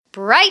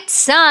Bright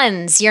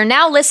suns! You're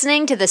now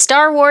listening to the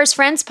Star Wars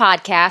Friends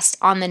podcast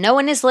on the No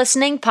One Is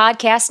Listening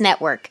podcast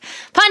network.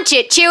 Punch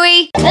it,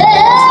 Chewie!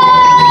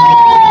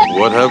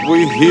 What have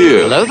we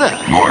here? Hello there.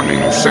 Morning,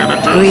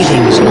 Senator.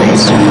 Greetings,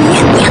 Master.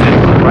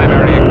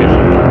 Primary ignition.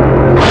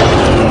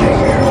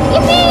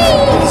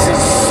 Yippee! This is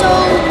so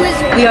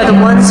wizard. We are the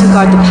ones who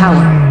guard the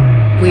power.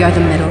 We are the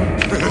middle,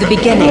 the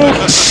beginning.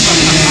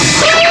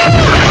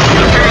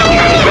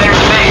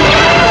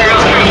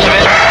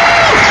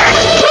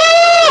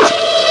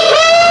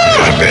 I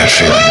got a bad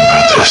feeling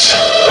about this.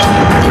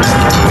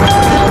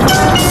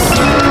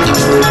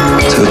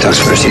 So who talks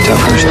first? You talk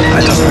first? I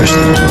talk first.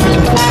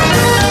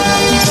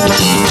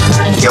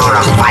 You're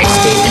a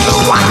feisty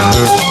little one,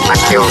 but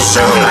you'll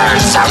soon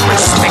learn some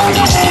respect.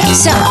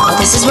 So,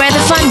 this is where the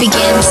fun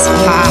begins.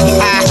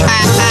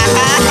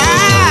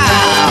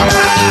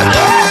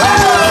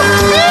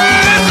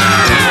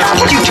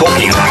 What are you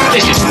talking about?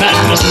 This is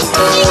madness. You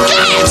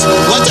can't!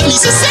 What did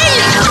Lisa say?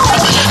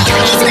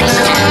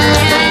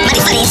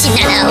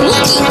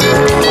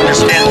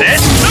 Understand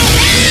this?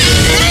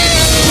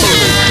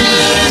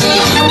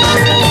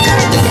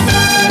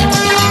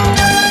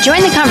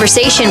 Join the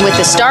conversation with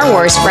the Star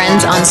Wars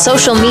Friends on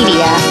social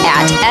media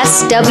at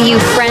SW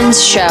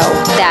Friends Show.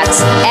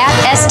 That's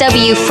at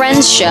SW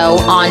Friends Show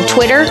on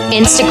Twitter,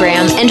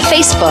 Instagram, and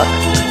Facebook.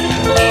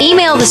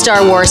 Email the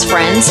Star Wars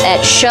Friends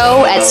at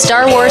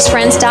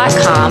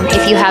show@starwarsfriends.com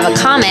if you have a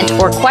comment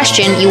or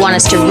question you want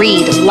us to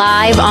read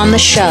live on the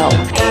show.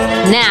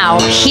 Now,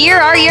 here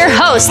are your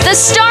hosts, the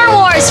Star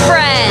Wars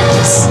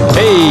Friends!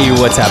 Hey,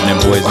 what's happening,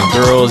 boys and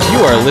girls?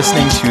 You are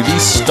listening to the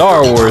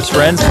Star Wars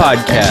Friends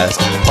podcast,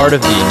 part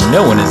of the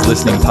No One Is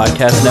Listening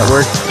podcast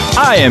network.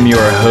 I am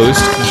your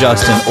host,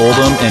 Justin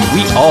Oldham, and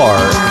we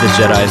are the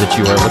Jedi that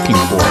you are looking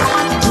for.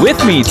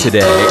 With me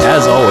today,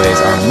 as always,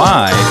 are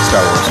my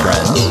Star Wars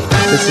friends.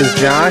 This is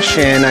Josh,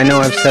 and I know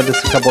I've said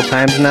this a couple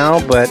times now,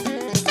 but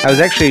I was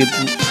actually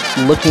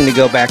looking to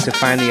go back to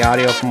find the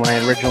audio from when I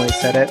originally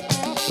said it,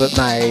 but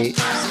my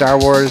Star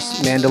Wars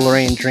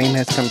Mandalorian dream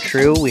has come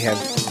true. We have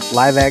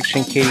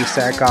live-action Katie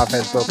Sackhoff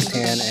as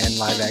Bo-Katan and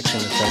live-action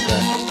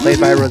Ahsoka,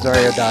 played by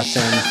Rosario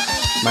Dawson.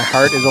 My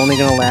heart is only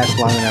going to last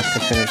long enough to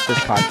finish this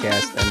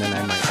podcast, and then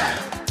I might die.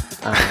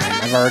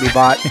 I've already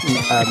bought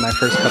my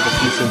first couple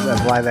pieces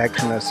of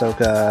live-action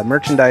Ahsoka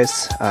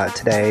merchandise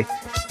today,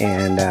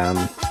 and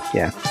I'm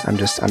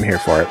here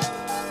for it.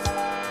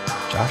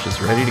 Josh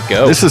is ready to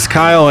go. This is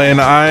Kyle,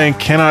 and I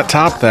cannot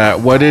top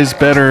that. What is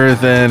better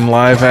than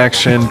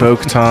live-action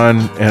Bo-Katan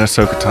and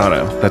Ahsoka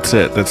Tano? That's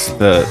it. That's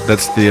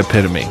the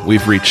epitome.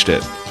 We've reached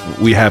it.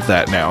 We have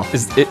that now.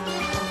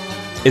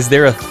 Is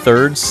there a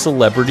third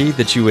celebrity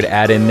that you would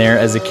add in there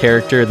as a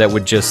character that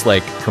would just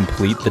like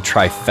complete the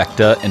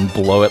trifecta and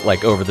blow it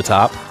like over the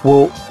top?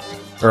 Well,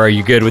 or are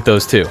you good with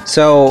those two?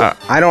 So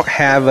I don't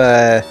have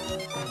a,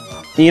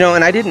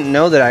 and I didn't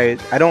know that I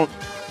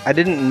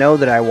didn't know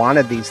that I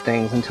wanted these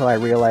things until I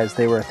realized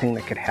they were a thing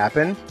that could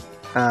happen.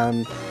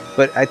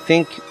 But I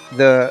think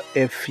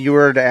if you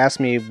were to ask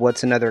me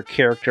what's another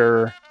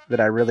character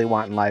that I really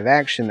want in live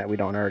action that we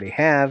don't already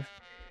have,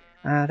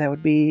 that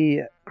would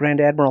be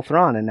Grand Admiral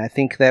Thrawn, and I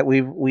think that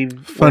we've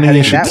funny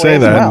you should say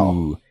that.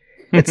 Well.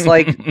 It's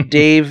like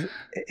Dave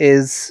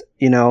is,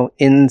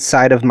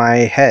 inside of my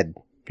head,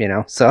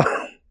 so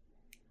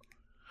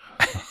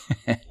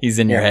he's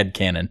in your head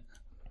canon.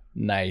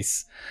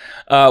 Nice.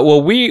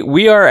 Well,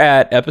 we are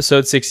at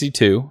episode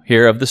 62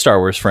 here of the Star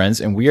Wars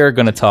Friends, and we are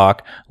going to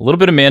talk a little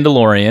bit of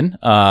Mandalorian.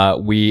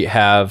 We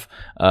have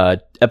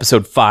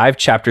episode 5,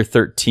 chapter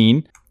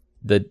 13,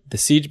 the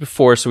Siege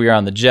Before, so we are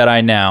on the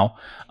Jedi now.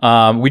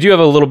 We do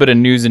have a little bit of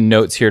news and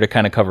notes here to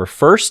kind of cover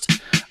first.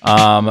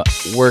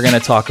 We're going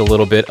to talk a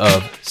little bit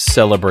of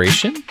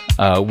Celebration.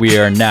 We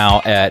are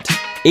now at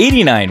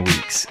 89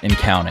 weeks and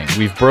counting.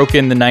 We've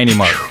broken the 90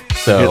 mark.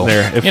 So,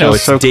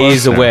 it's so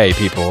days close away,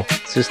 people.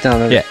 It's just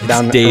down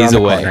it's days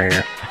away.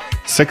 Here.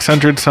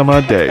 600 some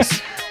odd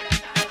days.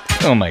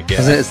 Oh my god.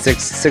 Isn't it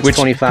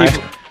 625?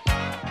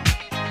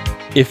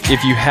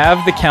 If you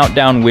have the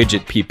countdown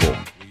widget, people,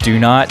 do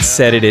not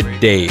set it at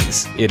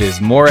days. It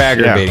is more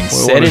aggravating.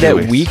 Set it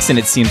at weeks and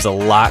it seems a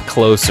lot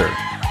closer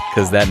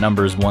because that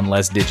number is one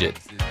less digit.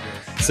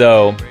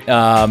 So,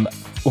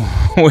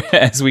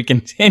 as we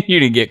continue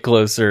to get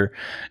closer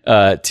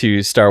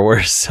to Star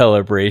Wars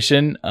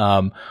Celebration,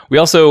 we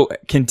also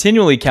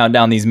continually count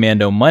down these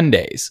Mando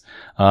Mondays.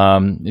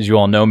 As you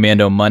all know,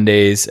 Mando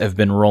Mondays have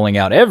been rolling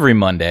out every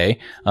Monday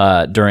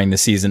during the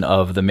season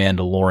of The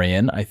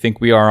Mandalorian. I think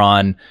we are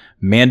on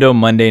Mando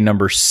Monday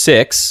number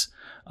 6,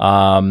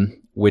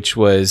 which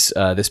was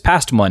this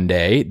past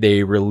Monday.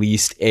 They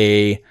released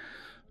a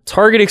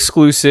Target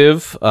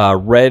exclusive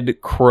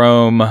red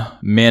chrome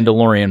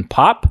Mandalorian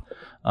pop.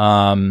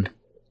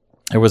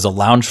 There was a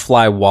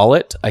Loungefly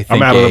wallet. I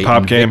think I'm out of the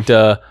pop game.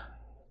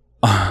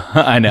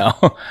 I know.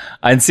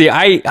 And see,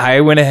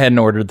 I went ahead and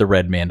ordered the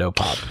red Mando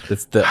pop.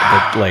 It's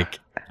I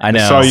know.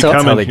 I saw you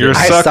coming. You're a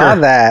sucker. I saw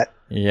that.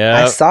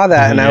 Yeah. I saw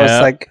that and I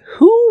was like,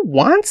 who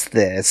wants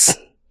this?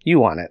 You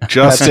want it.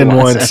 Justin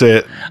wants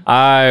it.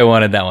 I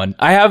wanted that one.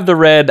 I have the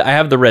red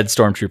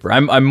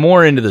Stormtrooper. I'm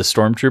more into the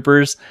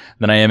Stormtroopers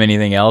than I am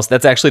anything else.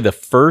 That's actually the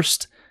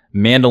first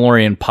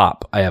Mandalorian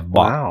pop I have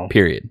bought. Wow.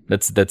 Period.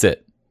 That's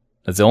it.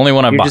 That's the only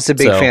one I've bought. You're just a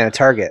big fan of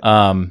Target.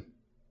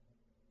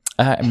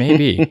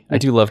 Maybe. I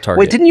do love Target.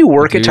 Wait, didn't you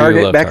work at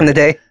Target back in the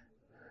day?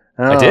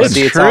 I did.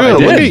 See, True.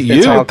 Look at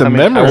you with the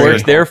memory. I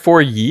worked there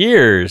for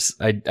years.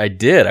 I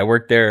did. I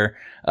worked there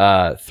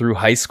through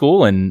high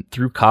school and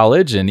through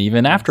college and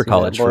even after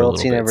college for a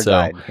little bit. Never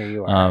died. Here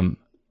you are.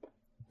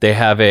 They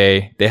have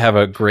a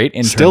great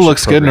internship. Still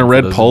looks good in a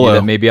red polo.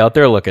 That may be out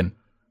there looking.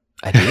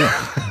 I do.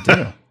 I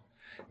do.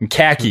 And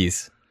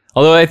khakis.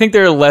 Although I think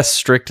they're less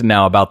strict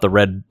now about the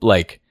red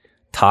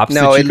tops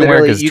that you can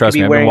wear, because trust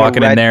me, I've been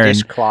walking in there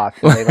and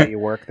cloth and they let you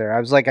work there. I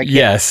was like, I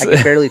can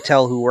barely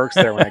tell who works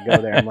there when I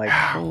go there. I'm like,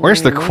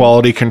 where's the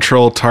quality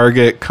control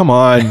Target? Come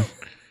on.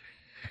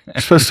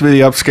 You're supposed to be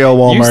the upscale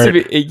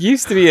Walmart.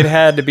 It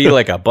had to be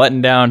like a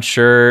button-down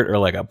shirt or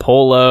like a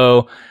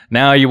polo.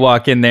 Now you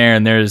walk in there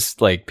and there's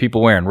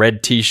people wearing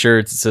red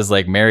T-shirts. It says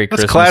Merry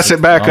Christmas. Let's class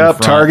it back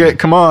up, Target.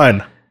 Come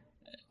on.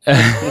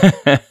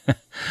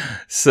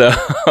 So,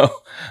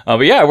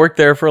 but yeah, I worked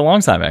there for a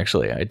long time.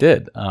 Actually, I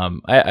did.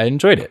 I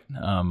enjoyed it.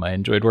 I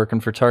enjoyed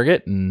working for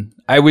Target, and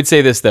I would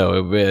say this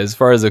though, as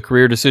far as a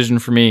career decision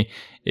for me,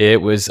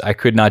 I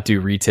could not do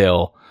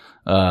retail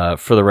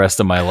for the rest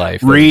of my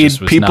life. Reed,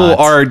 people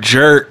are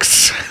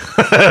jerks.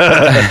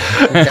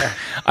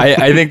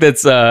 I think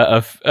that's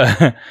a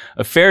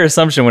fair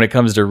assumption when it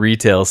comes to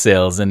retail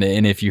sales, and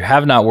if you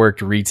have not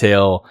worked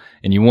retail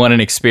and you want an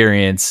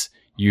experience,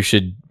 you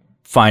should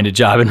find a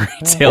job in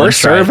retail or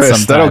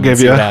service. That'll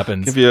give you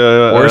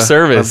or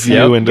service.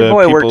 Your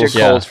boy worked at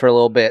Kohl's for a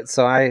little bit,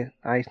 so I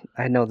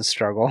know the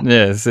struggle.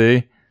 Yeah.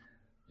 See.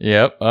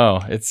 Yep.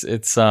 Oh, it's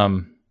it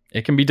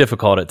can be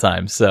difficult at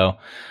times. So,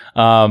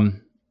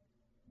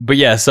 but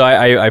yeah. So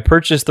I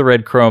purchased the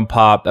red Chrome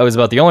Pop. That was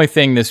about the only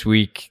thing this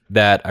week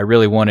that I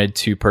really wanted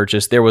to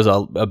purchase. There was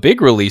a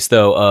big release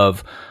though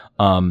of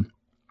a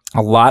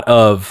lot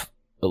of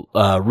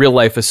real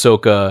life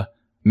Ahsoka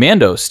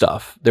Mando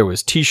stuff. There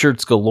was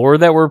T-shirts galore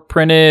that were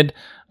printed.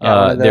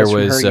 There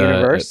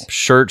was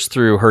shirts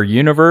through her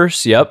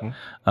universe. Yep.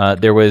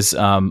 There was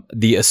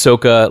the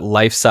Ahsoka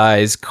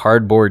life-size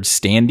cardboard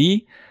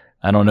standee.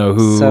 I don't know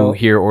who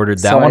here ordered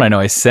that one. I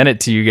know I sent it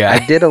to you guys.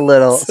 I did a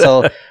little.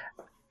 So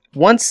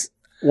once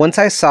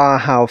I saw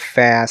how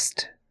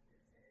fast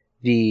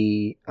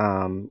the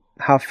Cobb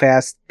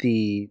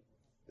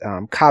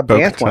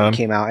Vanth one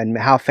came out and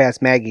how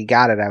fast Maggie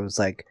got it, I was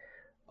like,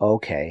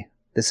 okay,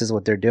 this is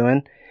what they're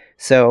doing.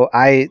 So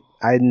I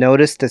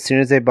noticed as soon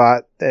as the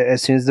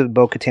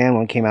Bo-Katan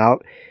one came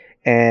out,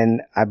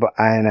 and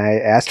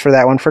I asked for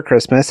that one for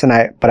Christmas,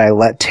 but I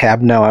let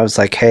Tab know. I was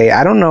like, hey,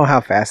 I don't know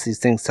how fast these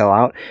things sell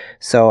out,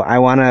 so I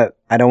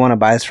don't want to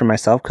buy this for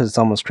myself because it's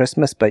almost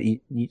Christmas, but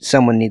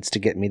someone needs to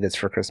get me this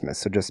for Christmas,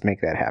 so just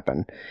make that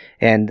happen.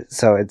 And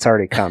so it's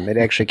already come. It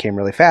actually came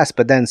really fast,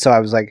 but then so I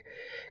was like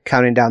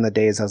counting down the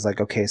days. I was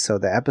like, okay, so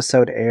the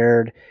episode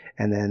aired,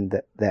 and then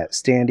that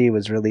standee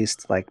was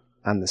released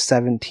on the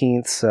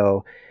 17th.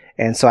 So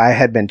I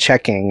had been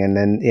checking, and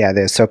then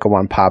the Ahsoka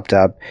one popped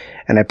up,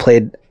 and I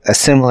played a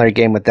similar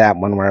game with that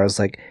one where I was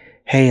like,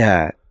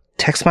 hey,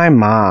 text my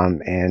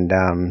mom, and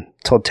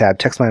told Tab,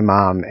 text my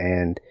mom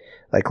and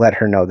let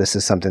her know this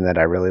is something that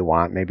I really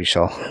want. Maybe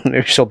she'll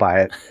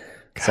buy it.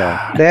 So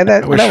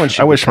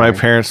I wish my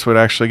parents would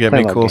actually get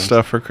me cool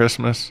stuff for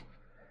Christmas.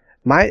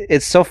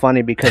 It's so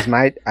funny because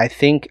I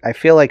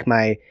feel like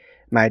my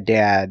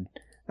dad,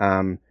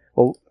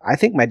 I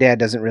think my dad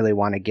doesn't really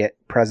want to get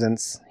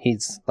presents.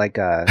 He's like,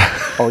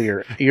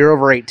 you're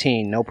over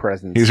 18, no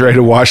presents. He's ready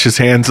to wash his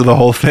hands of the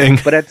whole thing.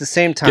 But at the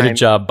same time, get a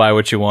job, buy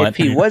what you want. If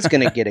he was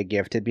going to get a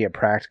gift, it'd be a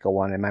practical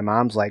one. And my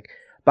mom's like,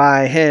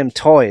 buy him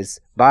toys,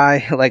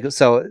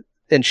 so,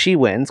 and she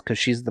wins because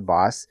she's the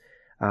boss.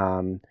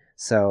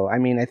 So, I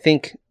mean, I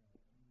think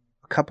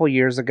a couple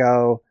years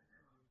ago,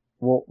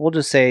 we'll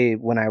just say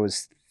when I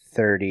was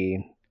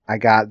 30, I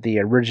got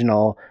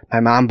my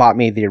mom bought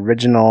me the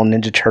original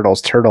Ninja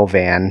Turtles turtle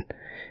van,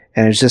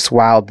 and it's just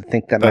wild to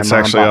think that my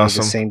mom bought me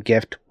the same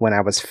gift when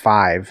I was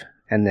 5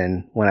 and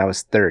then when I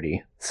was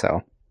 30.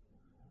 So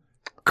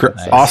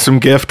nice. Awesome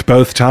gift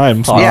both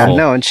times. Yeah,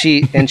 no, and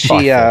she she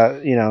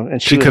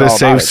could have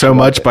saved so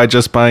much by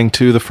just buying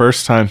 2 the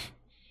first time.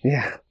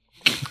 Yeah.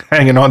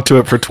 Hanging on to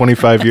it for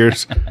 25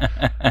 years.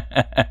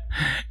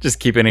 Just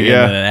keeping it in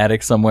an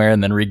attic somewhere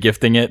and then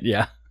regifting it.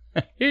 Yeah.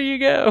 Here you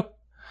go.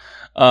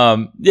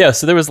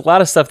 So there was a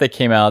lot of stuff that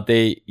came out.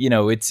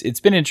 It's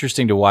been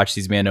interesting to watch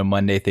these Mando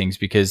Monday things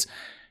because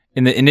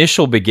in the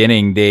initial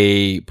beginning,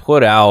 they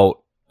put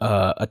out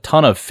a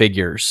ton of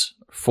figures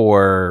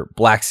for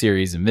Black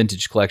Series and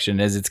Vintage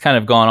Collection. As it's kind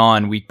of gone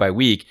on week by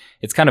week,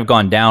 it's kind of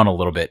gone down a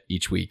little bit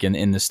each week.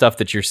 And the stuff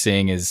that you're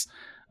seeing is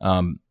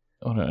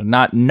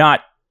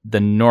not the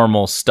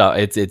normal stuff.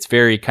 It's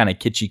very kind of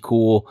kitschy,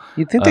 cool.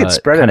 You'd think they'd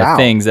spread it out.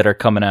 Things that are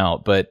coming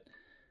out, but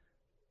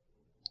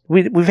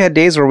we've had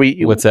days where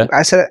What's that?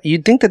 I said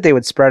you'd think that they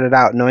would spread it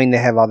out, knowing they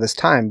have all this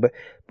time, but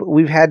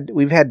we've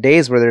had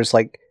days where there's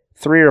like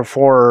 3 or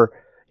 4,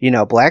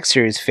 Black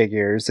Series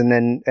figures, and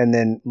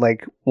then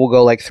like we'll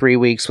go like 3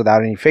 weeks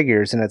without any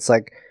figures, and it's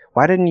like,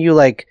 why didn't you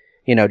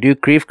do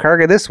Grief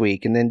Karga this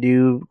week and then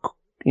do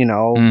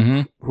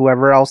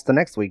whoever else the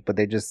next week? But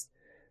they just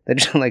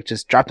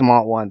just dropped them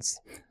all at once.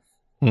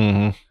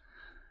 Mm-hmm.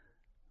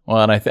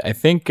 Well, and I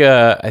think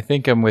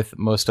I'm with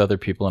most other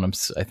people, and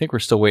I think we're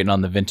still waiting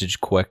on the vintage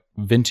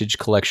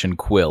collection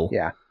Quill.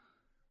 Yeah,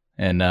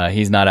 and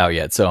he's not out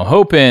yet. So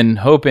I'm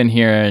hoping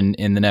here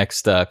in the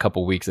next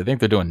couple weeks. I think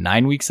they're doing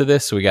 9 weeks of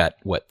this, so we got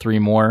 3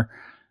 more.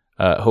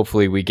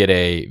 Hopefully, we get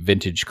a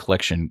vintage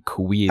collection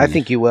Quill. I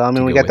think you will. I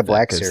mean, we got the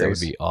Black Series. That would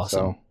be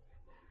awesome. So.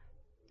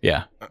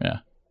 Yeah.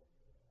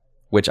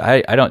 Which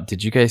I don't.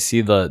 Did you guys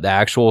see the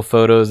actual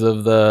photos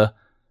of the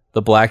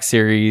Black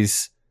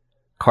Series?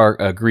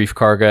 Grief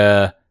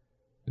Karga,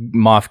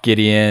 Moff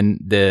Gideon,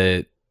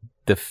 the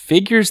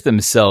figures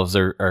themselves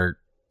are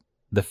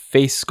the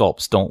face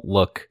sculpts don't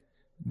look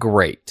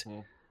great.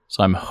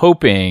 So I'm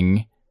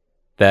hoping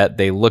that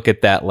they look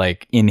at that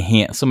like in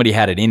hand. Somebody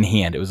had it in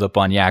hand. It was up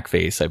on Yak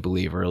Face, I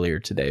believe, earlier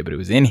today, but it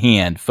was in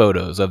hand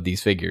photos of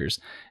these figures.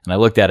 And I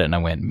looked at it and I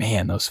went,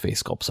 man, those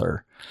face sculpts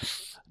are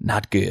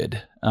not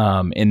good.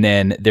 And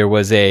then there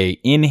was a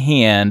in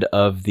hand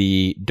of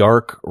the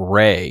Dark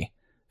Ray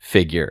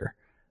figure.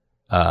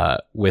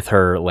 With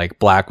her like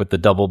black with the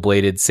double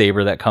bladed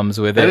saber that comes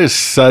with it. That is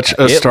such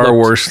a Star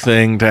Wars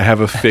thing to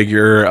have a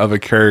figure of a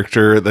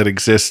character that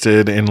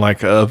existed in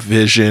like a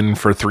vision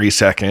for 3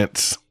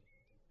 seconds.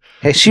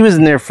 Hey, she was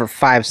in there for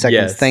 5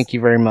 seconds. Yes. Thank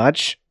you very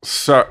much.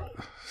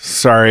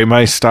 Sorry,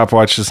 my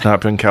stopwatch has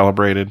not been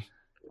calibrated.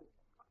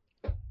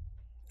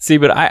 See,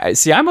 but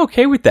I'm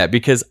okay with that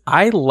because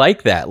I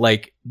like that.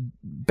 Like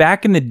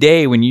back in the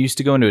day when you used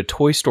to go into a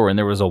toy store and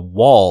there was a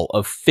wall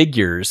of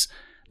figures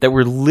that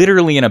were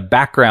literally in a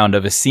background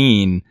of a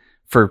scene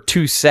for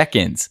 2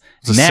 seconds.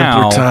 It's a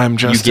simpler time,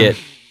 Justin.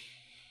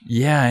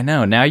 I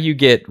know. Now you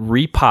get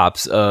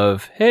repops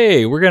of,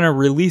 hey, we're going to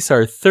release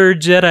our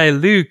 3rd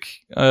Jedi Luke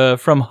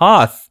from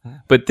Hoth.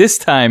 But this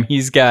time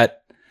he's got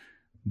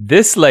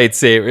this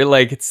lightsaber.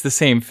 Like, it's the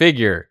same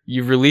figure.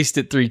 You've released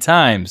it 3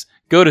 times.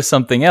 Go to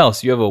something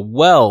else. You have a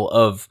well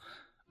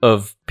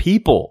of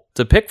people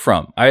to pick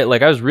from. I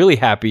was really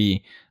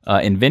happy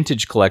in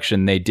Vintage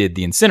Collection they did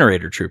the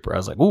Incinerator Trooper. I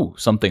was like, ooh,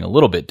 something a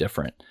little bit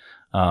different.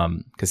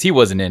 Because he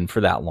wasn't in for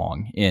that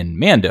long in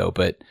Mando,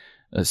 but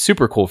a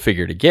super cool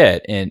figure to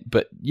get.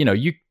 But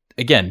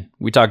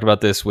we talked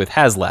about this with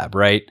HasLab,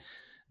 right?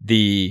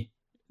 The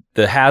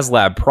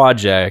HasLab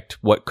project,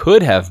 what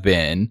could have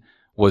been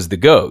was the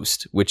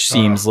Ghost, which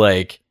seems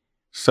like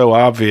so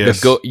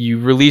obvious. You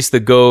release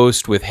the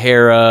Ghost with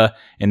Hera,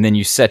 and then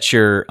you set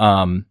your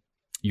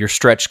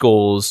stretch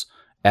goals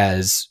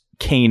as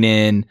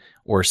Kanan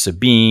or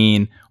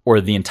Sabine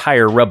or the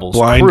entire Rebels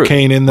Blind crew,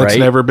 Kanan that's right?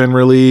 never been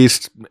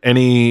released.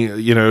 Any,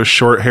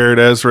 short-haired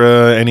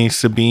Ezra, any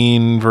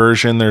Sabine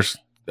version. There's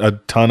a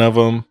ton of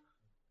them.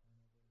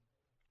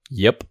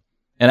 Yep.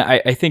 And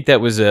I think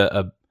that was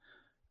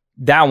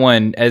that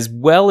one, as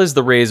well as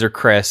the Razor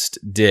Crest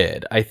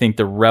did, I think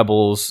the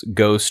Rebels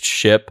Ghost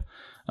ship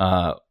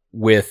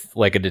with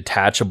like a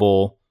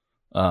detachable,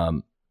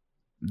 Phantom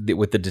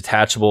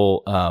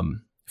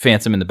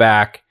in the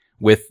back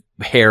with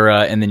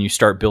Hera, and then you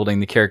start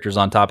building the characters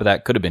on top of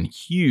that, could have been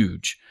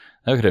huge.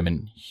 That could have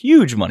been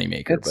huge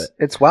moneymaker.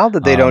 It's wild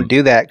that they don't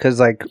do that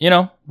because,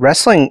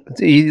 wrestling.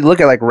 You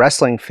look at like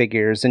wrestling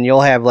figures, and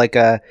you'll have like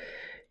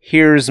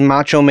here's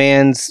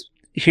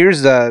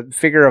the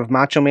figure of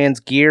Macho Man's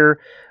gear,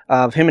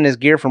 of him and his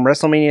gear from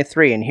WrestleMania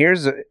 3, and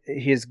here's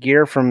his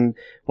gear from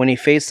when he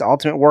faced the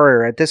Ultimate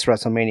Warrior at this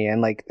WrestleMania,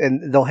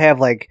 and they'll have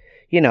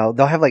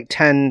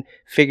 10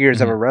 figures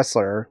of a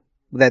wrestler.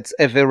 That's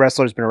if a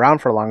wrestler's been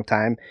around for a long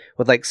time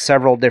with like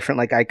several different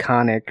like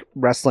iconic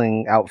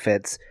wrestling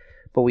outfits,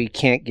 but we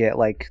can't get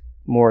like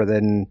more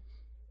than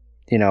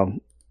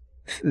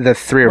the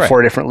 3 or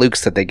 4 different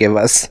Lukes that they give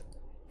us.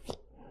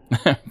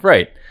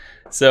 Right.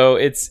 So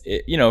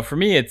for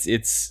me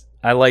it's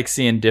I like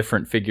seeing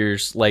different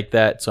figures like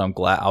that. So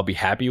I'll be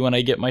happy when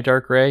I get my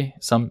Dark Ray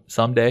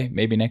someday,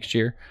 maybe next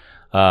year.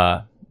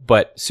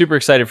 But super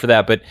excited for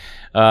that. But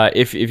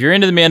if you're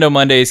into the Mando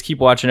Mondays, keep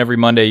watching every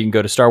Monday. You can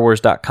go to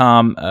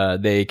StarWars.com.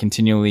 They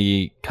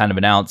continually kind of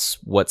announce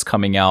what's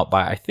coming out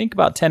by, I think,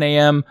 about 10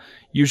 a.m.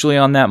 usually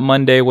on that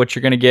Monday, what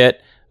you're going to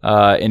get.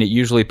 And it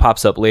usually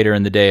pops up later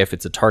in the day. If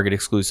it's a Target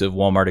exclusive,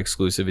 Walmart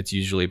exclusive, it's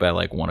usually by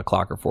like 1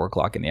 o'clock or 4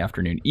 o'clock in the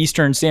afternoon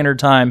Eastern Standard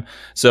Time.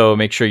 So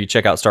make sure you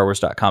check out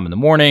StarWars.com in the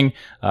morning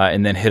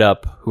and then hit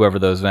up whoever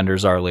those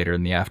vendors are later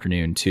in the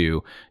afternoon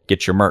to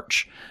get your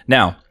merch.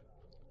 Now,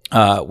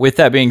 with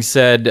that being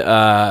said,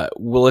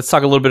 let's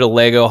talk a little bit of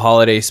Lego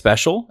Holiday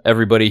Special.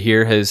 Everybody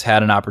here has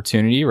had an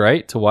opportunity,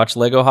 right, to watch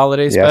Lego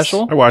Holiday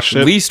Special. I watched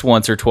it at least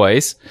once or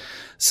twice.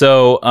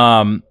 So,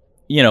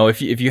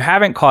 if you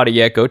haven't caught it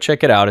yet, go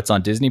check it out. It's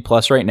on Disney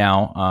Plus right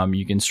now.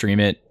 You can stream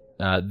it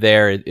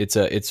there.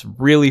 It's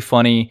really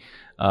funny.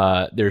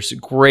 There's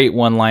great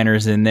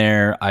one-liners in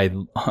there.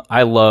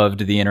 I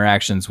loved the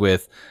interactions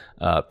with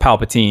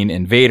Palpatine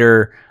and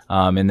Vader,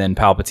 and then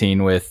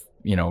Palpatine with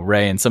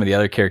Rey and some of the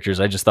other characters.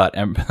 I just thought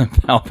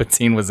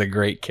Palpatine was a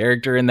great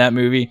character in that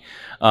movie.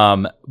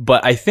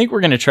 But I think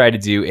we're going to try to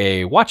do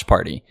a watch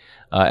party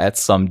at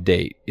some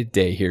day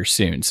here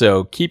soon.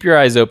 So keep your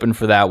eyes open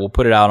for that. We'll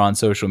put it out on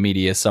social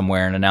media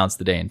somewhere and announce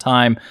the day and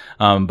time.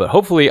 But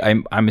hopefully,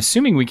 I'm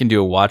assuming we can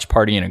do a watch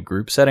party in a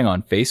group setting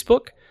on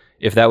Facebook,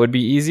 if that would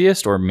be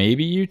easiest, or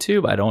maybe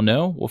YouTube. I don't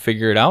know. We'll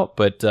figure it out.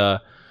 But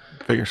what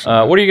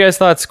are you guys'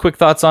 thoughts? Quick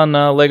thoughts on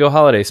Lego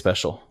Holiday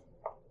Special?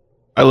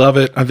 I love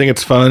it. I think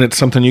it's fun. It's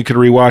something you could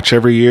rewatch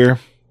every year.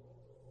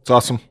 It's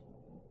awesome.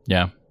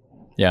 Yeah.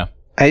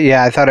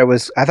 I thought it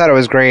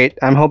was great.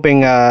 I'm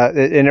hoping,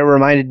 and it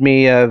reminded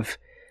me of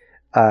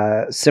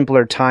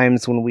simpler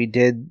times when we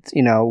did,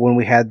 when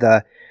we had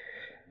the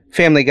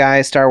Family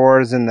Guy Star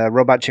Wars and the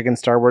Robot Chicken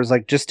Star Wars,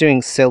 like just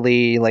doing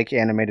silly, like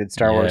animated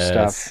Star Wars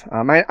stuff.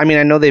 I mean,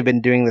 I know they've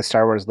been doing the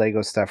Star Wars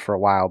Lego stuff for a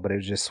while, but it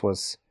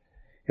was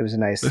a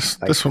nice.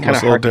 This one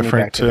was a little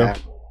different too.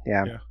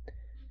 Yeah.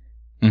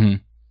 Mm-hmm.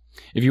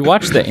 If you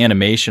watch the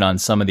animation on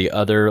some of the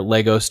other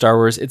Lego Star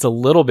Wars, it's a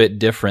little bit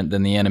different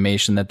than the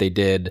animation that they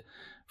did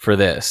for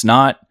this.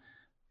 Not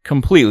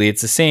completely.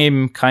 It's the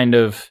same kind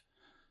of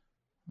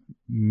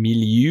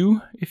milieu,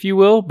 if you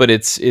will, but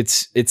it's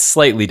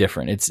slightly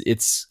different.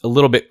 It's a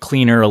little bit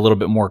cleaner, a little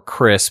bit more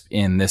crisp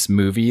in this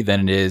movie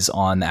than it is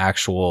on the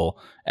actual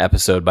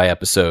episode by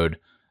episode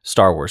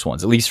Star Wars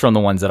ones, at least from the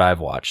ones that I've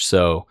watched.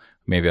 So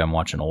maybe I'm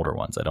watching older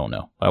ones. I don't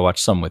know. I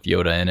watched some with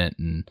Yoda in it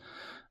and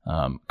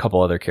a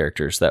couple other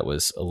characters that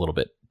was a little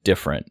bit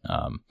different.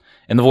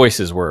 And the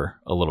voices were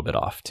a little bit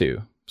off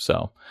too.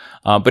 So,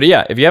 but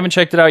yeah, if you haven't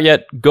checked it out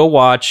yet, go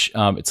watch.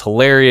 It's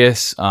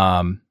hilarious.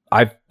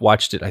 I've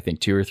watched it, I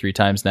think 2 or 3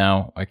 times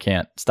now. I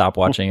can't stop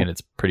watching it.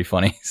 It's pretty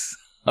funny.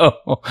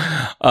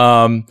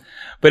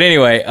 But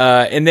anyway,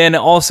 and then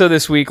also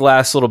this week,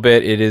 last little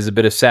bit, it is a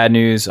bit of sad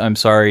news. I'm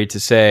sorry to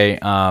say,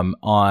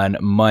 on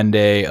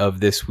Monday of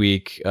this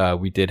week,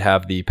 we did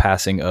have the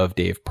passing of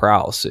Dave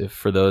Prowse. If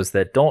for those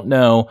that don't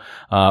know,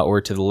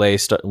 or to the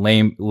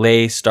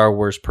lay Star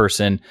Wars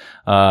person,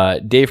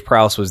 Dave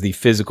Prowse was the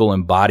physical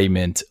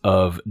embodiment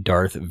of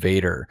Darth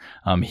Vader.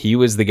 He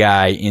was the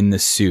guy in the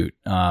suit,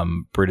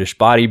 British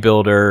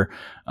bodybuilder,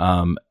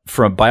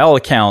 by all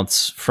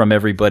accounts, from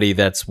everybody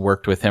that's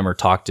worked with him or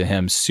talked to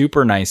him,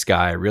 super nice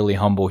guy, really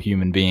humble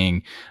human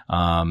being.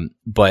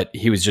 But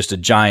he was just a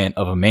giant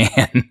of a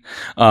man.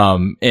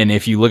 And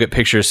if you look at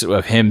pictures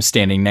of him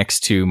standing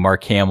next to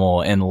Mark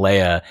Hamill and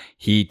Leia,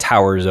 he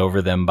towers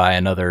over them by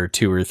another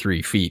 2 or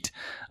 3 feet.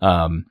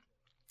 But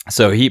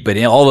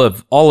in all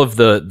of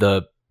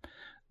the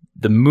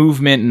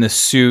movement in the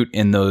suit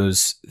and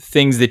those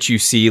things that you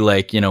see,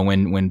 like,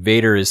 when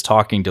Vader is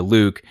talking to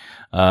Luke,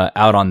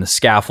 out on the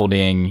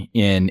scaffolding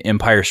in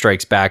Empire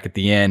Strikes Back at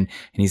the end,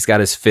 and he's got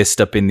his fist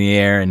up in the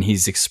air and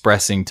he's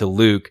expressing to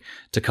Luke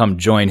to come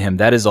join him.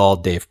 That is all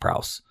Dave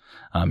Prowse.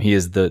 He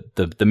is the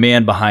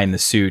man behind the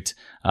suit,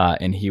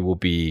 and he will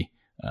be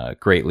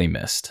greatly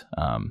missed.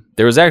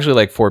 There was actually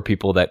like 4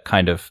 people that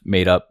kind of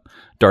made up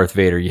Darth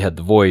Vader. You had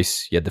the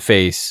voice, you had the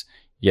face,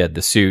 you had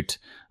the suit,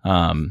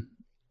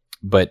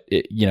 but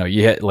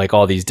you had like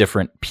all these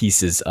different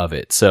pieces of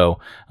it. So,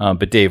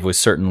 but Dave was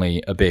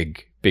certainly a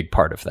big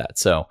part of that.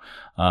 So,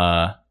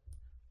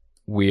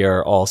 we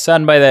are all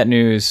saddened by that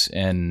news,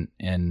 and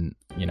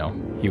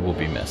he will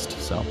be missed.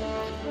 So.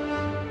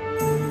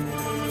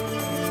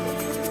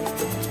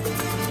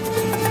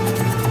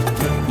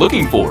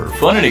 Looking for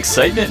fun and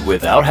excitement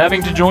without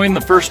having to join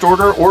the First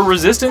Order or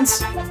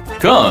Resistance?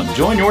 Come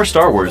join your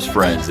Star Wars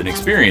friends and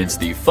experience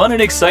the fun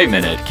and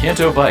excitement at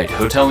Canto Bight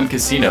Hotel and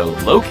Casino,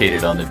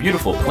 located on the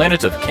beautiful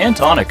planet of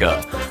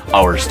Cantonica.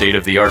 Our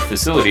state-of-the-art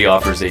facility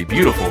offers a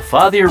beautiful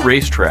Fathier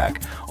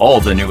racetrack, all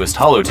the newest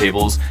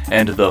holotables,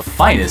 and the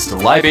finest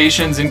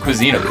libations and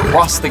cuisine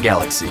across the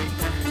galaxy.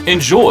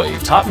 Enjoy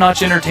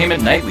top-notch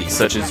entertainment nightly,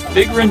 such as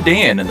Figrin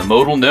Dan and the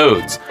Modal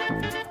Nodes,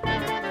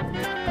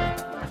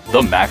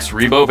 the Max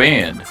Rebo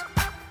Band,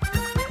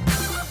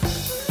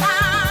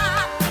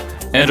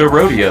 and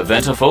Arodia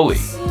Ventafoli.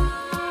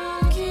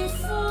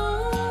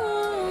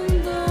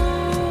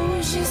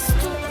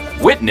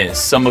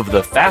 Witness some of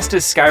the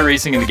fastest sky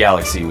racing in the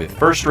galaxy with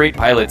first-rate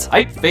pilots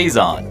Hype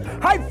Phazon.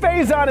 Hype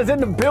Phazon is in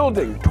the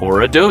building.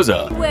 Tora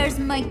Doza. Where's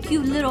my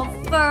cute little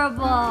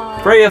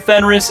furball? Freya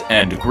Fenris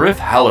and Griff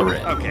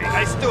Halloran. Okay,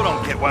 I still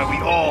don't get why we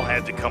all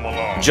had to come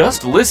along.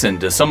 Just listen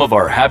to some of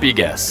our happy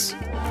guests.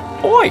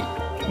 Oi,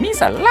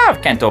 Misa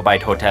love Canto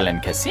Bight Hotel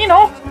and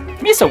Casino.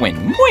 Misa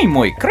win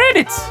muy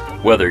credits.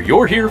 Whether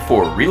you're here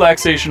for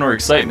relaxation or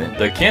excitement,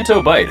 the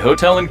Canto Bight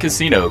Hotel and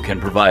Casino can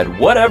provide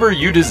whatever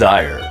you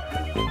desire.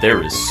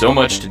 There is so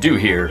much to do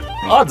here.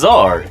 Odds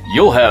are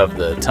you'll have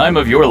the time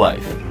of your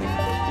life.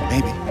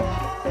 Maybe.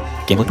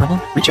 Gambling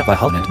problem? Reach out by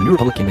Holland to the New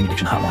Republic Gambling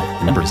Addiction Hotline.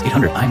 The number is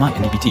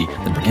 800-IMI-NDPT.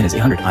 The number again is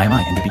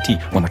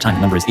 800-IMI-NDPT. One more time,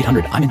 the number is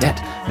 800-I'm in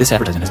debt. This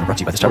advertisement has been brought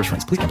to you by the Star Wars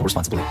Friends. Please gamble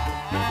responsibly.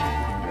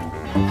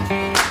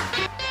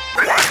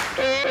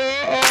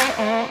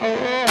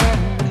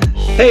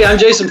 Hey, I'm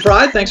Jason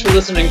Pride. Thanks for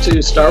listening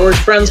to Star Wars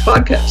Friends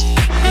Podcast.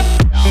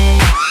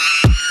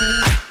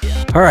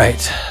 All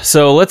right,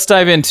 so let's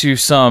dive into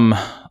some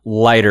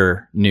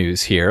lighter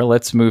news here.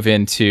 Let's move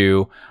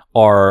into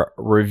our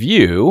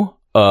review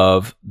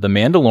of The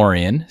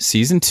Mandalorian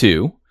Season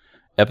 2,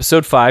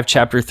 Episode 5,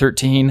 Chapter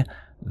 13,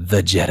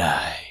 The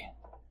Jedi.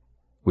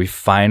 We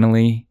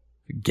finally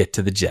get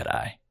to the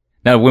Jedi.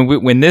 Now,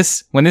 when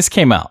this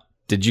came out,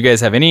 did you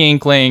guys have any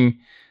inkling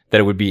that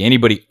it would be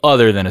anybody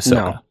other than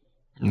Ahsoka? No.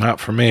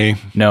 Not for me.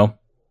 No?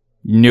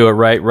 You knew it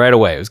right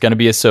away. It was going to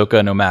be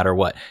Ahsoka no matter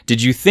what.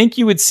 Did you think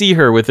you would see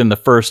her within the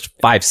first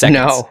 5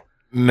 seconds?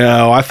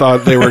 No, I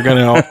thought they were going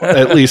to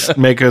at least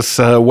make us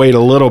wait a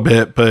little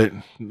bit, but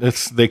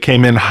they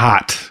came in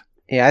hot.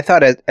 Yeah, I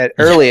thought at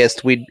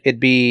earliest we'd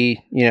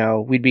be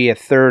a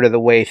third of the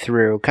way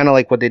through, kind of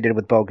like what they did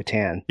with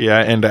Bo-Katan.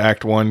 Yeah, into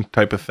Act 1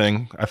 type of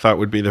thing. I thought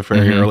would be the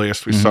very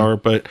earliest we saw her,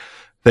 but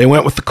they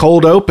went with the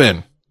cold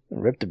open.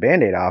 Ripped the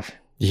Band-Aid off.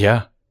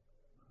 Yeah.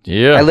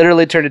 Yeah. I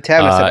literally turned to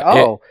Tab and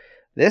said,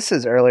 this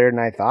is earlier than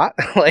I thought.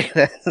 Like,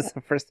 this is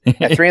the first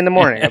at 3 a.m.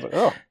 I was like,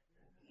 oh.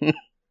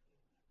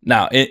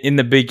 Now, in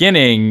the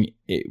beginning,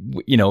 it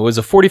was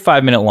a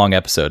 45-minute long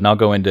episode, and I'll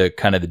go into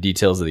kind of the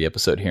details of the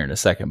episode here in a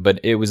second,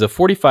 but it was a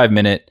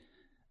 45-minute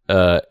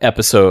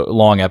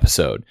long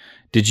episode.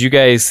 Did you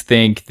guys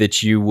think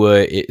that you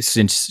would,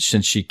 since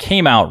she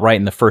came out right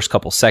in the first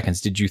couple seconds,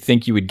 did you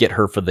think you would get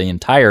her for the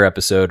entire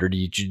episode, or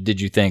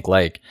did you think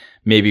like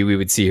maybe we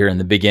would see her in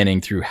the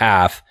beginning through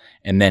half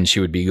and then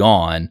she would be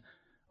gone,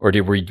 or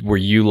were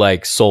you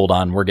like sold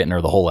on we're getting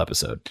her the whole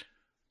episode?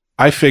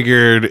 I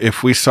figured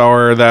if we saw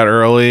her that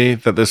early,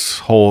 that this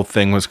whole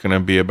thing was going to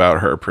be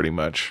about her pretty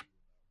much.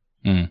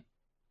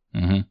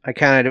 Mm-hmm.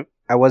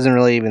 I wasn't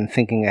really even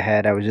thinking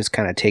ahead. I was just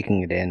kind of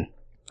taking it in,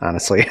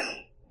 honestly.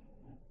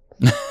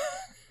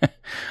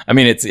 I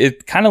mean,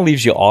 it kind of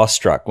leaves you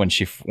awestruck when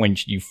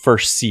you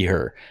first see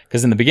her,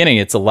 because in the beginning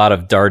it's a lot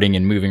of darting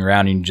and moving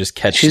around, and you just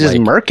catch she's just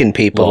murking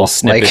people, little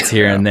snippets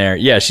here and there.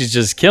 Yeah, she's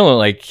just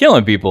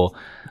killing people.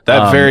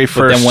 That very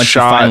first then once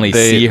shot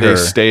they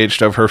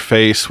staged of her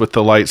face with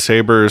the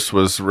lightsabers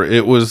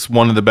was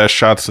one of the best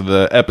shots of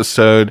the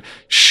episode.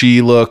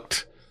 She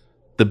looked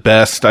the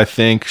best, I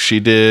think.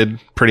 She did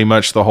pretty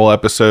much the whole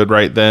episode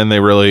right then. They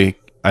really,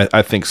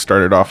 I think,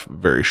 started off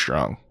very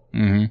strong.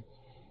 Mm-hmm.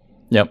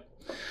 Yep.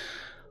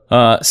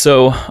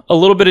 So a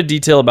little bit of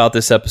detail about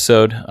this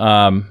episode,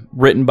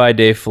 written by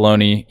Dave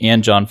Filoni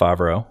and Jon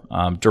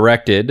Favreau,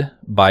 directed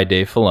by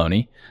Dave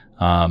Filoni.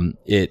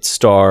 It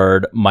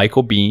starred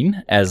Michael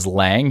Biehn as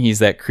Lang. He's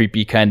that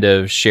creepy kind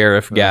of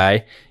sheriff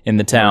guy in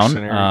the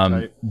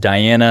town.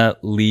 Diana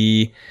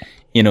Lee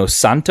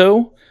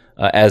Inosanto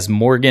as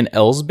Morgan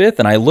Elsbeth.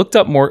 And I looked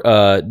up more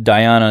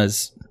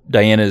Diana's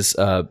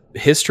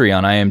history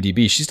on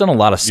IMDb. She's done a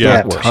lot of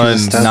stunt work.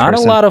 Tons. Not a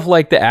lot of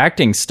like the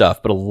acting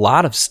stuff, but a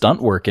lot of stunt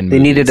work in movies.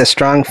 They needed a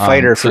strong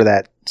fighter for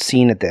that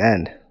scene at the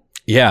end.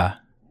 Yeah.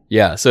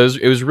 Yeah, so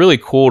it was really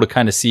cool to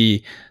kind of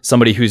see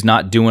somebody who's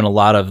not doing a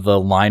lot of the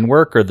line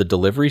work or the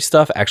delivery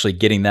stuff actually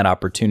getting that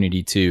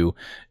opportunity to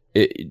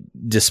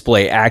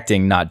display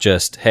acting, not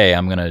just, hey,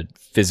 I'm going to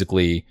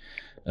physically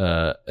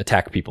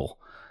attack people.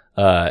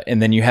 And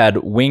then you had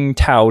Wing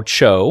Tao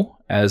Cho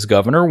as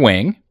Governor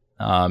Wing,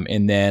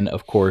 and then,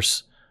 of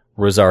course,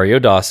 Rosario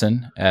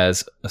Dawson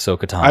as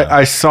Ahsoka Tano.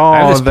 I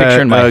saw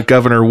that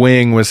Governor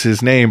Wing was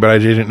his name, but I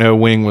didn't know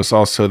Wing was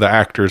also the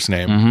actor's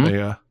name.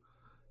 Mm-hmm.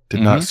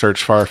 Did not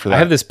search far for that. I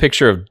have this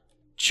picture of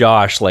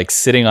Josh like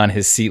sitting on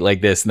his seat like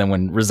this, and then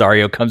when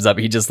Rosario comes up,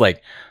 he just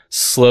like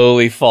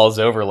slowly falls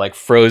over, like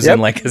frozen,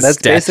 like a that's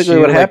statue, basically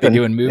what like happened. they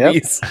do in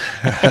movies.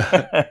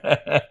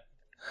 I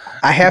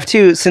have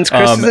to, since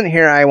Chris isn't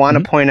here, I want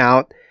to point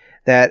out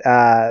that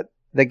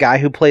the guy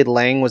who played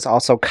Lang was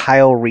also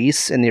Kyle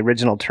Reese in the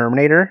original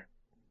Terminator.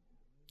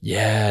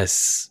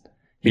 Yes,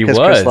 because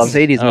he was. Chris loves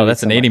 80s movies. Oh,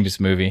 that's an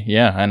 80s movie.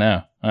 Yeah, I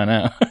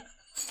know.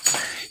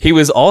 He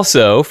was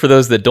also, for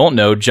those that don't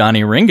know,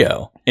 Johnny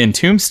Ringo in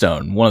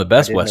Tombstone, one of the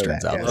best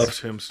westerns out there. Love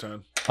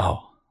Tombstone.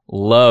 Oh,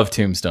 love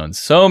Tombstone.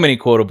 So many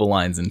quotable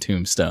lines in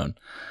Tombstone.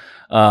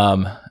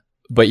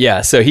 But yeah,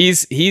 so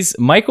he's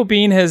Michael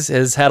Biehn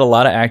has had a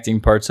lot of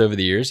acting parts over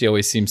the years. He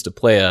always seems to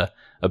play a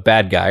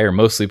bad guy, or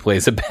mostly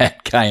plays a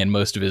bad guy in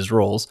most of his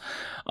roles.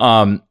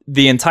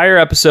 The entire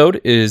episode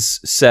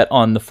is set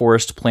on the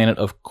forest planet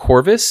of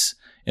Corvus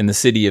in the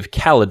city of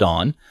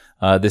Caledon.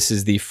 This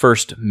is the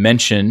first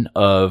mention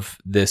of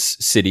this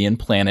city and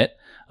planet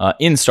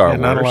in Star Wars.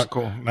 Not a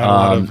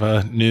lot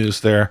of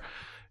news there.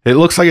 It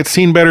looks like it's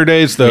seen better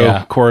days, though.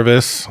 Yeah.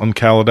 Corvus on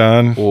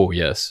Caledon. Oh,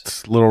 yes.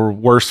 It's a little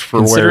worse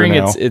for considering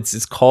wear now.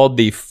 It's called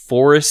the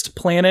forest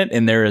planet,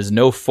 and there is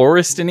no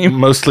forest anymore.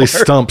 Mostly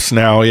stumps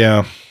now,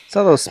 yeah. It's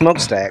all those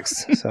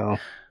smokestacks, so...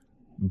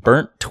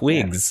 Burnt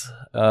twigs.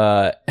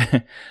 Yeah.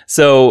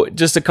 So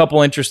just a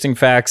couple interesting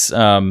facts.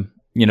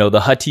 the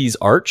Huttese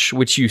Arch,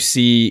 which you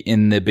see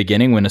in the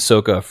beginning when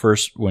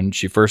when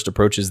she first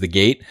approaches the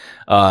gate,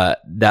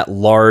 that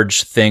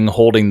large thing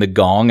holding the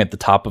gong at the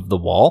top of the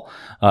wall,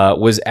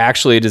 was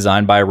actually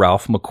designed by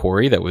Ralph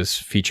McQuarrie that was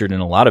featured in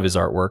a lot of his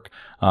artwork.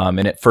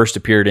 And it first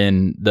appeared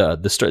in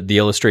the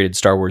illustrated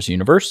Star Wars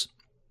universe.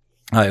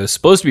 It was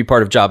supposed to be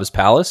part of Jabba's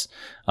palace.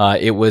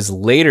 It was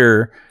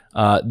later,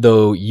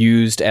 though,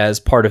 used as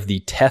part of the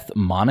Teth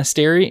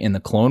Monastery in the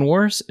Clone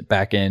Wars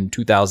back in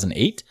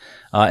 2008.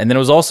 And then it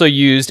was also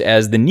used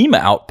as the Nema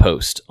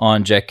outpost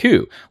on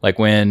Jakku. Like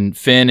when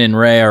Finn and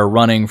Rey are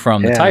running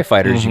from the TIE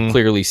fighters, you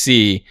clearly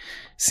see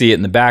it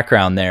in the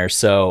background there.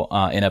 So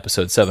in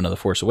episode 7 of The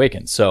Force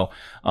Awakens. So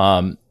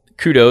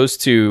kudos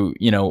to,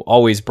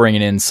 always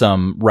bringing in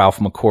some Ralph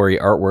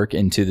McQuarrie artwork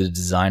into the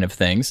design of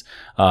things.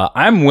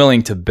 I'm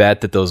willing to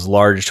bet that those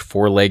large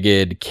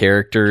four-legged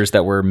characters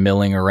that were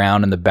milling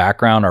around in the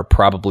background are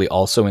probably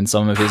also in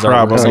some of his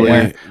artwork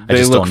somewhere.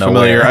 They look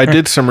familiar. I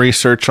did some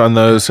research on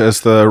those as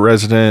the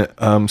resident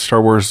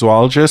Star Wars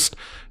zoologist,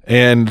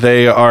 and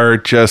they are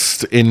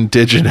just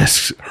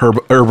indigenous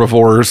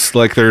herbivores.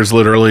 Like there's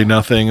literally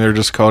nothing. They're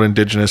just called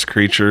indigenous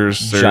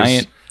creatures.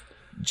 There's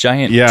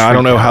Giant. Yeah, I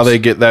don't know how they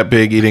get that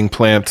big eating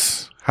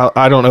plants.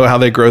 I don't know how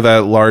they grow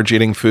that large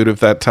eating food of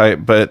that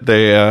type, but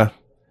they're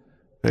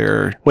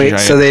wait.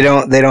 So they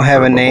don't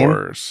have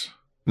herbivores.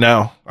 A name?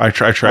 No, I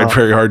tried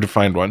very hard to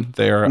find one.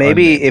 They are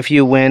maybe unnamed. If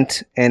you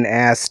went and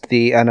asked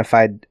the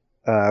unidentified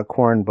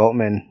Corrin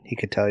Boatman, he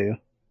could tell you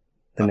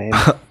the name.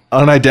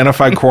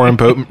 Unidentified Corrin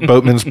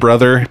Boatman's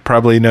brother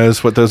probably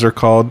knows what those are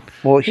called.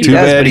 Well, too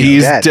bad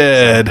he's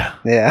dead.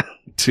 Yeah.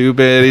 Too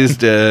bad he's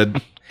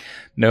dead.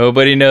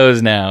 Nobody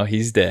knows now.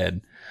 He's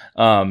dead.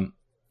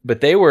 But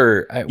they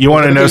were... You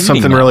want to know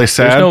something really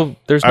sad?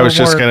 There's no I was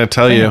just going to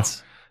tell plants.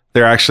 you.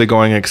 They're actually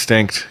going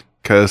extinct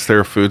because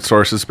their food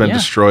source has been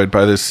destroyed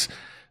by this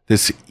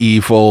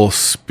evil,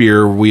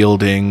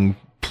 spear-wielding,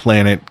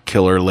 planet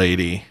killer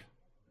lady.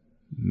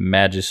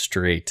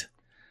 Magistrate.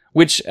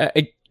 Which,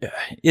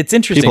 it's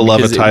interesting. People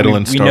love a title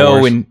in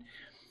Star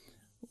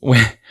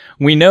Wars.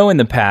 We know in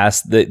the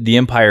past that the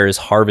Empire has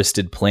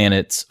harvested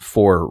planets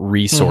for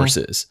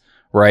resources.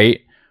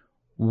 Right?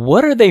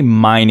 What are they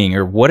mining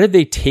or what are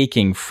they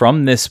taking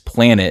from this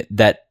planet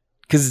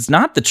because it's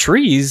not the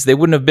trees, they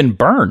wouldn't have been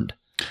burned.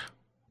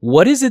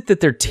 What is it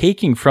that they're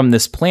taking from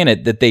this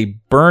planet that they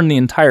burn the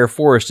entire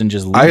forest and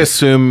just leave? I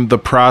assume the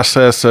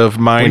process of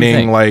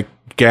mining like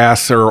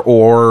gas or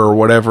ore or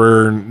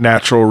whatever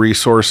natural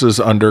resources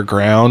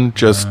underground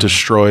just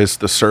destroys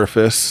the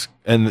surface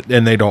and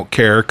they don't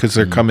care because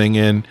they're coming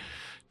in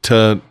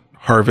to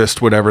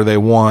harvest whatever they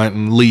want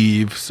and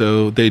leave.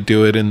 So they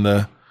do it in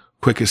the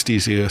quickest,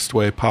 easiest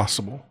way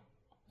possible.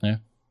 Yeah,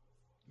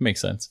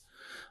 makes sense.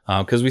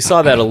 Because we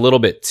saw that a little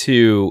bit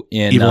too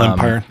in Evil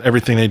Empire.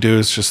 Everything they do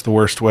is just the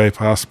worst way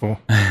possible.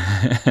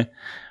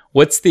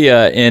 What's the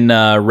in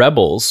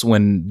Rebels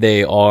when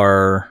they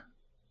are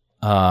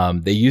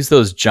they use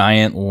those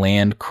giant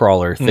land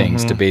crawler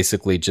things to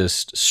basically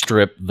just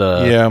strip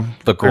the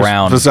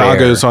ground.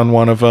 Vizago's on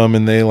one of them,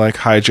 and they like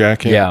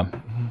hijack it.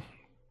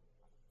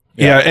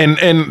 Yeah,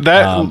 and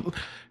that.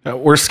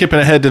 We're skipping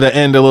ahead to the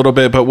end a little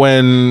bit, but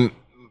when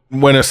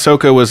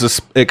Ahsoka was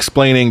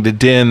explaining to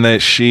Din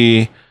that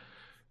she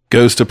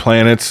goes to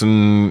planets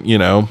and,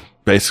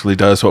 basically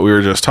does what we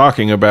were just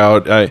talking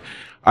about,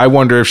 I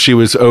wonder if she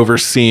was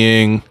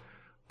overseeing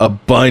a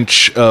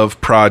bunch of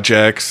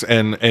projects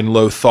and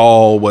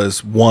Lothal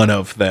was one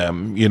of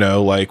them,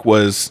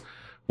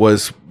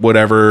 was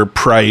whatever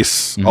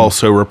Price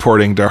also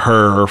reporting to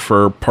her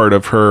for part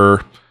of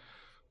her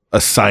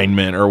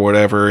assignment or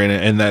whatever,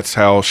 and that's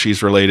how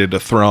she's related to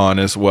Thrawn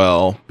as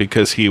well,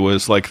 because he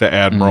was like the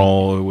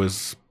admiral who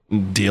was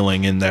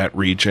dealing in that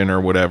region or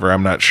whatever.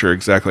 I'm not sure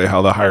exactly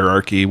how the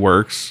hierarchy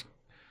works.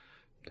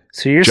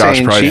 So you're Josh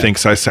saying probably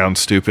thinks I sound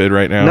stupid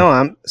right now. No,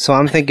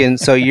 I'm thinking.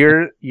 So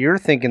you're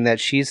thinking that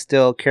she's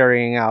still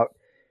carrying out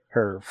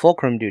her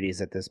fulcrum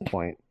duties at this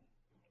point.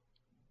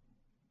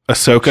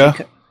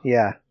 Ahsoka?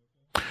 Yeah.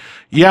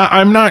 Yeah,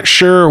 I'm not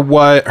sure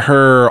what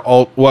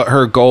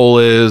her goal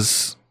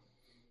is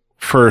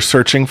for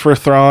searching for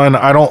Thrawn.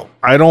 I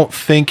don't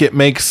think it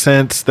makes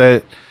sense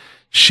that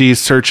she's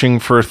searching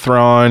for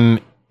Thrawn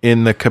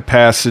in the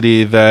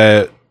capacity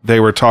that they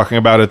were talking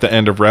about at the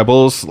end of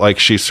Rebels. Like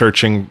she's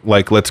searching,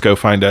 like, let's go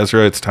find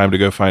Ezra. It's time to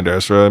go find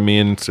Ezra, me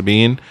and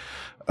Sabine.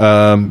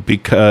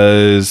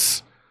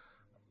 Because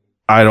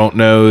I don't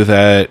know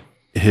that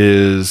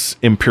his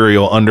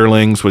Imperial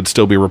underlings would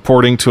still be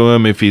reporting to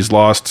him if he's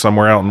lost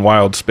somewhere out in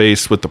wild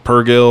space with the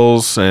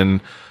Purgils,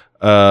 and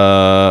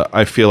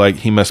I feel like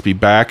he must be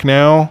back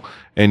now,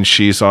 and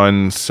she's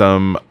on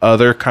some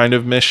other kind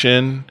of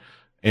mission,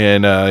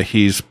 and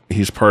he's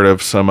part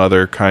of some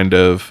other kind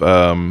of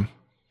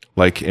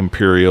like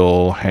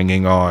Imperial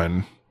hanging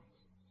on.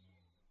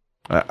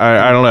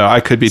 I don't know. I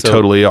could be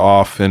totally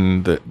off,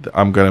 and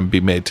I'm going to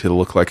be made to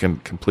look like a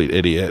complete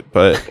idiot,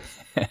 but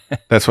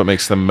that's what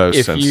makes the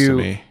most sense to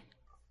me.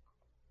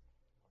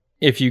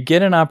 if you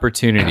get an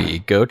opportunity,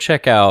 go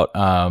check out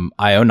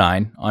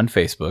IO9 on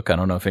Facebook. I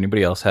don't know if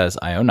anybody else has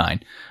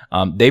IO9.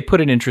 They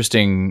put an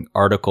interesting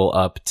article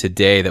up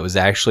today that was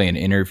actually an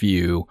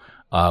interview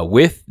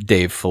with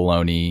Dave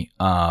Filoni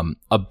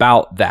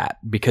about that,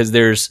 because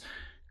there's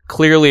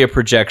clearly a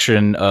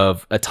projection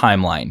of a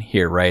timeline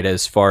here, right?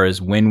 As far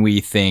as when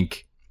we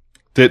think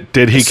did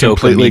he Ahsoka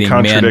completely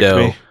contradict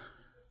Mando, me?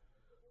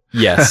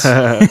 Yes,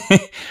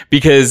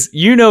 because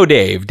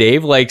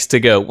Dave likes to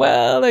go,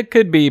 well, that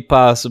could be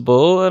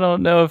possible. I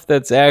don't know if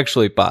that's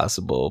actually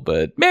possible,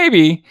 but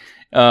maybe.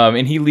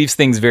 And he leaves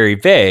things very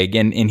vague.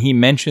 And he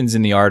mentions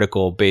in the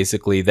article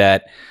basically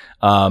that,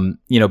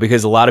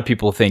 because a lot of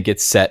people think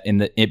it's set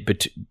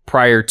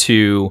prior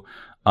to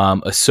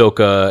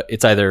Ahsoka.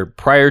 It's either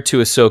prior to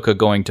Ahsoka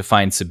going to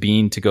find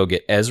Sabine to go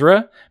get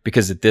Ezra,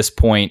 because at this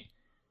point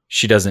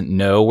she doesn't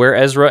know where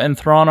Ezra and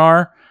Thrawn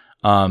are.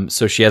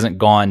 So she hasn't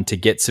gone to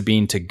get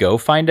Sabine to go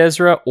find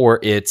Ezra,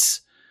 or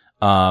it's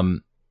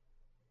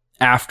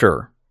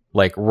after,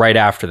 like right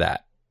after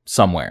that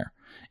somewhere.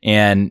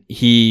 And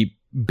he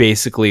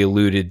basically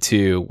alluded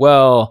to,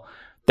 well,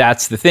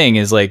 that's the thing,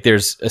 is like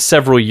there's a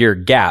several year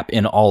gap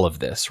in all of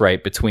this,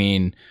 right?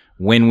 Between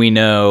when we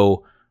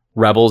know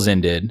Rebels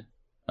ended,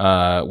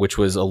 which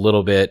was a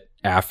little bit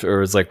after, it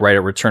was like right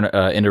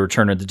at into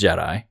Return of the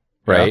Jedi,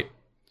 right?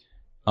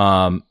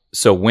 Yeah.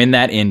 So when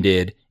that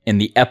ended, in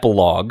the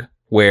epilogue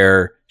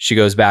where she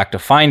goes back to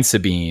find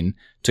Sabine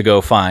to go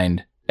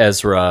find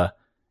Ezra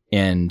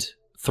and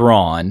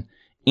Thrawn,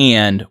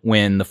 and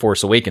when The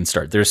Force Awakens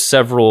starts, there's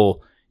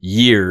several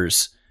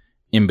years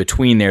in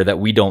between there that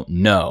we don't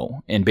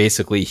know. And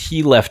basically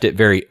he left it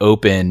very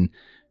open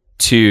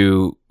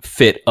to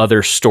fit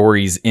other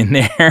stories in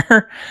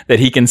there that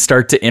he can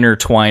start to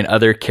intertwine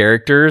other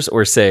characters,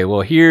 or say,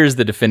 well, here's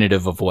the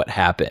definitive of what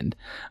happened.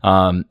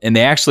 And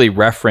they actually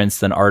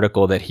referenced an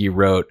article that he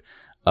wrote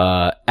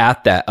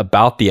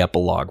about the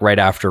epilogue right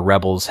after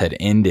Rebels had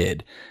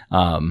ended.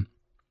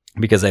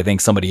 Because I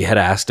think somebody had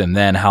asked him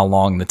then how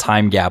long the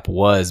time gap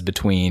was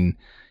between,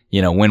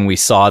 when we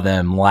saw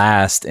them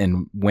last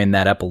and when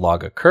that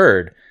epilogue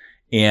occurred.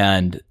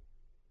 And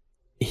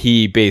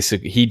he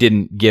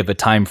didn't give a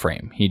time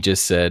frame. He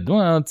just said,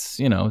 well, it's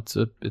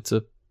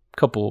a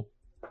couple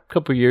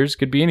years,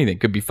 could be anything,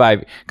 could be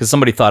 5, because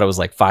somebody thought it was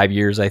like 5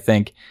 years, I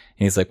think.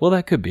 And he's like, well,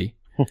 that could be.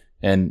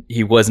 And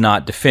he was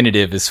not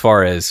definitive as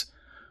far as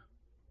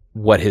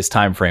what his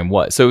time frame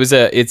was. So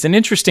it's an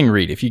interesting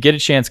read. If you get a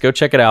chance, go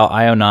check it out.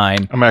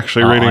 IO9. I'm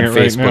actually reading it right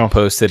now. Facebook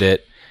posted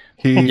it.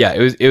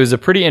 It was a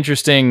pretty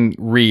interesting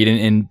read.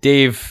 And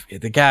Dave,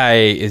 the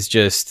guy is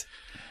just,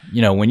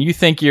 when you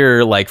think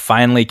you're like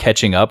finally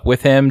catching up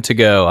with him to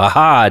go,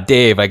 aha,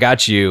 Dave, I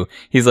got you.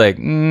 He's like,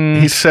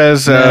 he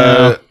says,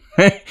 no.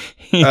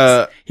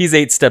 He's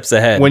 8 steps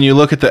ahead. When you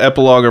look at the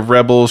epilogue of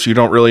Rebels, you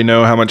don't really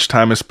know how much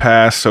time has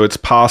passed, so it's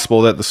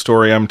possible that the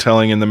story I'm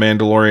telling in The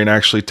Mandalorian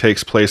actually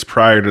takes place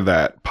prior to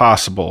that.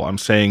 Possible. I'm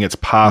saying it's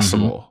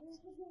possible.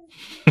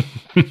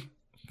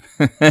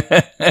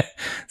 Mm-hmm.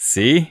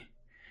 See?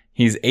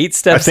 He's 8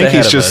 steps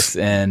ahead of us.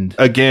 And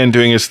again,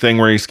 doing his thing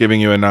where he's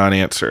giving you a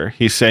non-answer.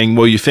 He's saying,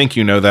 well, you think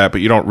you know that,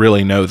 but you don't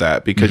really know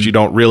that, because you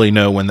don't really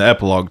know when the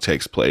epilogue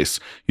takes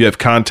place. You have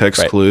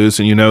context clues,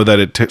 and you know that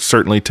it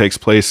certainly takes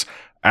place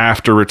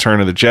after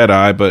Return of the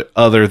Jedi, but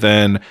other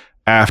than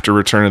after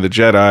Return of the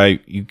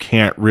Jedi, you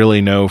can't really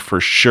know for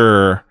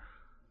sure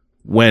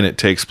when it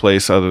takes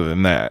place other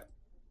than that.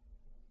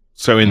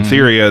 So in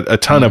theory, a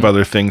ton of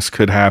other things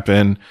could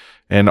happen,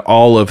 and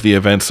all of the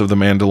events of The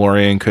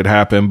Mandalorian could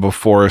happen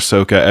before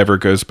Ahsoka ever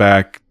goes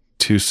back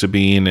to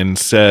Sabine and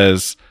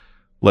says,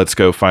 let's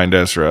go find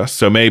Ezra.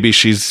 So maybe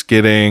she's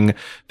getting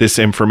this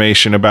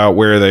information about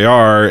where they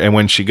are, and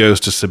when she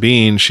goes to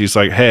Sabine, she's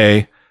like,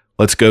 hey,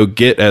 let's go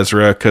get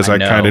Ezra, because I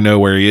kind of know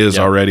where he is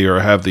already,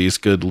 or have these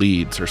good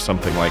leads or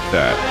something like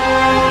that.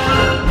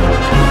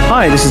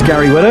 Hi, this is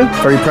Gary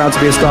Whitta, very proud to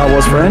be a Star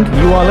Wars friend.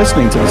 You are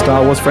listening to the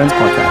Star Wars Friends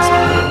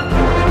podcast.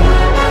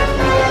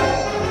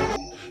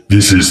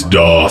 This is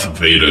Darth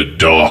Vader,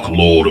 Dark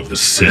Lord of the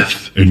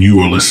Sith, and you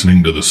are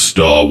listening to the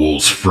Star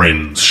Wars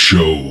Friends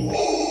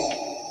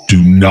show.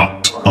 Do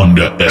not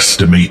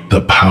underestimate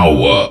the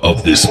power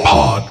of this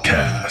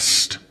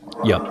podcast.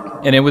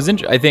 Yeah, and it was.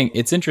 I think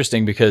it's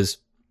interesting because,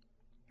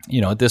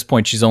 at this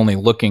point she's only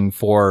looking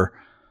for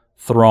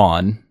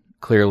Thrawn.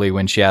 Clearly,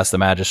 when she asked the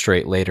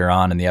magistrate later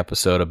on in the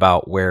episode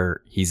about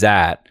where he's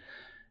at,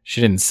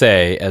 she didn't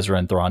say Ezra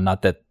and Thrawn.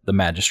 Not that the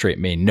magistrate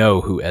may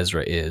know who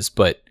Ezra is,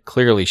 but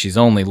clearly she's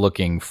only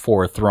looking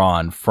for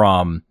Thrawn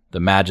from the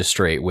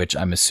magistrate, which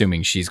I'm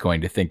assuming she's going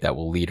to think that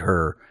will lead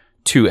her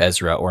to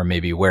Ezra, or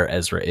maybe where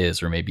Ezra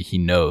is, or maybe he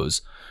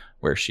knows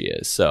where she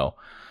is. So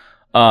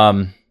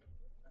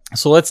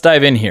let's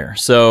dive in here.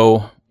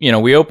 So,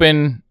 we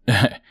open,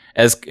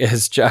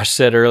 as Josh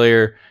said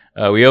earlier,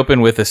 we open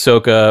with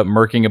Ahsoka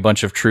murking a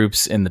bunch of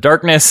troops in the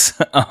darkness.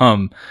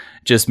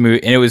 Just move,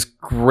 and it was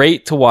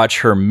great to watch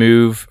her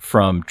move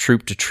from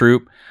troop to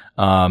troop.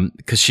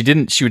 Because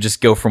she would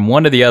just go from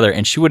one to the other,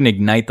 and she wouldn't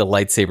ignite the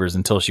lightsabers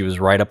until she was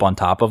right up on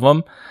top of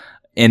them,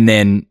 and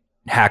then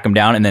hack them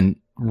down, and then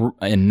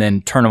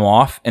turn them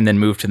off and then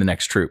move to the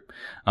next troop.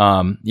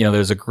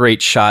 There's a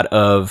great shot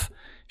of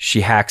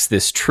she hacks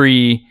this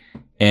tree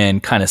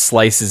and kind of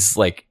slices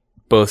like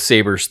both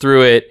sabers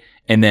through it,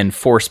 and then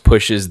force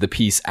pushes the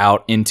piece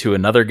out into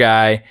another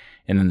guy,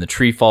 and then the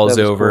tree falls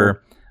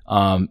over.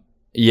 Cool.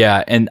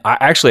 And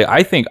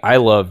I think I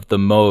loved the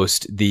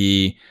most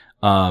the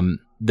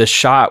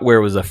shot where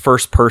it was a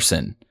first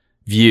person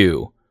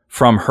view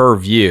from her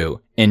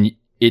view, and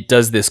it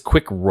does this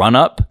quick run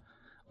up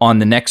on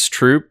the next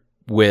trooper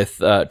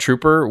with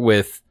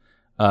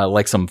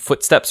like some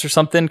footsteps or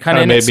something kind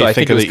of in it. So I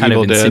think it was kind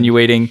of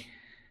insinuating.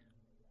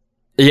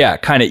 Yeah,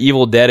 kind of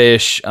Evil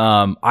Dead-ish.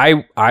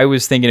 I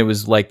was thinking it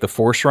was like the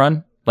Force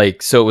Run.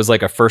 Like, so it was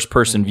like a first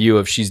person view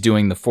of she's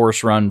doing the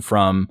Force Run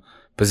from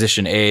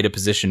position A to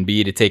position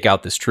B to take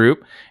out this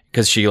troop,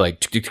 because she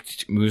like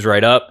moves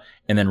right up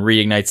and then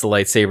reignites the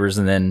lightsabers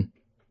and then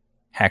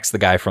hacks the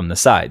guy from the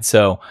side.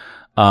 So,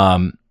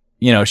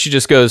 she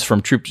just goes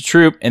from troop to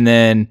troop, and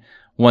then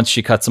once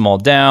she cuts them all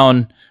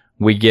down,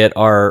 we get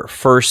our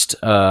first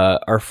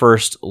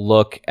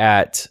look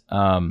at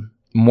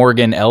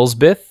Morgan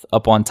Elsbeth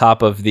up on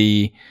top of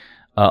the,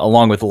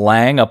 along with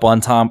Lang up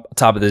on top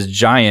of this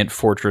giant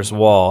fortress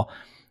wall,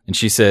 and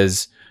she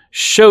says,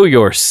 "Show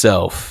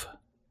yourself,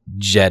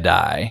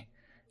 Jedi."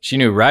 She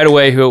knew right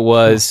away who it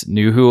was,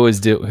 knew what was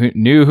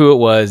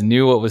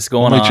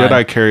going on. Only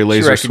Jedi carry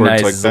laser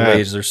swords like that.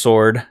 Laser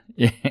sword.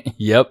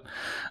 Yep.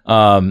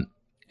 And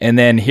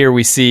then here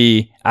we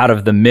see out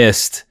of the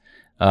mist,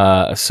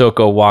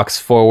 Ahsoka walks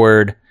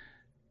forward,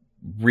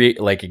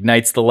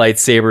 ignites the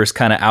lightsabers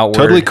kind of outward.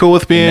 Totally cool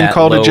with being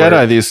called a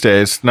Jedi these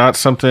days. Not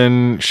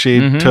something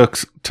she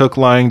took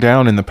lying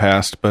down in the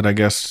past, but I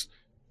guess,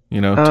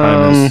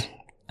 time is...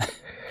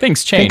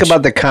 Things change. Think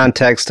about the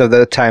context of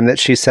the time that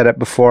she said it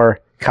before,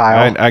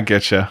 Kyle. I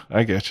get you.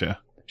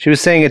 She was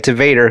saying it to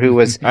Vader, who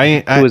was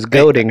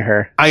goading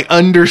her. I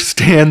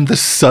understand the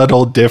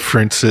subtle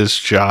differences,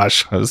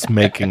 Josh. I was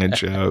making a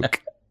joke.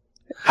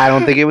 I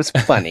don't think it was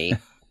funny.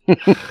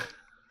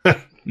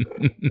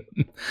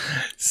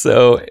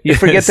 So you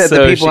forget that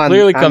the people on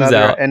the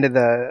other end of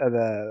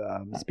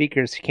the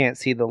speakers can't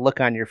see the look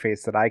on your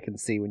face that I can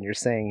see when you're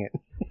saying it.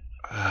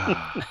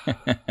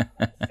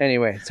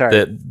 Anyway,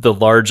 sorry. The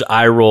large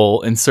eye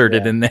roll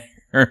inserted in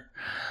there.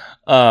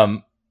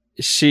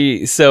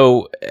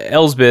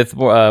 Elsbeth,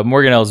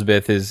 Morgan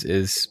Elsbeth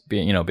is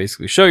being,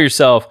 basically show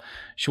yourself.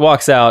 She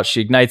walks out, she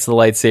ignites the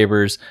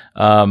lightsabers.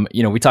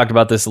 We talked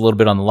about this a little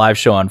bit on the live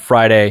show on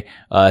Friday.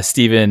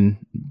 Steven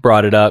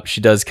brought it up.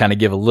 She does kind of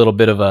give a little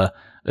bit of a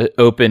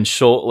open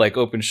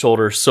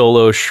shoulder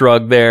solo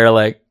shrug there.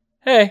 Like,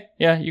 hey,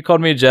 yeah, you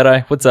called me a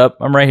Jedi. What's up?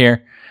 I'm right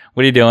here.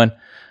 What are you doing?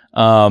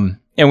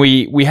 And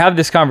we have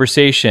this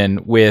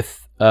conversation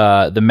with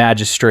the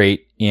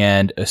magistrate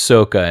and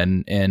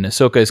Ahsoka, and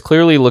Ahsoka is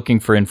clearly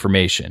looking for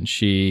information.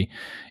 She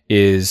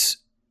is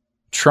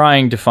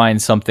trying to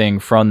find something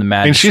from the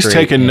magistrate. And she's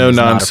taking no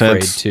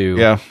nonsense.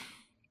 Yeah.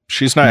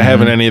 She's not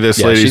having any of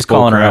this lady's she's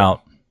calling her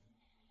out.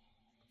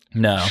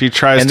 No. She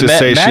tries to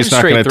say she's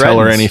not going to tell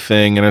her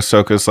anything, and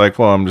Ahsoka's like,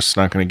 well, I'm just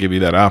not going to give you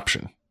that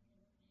option.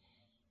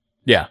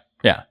 Yeah.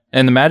 Yeah.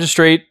 And the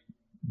magistrate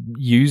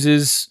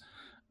uses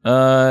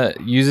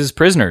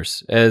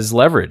prisoners as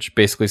leverage,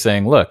 basically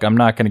saying, look, I'm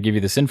not going to give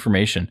you this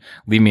information.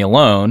 Leave me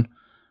alone.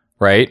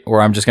 Right?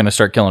 Or I'm just going to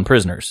start killing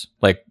prisoners.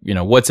 Like,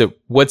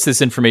 what's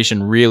this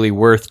information really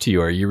worth to you?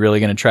 Are you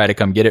really going to try to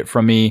come get it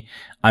from me?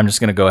 I'm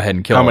just going to go ahead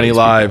and kill How many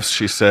lives?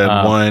 People. She said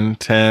 1,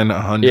 10,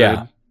 100.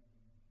 Yeah.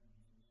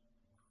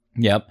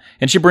 Yep.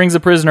 And she brings a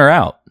prisoner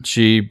out.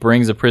 She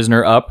brings a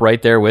prisoner up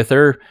right there with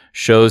her,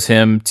 shows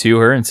him to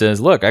her, and says,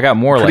 look, I got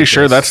more Pretty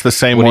sure that's the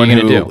same one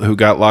who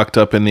got locked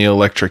up in the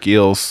electric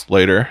eels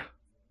later.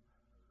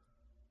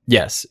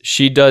 Yes.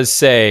 She does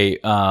say,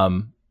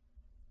 I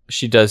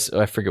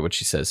forget what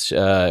she says.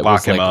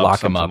 Lock him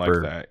up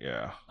or that,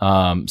 yeah.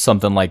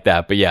 Something like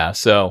that. But yeah,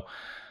 so,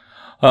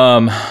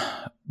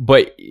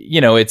 but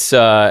it's,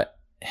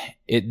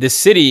 this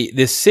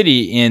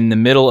city in the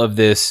middle of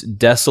this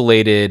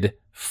desolated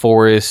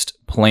forest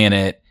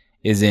planet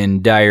is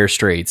in dire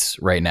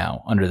straits right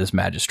now under this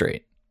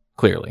magistrate,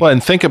 clearly. Well,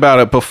 and think about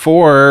it,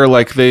 before,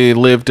 like, they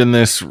lived in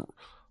this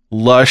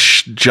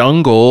lush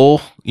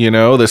jungle,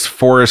 this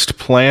forest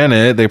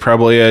planet. They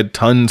probably had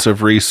tons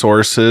of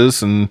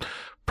resources and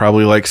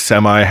probably like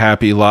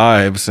semi-happy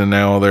lives, and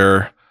now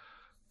they're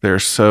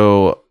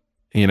so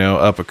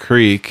up a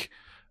creek.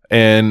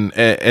 And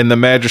the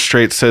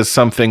magistrate says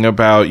something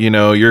about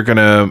you're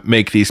gonna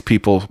make these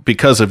people,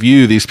 because of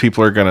you, these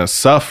people are gonna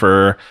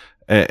suffer.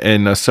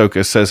 And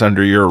Ahsoka says,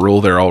 under your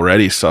rule, they're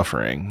already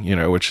suffering.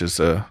 Which is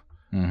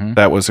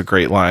that was a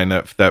great line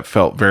that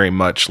felt very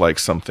much like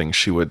something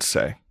she would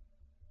say.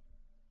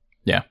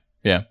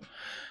 Yeah.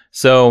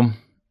 So,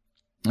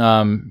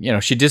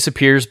 she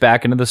disappears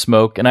back into the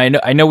smoke, and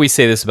I know we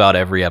say this about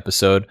every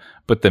episode,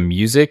 but the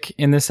music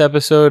in this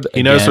episode,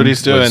 he knows what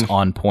he's doing, was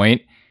on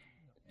point,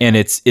 and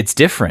it's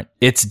different.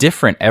 It's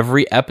different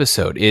every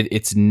episode.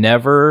 It's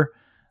never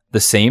the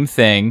same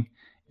thing.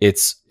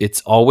 It's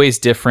always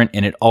different,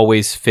 and it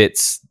always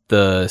fits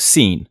the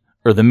scene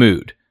or the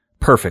mood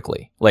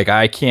perfectly. Like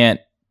I can't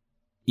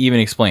even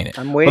explain it.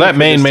 I'm waiting for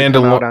this to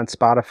come out on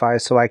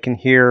Spotify so I can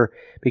hear,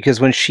 because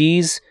when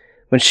she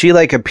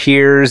like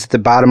appears at the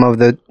bottom of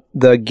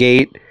the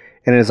gate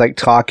and is like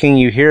talking,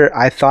 you hear.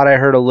 I thought I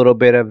heard a little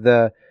bit of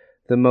the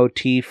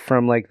motif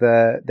from like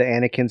the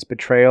Anakin's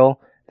betrayal,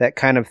 that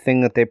kind of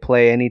thing that they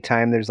play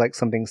anytime there's like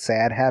something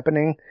sad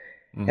happening.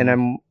 Mm-hmm.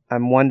 And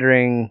I'm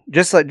wondering,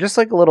 just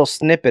like a little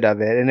snippet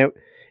of it, and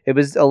it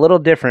was a little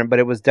different, but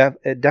it was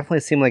it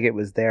definitely seemed like it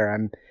was there.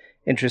 I'm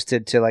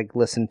interested to like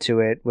listen to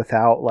it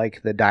without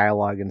like the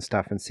dialogue and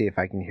stuff and see if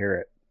I can hear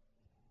it.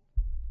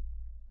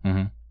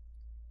 Mm-hmm.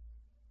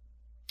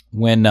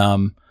 When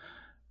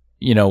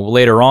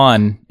later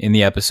on in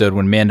the episode,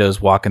 when Mando's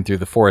walking through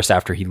the forest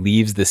after he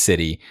leaves the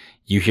city,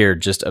 you hear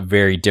just a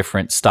very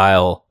different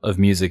style of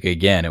music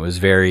again. It was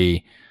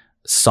very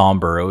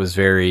somber. It was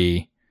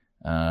very,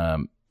 I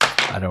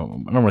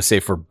don't want to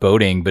say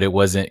foreboding, but it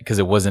wasn't, because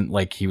it wasn't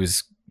like he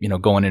was,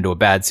 going into a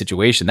bad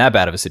situation, that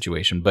bad of a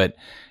situation, but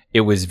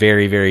it was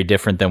very, very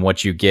different than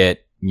what you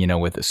get,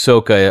 with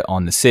Ahsoka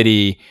on the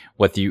city,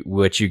 what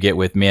you get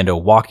with Mando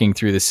walking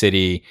through the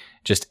city.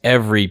 Just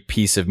every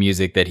piece of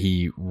music that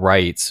he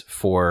writes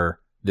for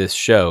this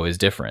show is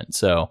different.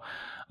 So,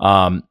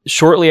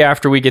 shortly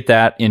after we get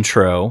that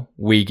intro,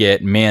 we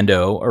get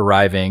Mando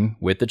arriving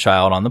with the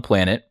child on the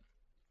planet.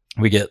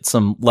 We get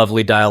some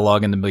lovely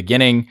dialogue in the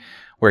beginning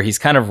where he's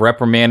kind of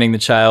reprimanding the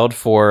child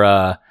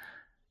for,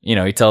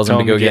 he tells him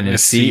to go get in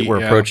his seat.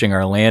 We're approaching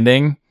our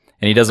landing,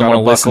 and he doesn't want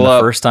to listen the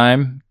first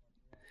time.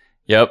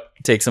 Yep.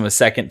 Takes him a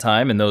second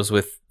time. And those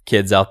with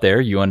kids out there,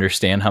 you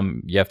understand how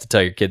you have to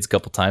tell your kids a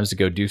couple times to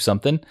go do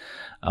something.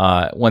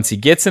 Once he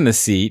gets in the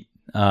seat,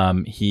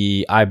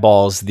 he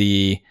eyeballs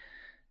the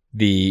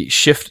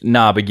shift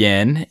knob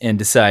again and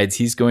decides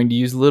he's going to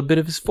use a little bit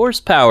of his force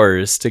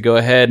powers to go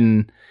ahead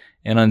and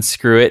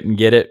unscrew it and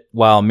get it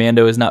while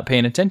Mando is not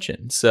paying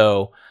attention.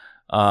 So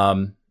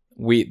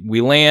we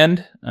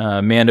land.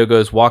 Mando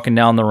goes walking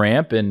down the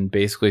ramp and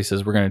basically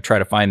says, we're going to try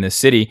to find this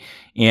city.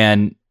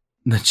 And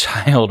the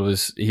child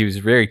was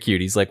very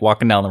cute. He's like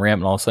walking down the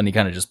ramp, and all of a sudden he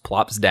kind of just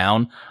plops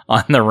down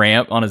on the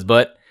ramp on his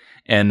butt,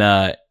 and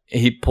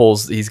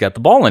he's got the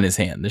ball in his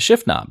hand, the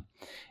shift knob.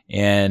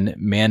 And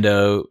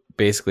Mando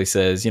basically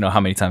says, how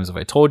many times have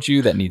I told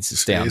you that needs to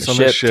stay on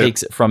the ship?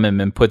 Takes it from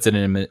him and puts it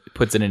in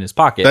his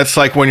pocket. That's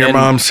like when your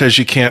mom says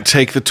you can't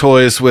take the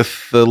toys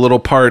with the little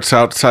parts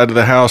outside of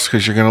the house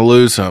because you're going to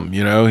lose them.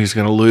 He's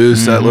going to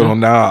lose that little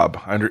knob.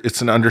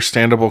 It's an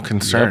understandable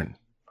concern.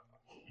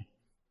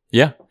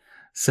 Yep. Yeah.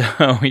 So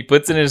he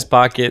puts it in his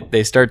pocket.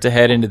 They start to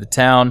head into the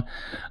town.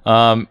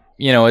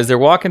 As they're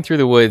walking through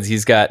the woods,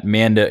 he's got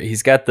Mando.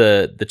 He's got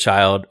the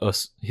child.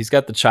 He's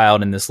got the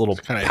child in this little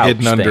pouch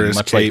thing,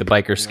 much like the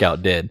biker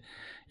scout did.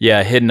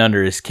 Yeah, hidden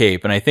under his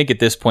cape. And I think at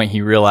this point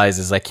he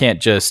realizes, I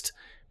can't just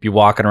be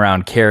walking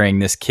around carrying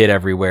this kid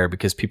everywhere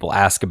because people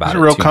ask about it. It's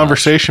a real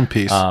conversation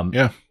piece.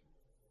 Yeah.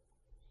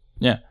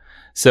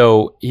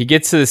 So he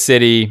gets to the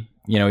city.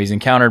 He's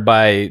encountered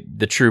by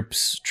the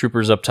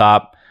troopers up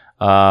top.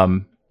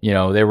 Lang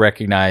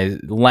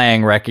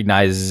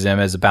recognizes him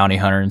as a bounty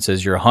hunter and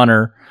says, "You're a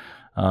hunter."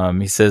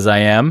 He says, "I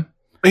am."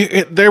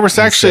 There was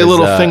actually a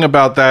little thing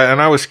about that,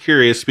 and I was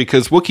curious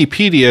because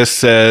Wikipedia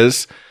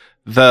says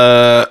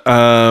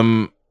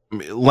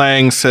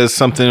Lang says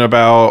something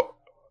about,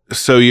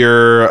 so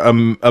you're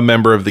a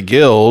member of the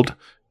guild,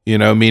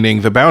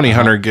 meaning the bounty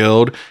hunter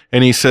guild,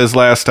 and he says,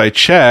 "Last I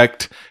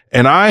checked."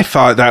 And I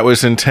thought that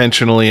was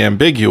intentionally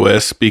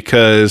ambiguous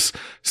because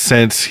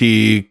since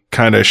he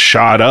kind of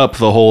shot up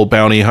the whole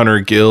bounty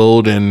hunter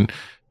guild and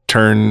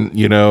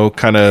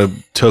kind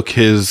of took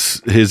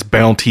his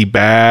bounty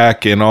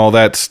back and all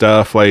that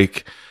stuff,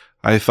 like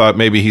I thought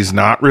maybe he's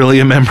not really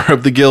a member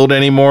of the guild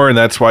anymore. And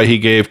that's why he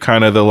gave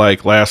kind of the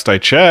last I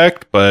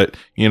checked, but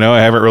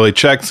I haven't really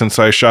checked since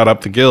I shot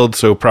up the guild.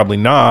 So probably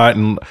not.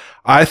 And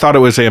I thought it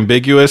was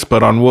ambiguous,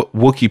 but on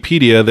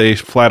Wikipedia, they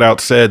flat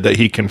out said that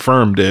he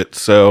confirmed it.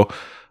 So,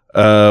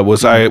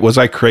 was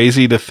I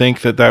crazy to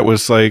think that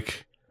was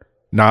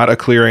not a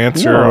clear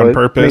answer on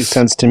purpose? It makes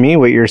sense to me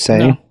what you're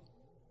saying.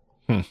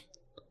 No.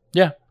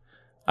 Yeah.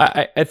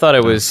 I thought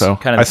it was kind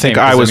of the I think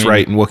same, I was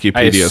right and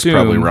Wikipedia is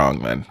probably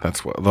wrong then.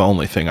 That's the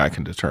only thing I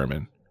can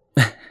determine.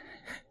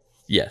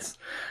 Yes.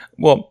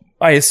 Well,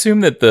 I assume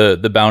that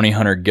the bounty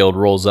hunter guild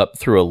rolls up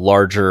through a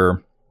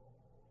larger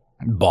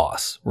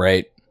boss,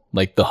 right?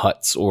 Like the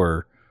Hutts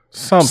or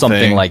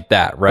something like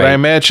that, right? But I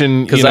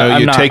imagine,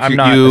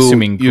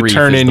 you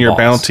turn in your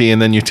bounty and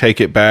then you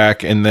take it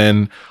back, and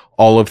then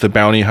all of the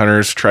bounty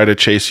hunters try to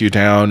chase you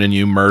down and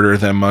you murder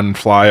them and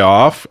fly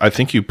off. I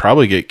think you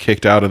probably get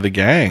kicked out of the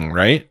gang,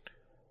 right?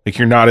 Like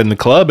you're not in the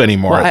club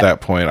anymore at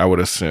that point, I would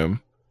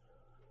assume.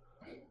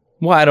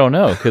 Well, I don't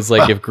know, because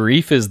if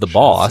Grief is the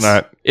boss,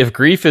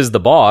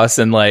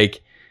 and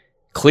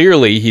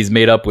clearly he's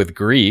made up with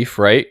Grief,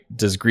 right?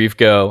 Does Grief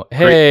go,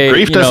 hey,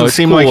 Grief doesn't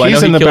seem cool. Like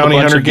he's in the bounty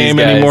hunter game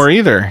anymore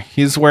either.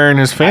 He's wearing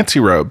his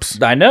fancy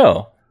robes. I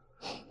know.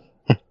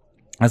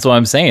 That's what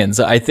I'm saying.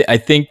 So I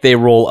think they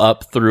roll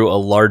up through a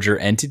larger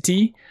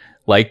entity,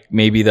 like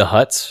maybe the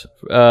Hutts,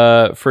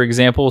 for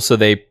example. So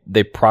they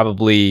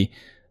probably,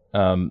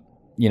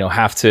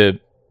 have to.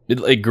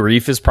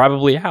 Greef is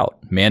probably out.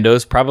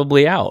 Mando's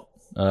probably out.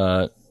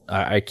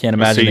 I can't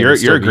imagine. So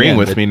you're agreeing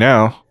with me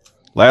now.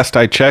 Last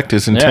I checked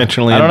is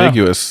intentionally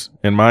ambiguous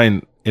in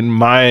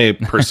my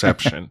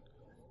perception.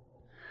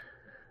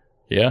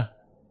 Yeah.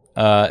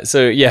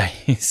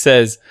 He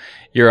says,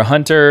 "You're a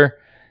hunter.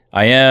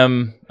 I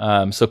am."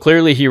 So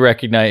clearly he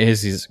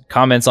recognizes his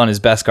comments on his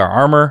Beskar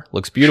armor.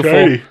 Looks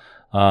beautiful.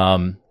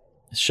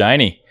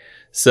 Shiny.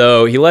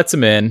 So he lets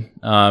him in,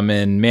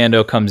 and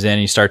Mando comes in.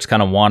 And he starts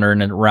kind of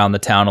wandering around the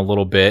town a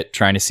little bit,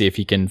 trying to see if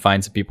he can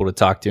find some people to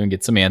talk to and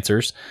get some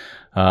answers.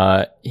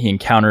 He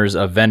encounters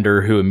a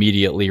vendor who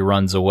immediately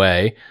runs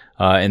away,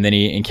 and then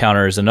he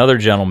encounters another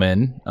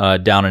gentleman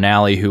down an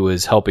alley who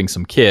was helping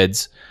some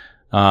kids,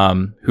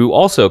 who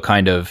also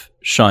kind of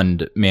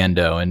shunned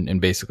Mando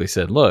and basically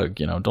said, "Look,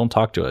 don't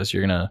talk to us.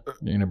 You're gonna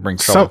bring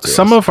trouble to us."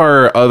 Some of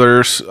our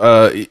others,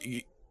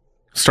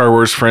 Star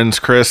Wars friends,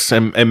 Chris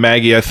and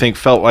Maggie, I think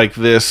felt like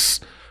this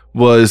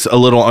was a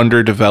little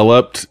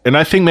underdeveloped, and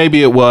I think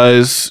maybe it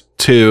was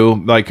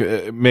too. Like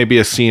maybe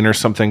a scene or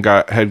something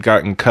had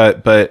gotten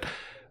cut, but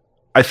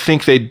I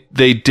think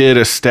they did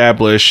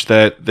establish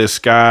that this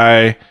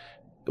guy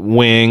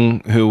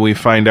Wing, who we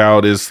find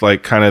out is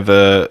like kind of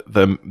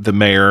the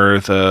mayor,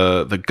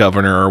 the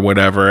governor or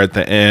whatever at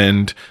the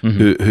end,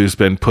 who's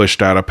been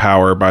pushed out of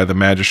power by the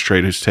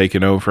magistrate who's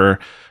taken over.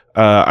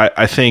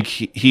 I think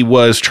he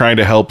was trying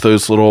to help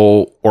those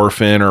little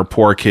orphan or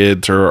poor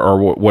kids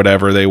or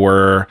whatever they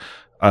were,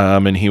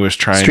 and he was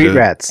trying street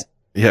rats.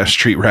 Yeah,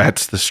 street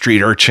rats, the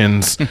street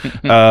urchins,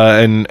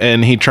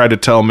 and he tried to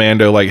tell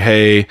Mando like,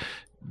 "Hey,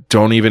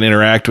 don't even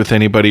interact with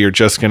anybody. You're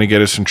just going to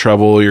get us in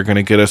trouble. You're going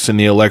to get us in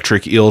the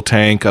electric eel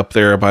tank up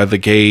there by the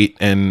gate."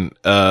 And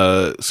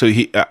so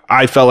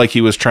I felt like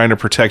he was trying to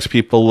protect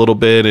people a little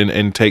bit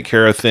and take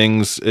care of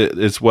things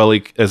as well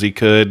as he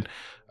could.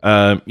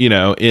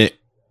 He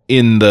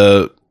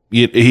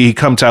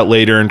comes out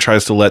later and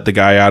tries to let the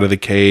guy out of the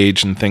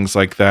cage and things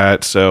like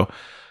that. So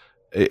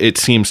it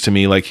seems to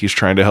me like he's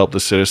trying to help the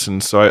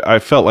citizens. So I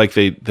felt like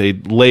they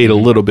laid a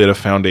little bit of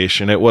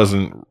foundation. It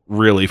wasn't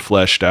really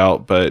fleshed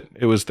out, but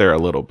it was there a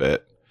little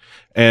bit.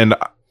 And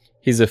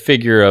he's a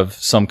figure of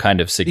some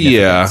kind of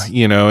significance.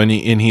 Yeah,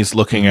 and he's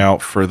looking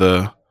out for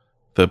the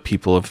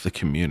people of the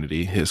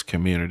community, his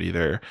community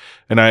there.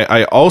 And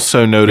I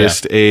also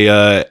noticed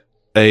a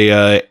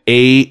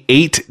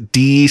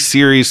 8D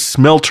series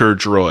smelter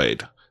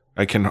droid.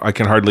 I can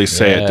hardly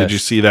say it. Did you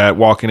see that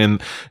walking in?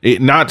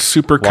 Not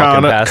super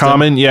common,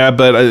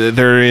 but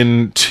they're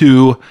in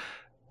 2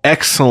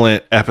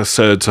 excellent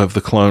episodes of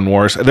the Clone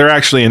Wars. They're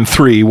actually in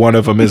 3. One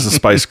of them is a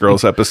Spice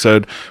Girls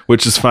episode,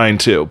 which is fine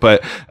too.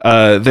 But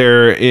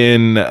they're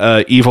in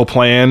Evil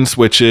Plans,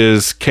 which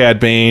is Cad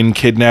Bane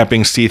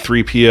kidnapping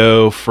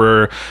C-3PO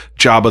for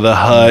Jabba the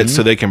Hutt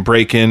so they can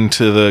break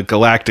into the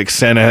Galactic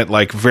Senate.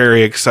 Like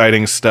very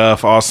exciting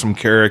stuff, awesome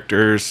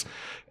characters.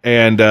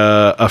 And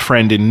A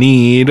Friend in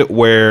Need,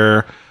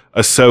 where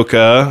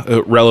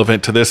Ahsoka,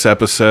 relevant to this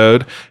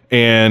episode,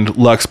 and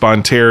Lux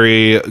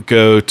Bonteri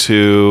go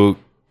to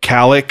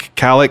Calic,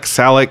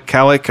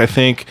 I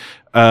think.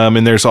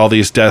 And there's all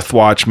these Death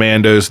Watch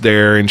Mandos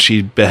there, and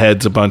she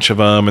beheads a bunch of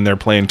them, and they're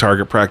playing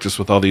target practice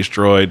with all these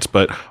droids,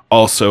 but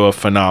also a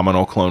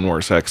phenomenal Clone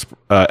Wars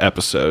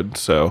episode.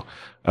 So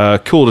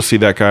cool to see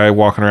that guy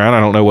walking around.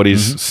 I don't know what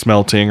he's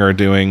smelting or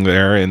doing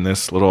there in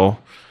this little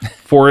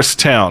forest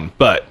town,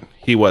 but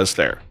he was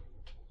there.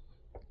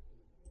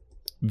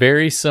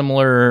 Very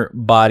similar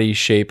body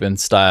shape and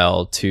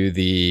style to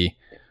the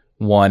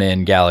one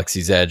in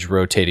Galaxy's Edge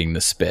rotating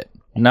the spit.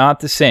 Not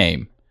the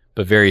same,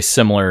 but very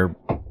similar,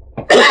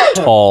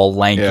 tall,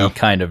 lanky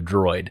kind of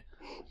droid.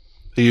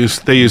 They use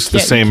the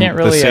same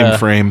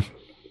frame.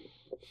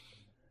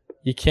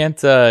 You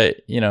can't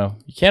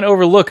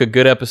overlook a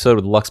good episode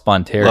with Lux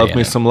Bonteri. Love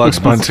me some Lux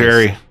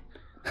Bonteri.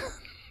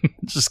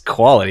 Just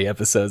quality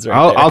episodes, right?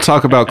 I'll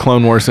talk about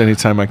Clone Wars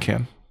anytime I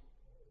can.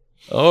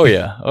 Oh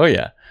yeah.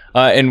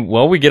 And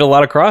we get a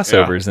lot of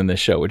crossovers in this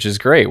show, which is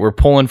great. We're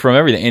pulling from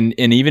everything,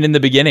 and even in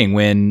the beginning,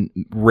 when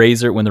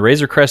the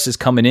Razor Crest is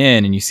coming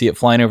in, and you see it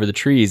flying over the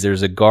trees,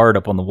 there's a guard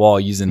up on the wall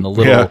using the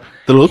little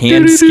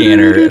hand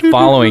scanner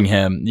following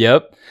him.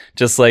 Yep,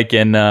 just like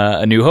in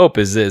A New Hope,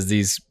 as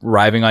he's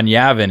arriving on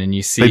Yavin, and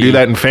you see they do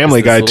that in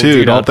Family Guy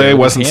too, don't they?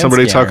 Wasn't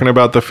somebody talking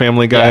about the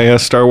Family Guy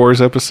Star Wars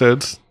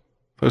episodes?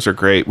 Those are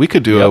great. We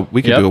could do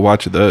do a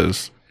watch of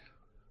those.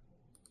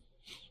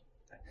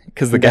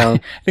 Because I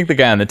think the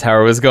guy on the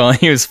tower was going,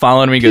 he was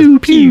following me, he goes,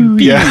 pew,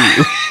 pew.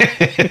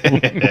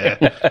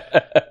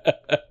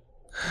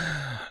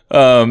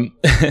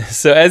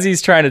 So as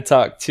he's trying to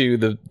talk to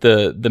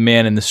the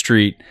man in the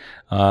street,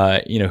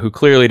 who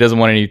clearly doesn't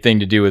want anything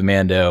to do with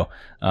Mando,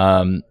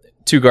 2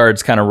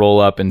 guards kind of roll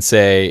up and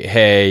say,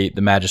 "Hey,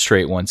 the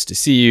magistrate wants to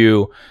see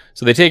you."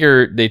 So they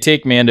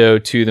take Mando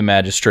to the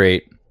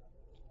magistrate.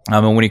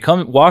 And when he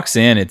walks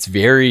in, it's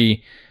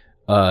very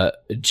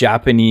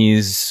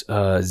Japanese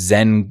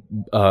Zen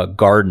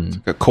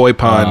garden, a koi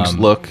pond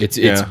look.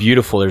 It's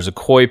beautiful. There's a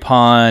koi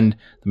pond.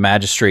 The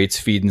magistrate's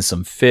feeding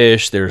some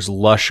fish. There's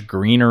lush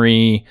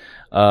greenery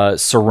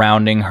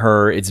surrounding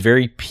her. It's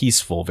very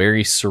peaceful,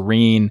 very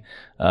serene,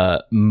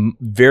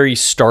 very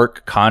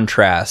stark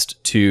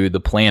contrast to the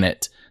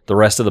planet, the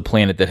rest of the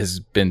planet that has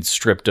been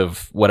stripped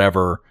of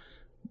whatever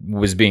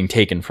was being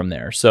taken from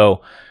there.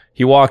 So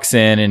he walks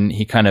in and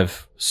he kind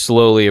of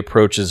slowly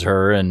approaches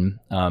her, and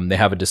they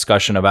have a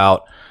discussion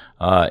about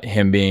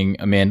him being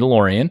a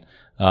Mandalorian.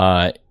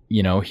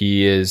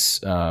 He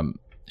is.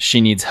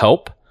 She needs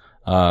help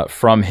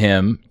from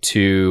him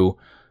to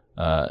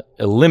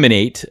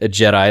eliminate a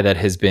Jedi that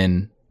has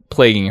been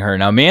plaguing her.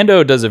 Now,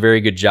 Mando does a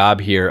very good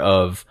job here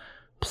of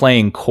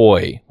playing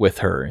coy with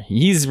her.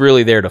 He's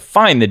really there to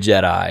find the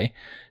Jedi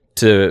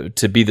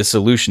to be the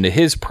solution to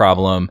his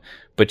problem,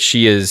 but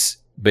she's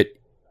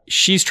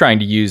trying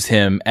to use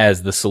him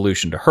as the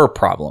solution to her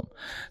problem.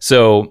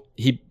 So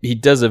he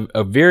does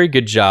a very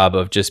good job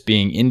of just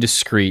being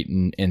indiscreet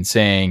and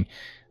saying,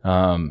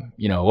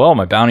 well,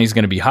 my bounty's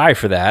going to be high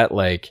for that.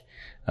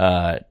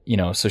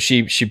 So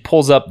she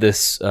pulls up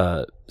this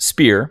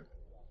spear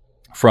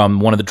from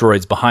one of the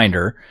droids behind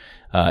her.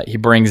 He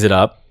brings it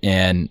up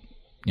and,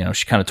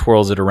 she kind of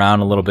twirls it around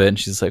a little bit, and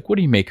she's like, what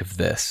do you make of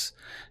this?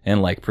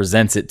 And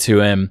presents it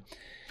to him.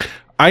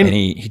 And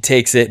he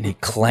takes it and he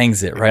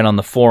clangs it right on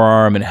the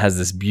forearm, and it has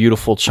this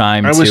beautiful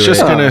chime. I was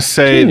just going to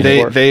say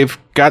they've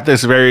got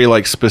this very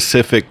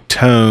specific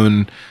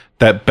tone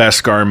that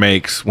Beskar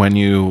makes when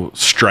you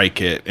strike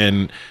it,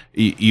 and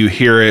you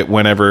hear it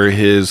whenever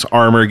his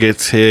armor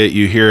gets hit.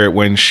 You hear it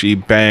when she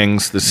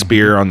bangs the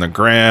spear on the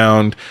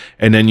ground,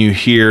 and then you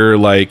hear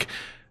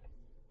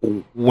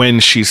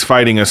when she's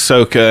fighting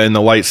Ahsoka and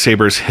the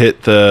lightsabers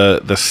hit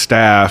the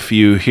staff,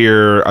 you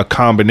hear a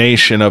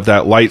combination of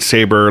that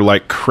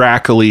lightsaber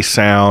crackly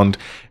sound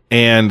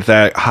and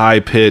that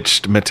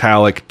high-pitched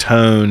metallic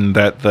tone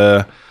that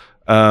the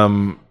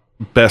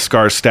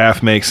Beskar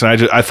staff makes.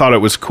 And I thought it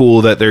was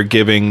cool that they're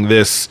giving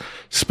this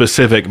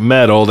specific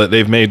metal that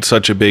they've made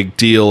such a big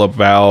deal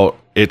about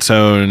its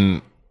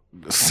own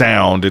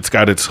sound. It's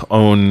got its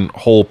own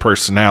whole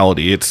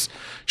personality. It's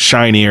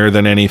shinier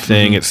than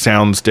anything. It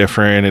sounds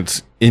different.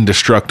 It's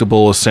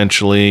indestructible,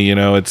 essentially.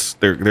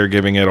 They're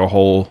giving it a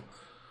whole,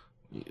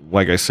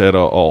 like I said,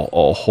 a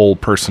whole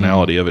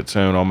personality of its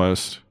own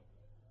almost.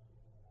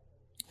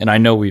 And I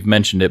know we've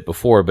mentioned it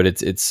before, but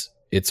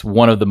it's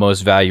one of the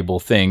most valuable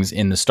things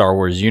in the Star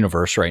Wars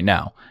universe right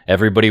now.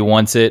 Everybody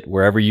wants it.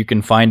 Wherever you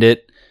can find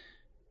it,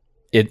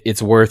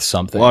 it's worth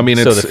something. Well, I mean,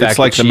 it's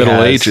like the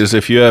Middle Ages.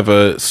 If you have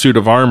a suit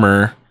of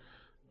armor,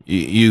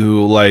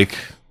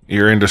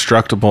 you're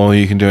indestructible.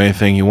 You can do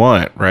anything you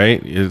want, right?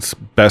 It's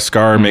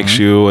Beskar makes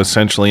you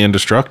essentially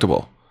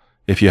indestructible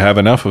if you have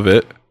enough of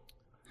it.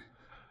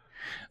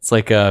 It's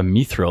like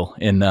mithril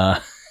in.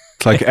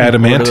 It's like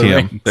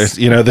adamantium. There's,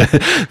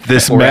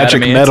 this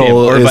magic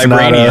metal is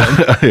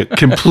not a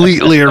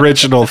completely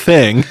original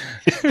thing.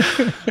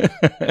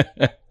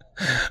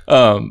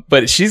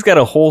 But she's got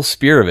a whole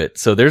spear of it,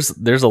 so there's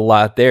a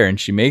lot there, and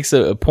she makes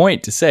a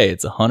point to say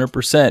it's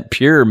 100%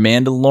 pure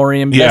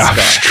Mandalorian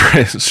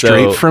Beskar.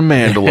 straight from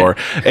Mandalore.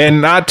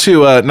 And not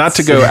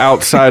to go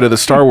outside of the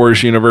Star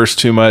Wars universe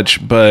too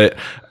much, but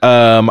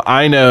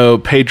I know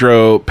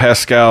Pedro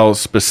Pascal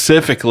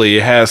specifically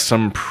has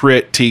some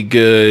pretty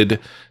good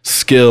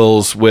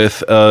skills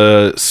with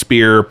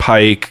spear,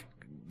 pike,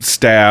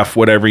 staff,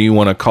 whatever you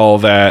want to call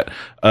that,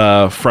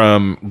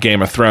 from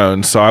Game of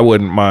Thrones. So I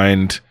wouldn't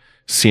mind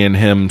seeing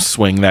him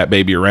swing that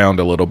baby around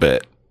a little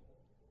bit.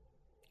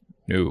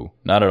 No,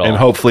 not at all. And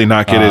hopefully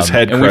not get his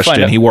head crushed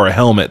in. He wore a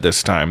helmet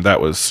this time.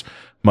 That was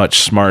much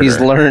smarter. He's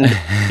learned.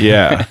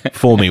 Yeah.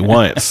 Fool me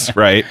once,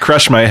 right?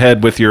 Crush my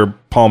head with your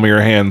palm of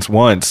your hands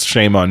once.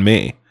 Shame on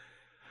me.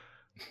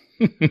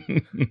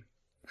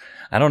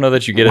 I don't know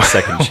that you get a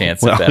second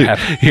chance if that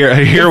happens.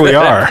 Here we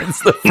are.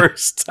 It's the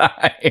first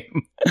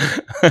time.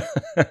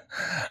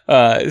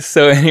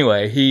 So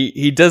anyway,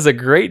 he does a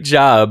great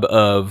job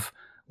of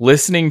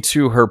listening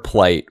to her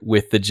plight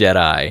with the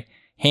Jedi,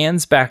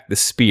 hands back the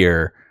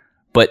spear,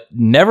 but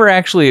never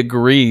actually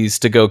agrees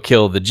to go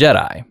kill the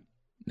Jedi.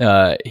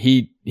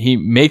 He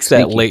makes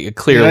that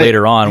clear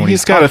later on when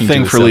he's got a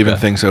thing for leaving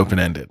things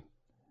open-ended.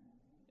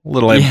 A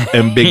little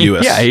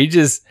ambiguous. Yeah,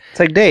 it's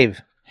like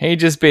Dave. He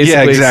just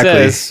basically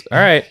says, all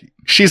right.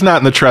 She's not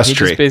in the trust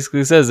tree. He just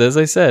basically says, as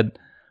I said,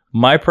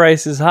 my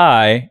price is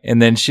high.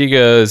 And then she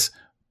goes,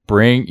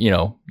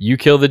 you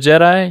kill the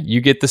Jedi, you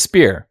get the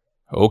spear.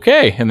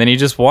 Okay. And then he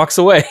just walks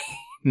away.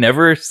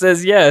 Never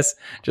says yes,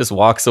 just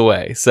walks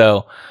away.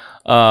 So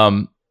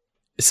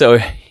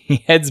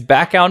he heads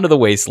back out into the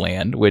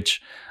wasteland,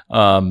 which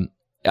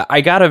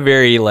I got a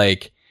very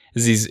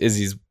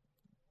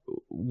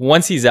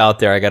once he's out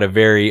there, I got a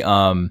very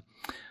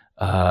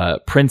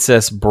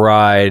Princess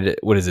Bride,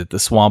 what is it? The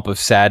Swamp of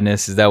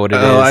Sadness? Is that what it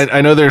is?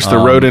 I know there's the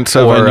rodents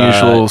of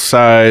unusual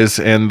size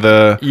and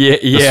the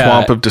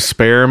Swamp of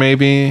Despair,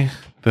 maybe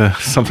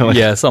something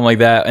like something like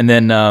that. And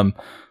then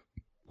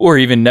Or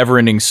even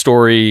Neverending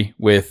Story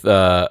with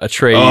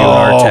Atreyu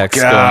and Artax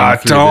going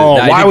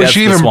through Why would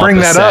you even bring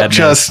that up,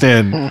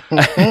 Justin?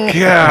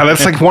 Yeah,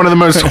 that's like one of the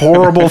most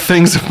horrible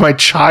things of my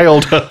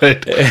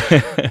childhood.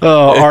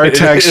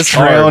 Artax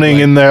drowning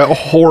in that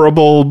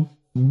horrible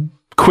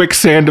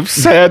quicksand of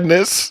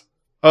sadness.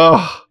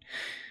 Show's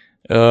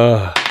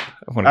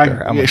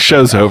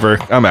over.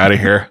 I'm out of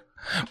here.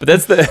 But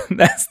that's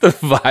the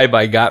vibe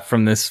I got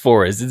from this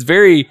forest. It's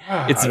very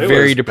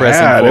depressing.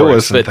 Bad.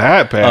 Forest, it wasn't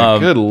that bad.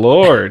 Good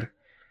Lord.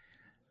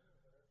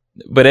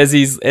 But as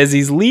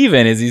he's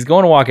leaving, as he's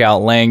going to walk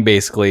out, Lang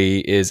basically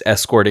is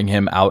escorting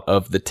him out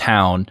of the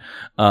town.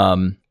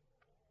 Lang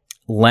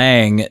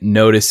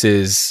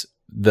notices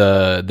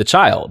the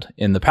child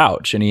in the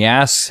pouch, and he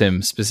asks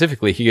him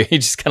specifically. He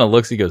just kind of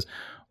looks. He goes,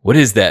 "What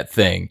is that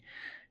thing?"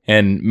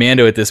 And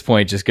Mando at this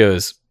point just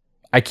goes,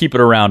 "I keep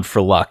it around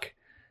for luck."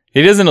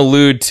 He doesn't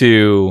allude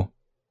to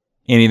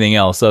anything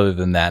else other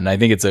than that. And I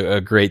think it's a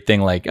great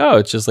thing. Like, oh,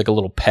 it's just like a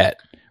little pet,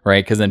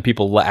 right? Because then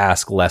people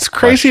ask less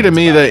questions. Crazy to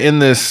me that in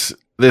this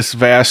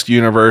vast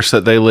universe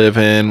that they live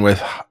in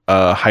with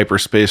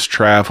hyperspace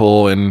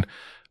travel and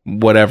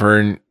whatever,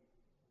 and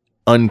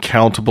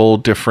uncountable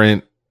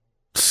different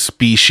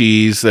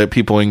species that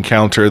people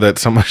encounter, that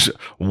so much,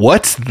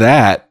 what's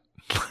that?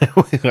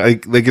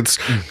 like it's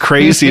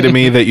crazy to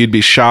me that you'd be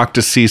shocked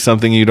to see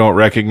something you don't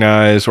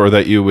recognize, or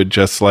that you would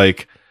just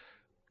like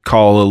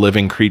call a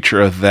living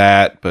creature of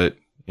that. But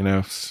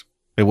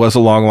it was a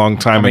long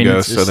time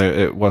ago, so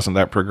it wasn't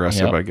that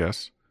progressive. I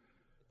guess.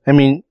 I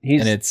mean,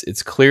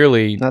 it's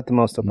clearly not the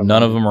most open.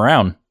 None of them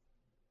around.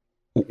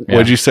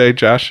 What'd you say,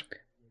 Josh?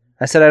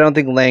 I said I don't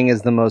think Lang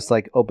is the most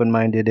like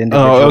open-minded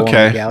individual in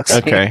the galaxy.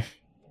 Okay,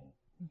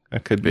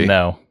 that could be.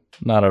 No,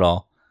 not at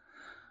all.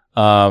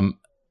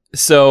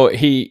 So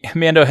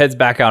Mando heads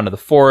back out into the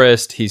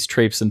forest. He's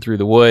traipsing through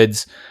the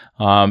woods.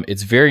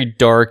 It's very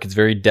dark. It's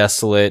very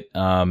desolate.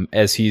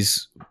 As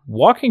he's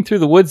walking through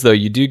the woods, though,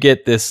 you do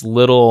get this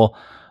little,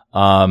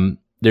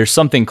 there's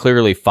something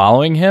clearly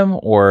following him,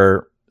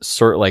 or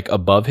sort of like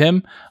above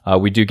him.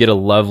 We do get a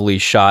lovely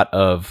shot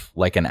of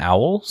like an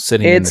owl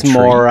sitting in the tree. It's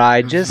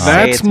Morai. Just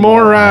that's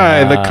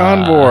Morai, the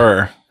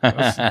Convor.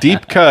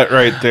 Deep cut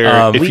right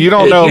there. If you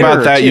don't know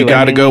about that, you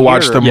got to go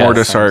watch the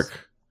Mortis arc.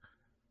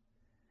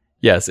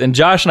 Yes, and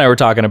Josh and I were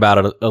talking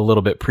about it a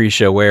little bit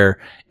pre-show, where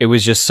it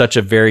was just such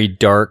a very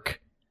dark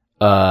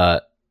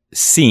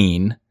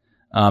scene,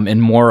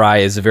 and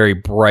Morai is a very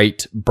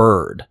bright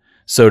bird.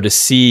 So to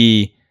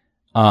see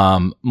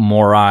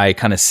Morai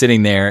kind of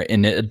sitting there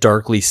in a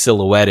darkly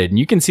silhouetted, and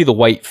you can see the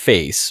white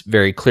face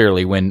very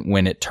clearly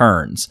when it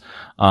turns,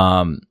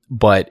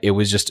 but it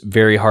was just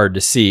very hard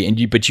to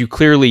see. But you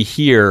clearly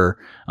hear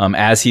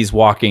as he's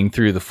walking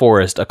through the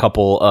forest a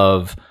couple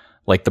of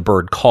like the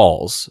bird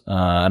calls.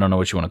 I don't know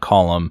what you want to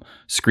call them.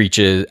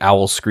 Screeches,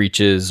 owl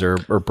screeches, or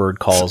bird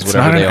calls, it's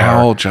whatever not they an are.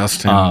 Owl,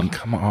 Justin.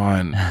 Come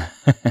on.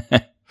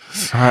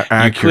 It's not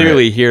accurate. You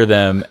clearly hear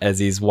them as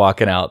he's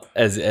walking out,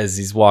 as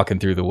he's walking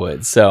through the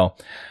woods. So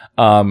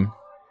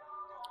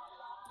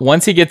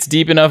once he gets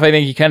deep enough, I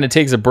think he kind of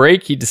takes a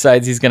break. He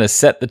decides he's going to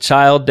set the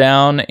child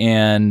down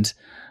and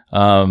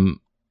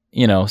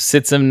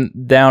sits him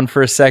down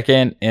for a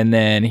second, and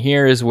then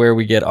here is where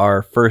we get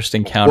our first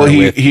encounter. Well,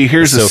 with he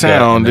hears the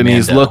sound and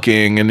he's Mando.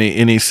 looking,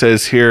 and he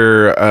says,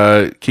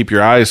 "Here, keep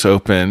your eyes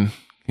open."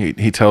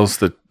 He tells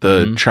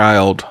the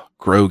child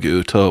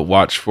Grogu to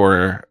watch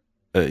for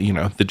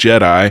the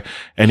Jedi,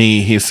 and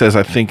he says,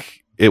 "I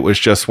think it was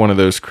just one of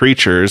those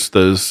creatures,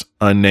 those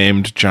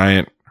unnamed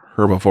giant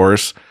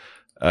herbivores."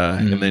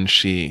 And then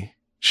she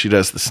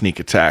does the sneak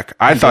attack.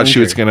 I thought she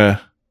was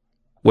gonna.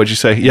 What'd you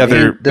say? Yeah,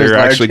 they're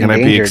actually going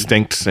to be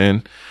extinct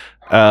soon.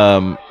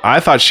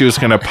 I thought she was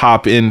going to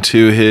pop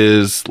into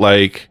his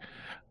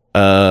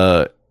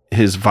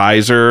his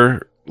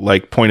visor,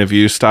 like point of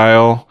view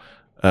style,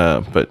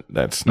 but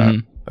that's not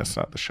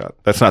the shot.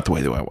 That's not the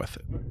way they went with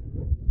it.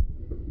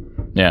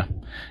 Yeah,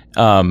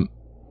 it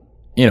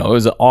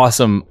was an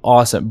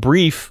awesome,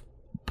 brief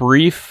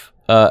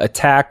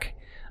attack.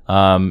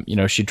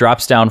 She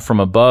drops down from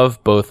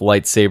above, both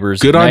lightsabers.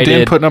 Good ignited. on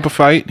Din putting up a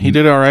fight. He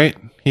did all right.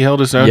 He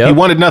held his own. Yep. He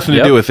wanted nothing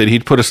to do with it.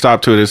 He'd put a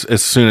stop to it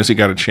as soon as he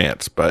got a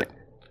chance. But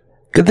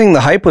good thing the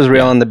hype was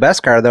real on the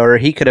Beskar, though, or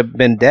he could have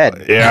been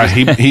dead. Yeah,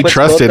 he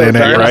trusted in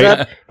it,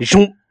 right?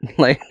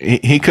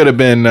 He could have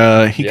been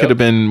could have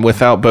been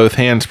without both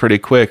hands pretty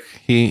quick.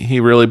 He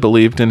really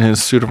believed in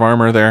his suit of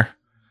armor there.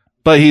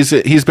 But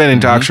he's been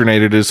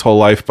indoctrinated his whole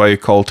life by a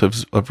cult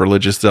of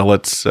religious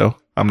zealots, so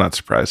I'm not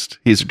surprised.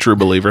 He's a true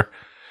believer.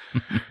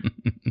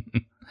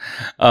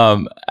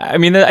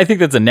 I think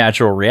that's a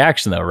natural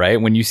reaction, though,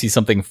 right? When you see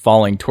something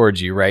falling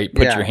towards you, right?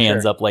 Put your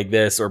hands up like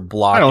this or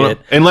block it.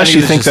 Unless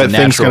you think that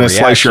thing's going to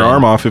slice your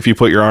arm off if you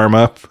put your arm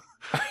up,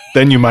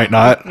 then you might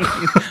not.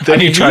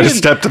 Then you try to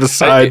step to the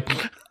side.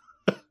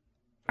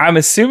 I'm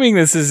assuming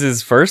this is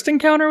his first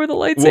encounter with a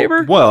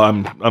lightsaber. Well,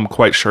 I'm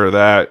quite sure of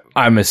that.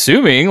 I'm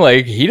assuming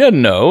he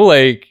doesn't know.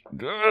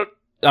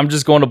 I'm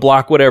just going to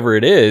block whatever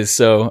it is.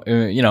 So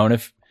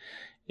and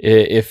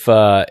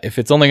if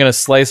it's only going to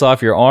slice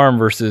off your arm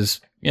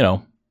versus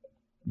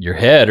your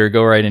head or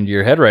go right into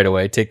your head right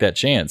away. Take that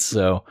chance.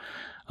 So,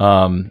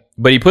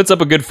 but he puts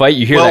up a good fight.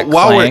 You hear that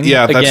clang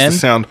that's again. the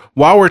sound.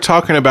 While we're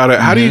talking about it,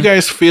 how do you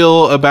guys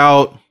feel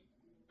about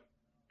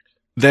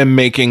them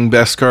making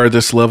Beskar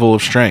this level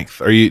of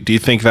strength? Do you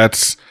think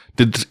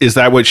is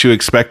that what you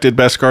expected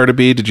Beskar to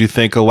be? Did you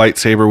think a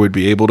lightsaber would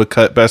be able to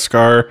cut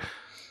Beskar?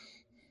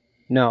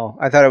 No,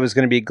 I thought it was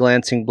going to be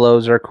glancing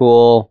blows are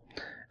cool.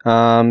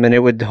 And it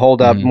would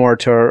hold up more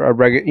to a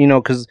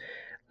regular, because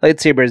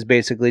lightsaber is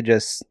basically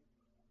just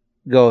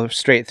go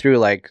straight through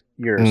like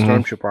your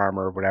stormtrooper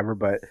armor or whatever.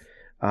 But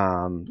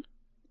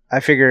I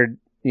figured,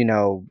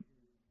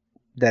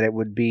 that it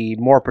would be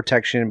more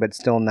protection, but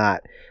still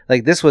not.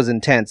 Like this was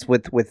intense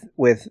with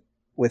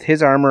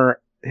his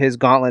armor, his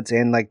gauntlets,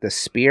 and like the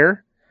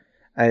spear.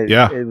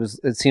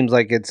 It seems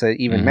like it's an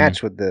even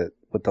match with the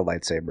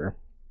lightsaber.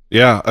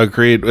 Yeah,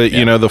 agreed.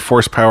 Yeah. The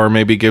force power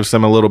maybe gives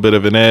them a little bit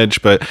of an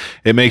edge, but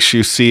it makes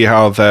you see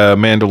how the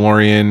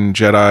Mandalorian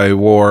Jedi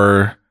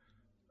War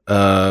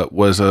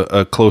was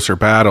a closer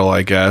battle,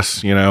 I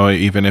guess,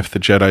 even if the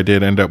Jedi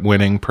did end up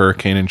winning per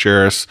Kanan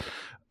Jarrus.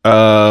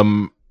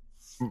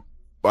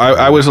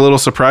 I was a little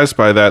surprised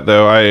by that,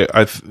 though.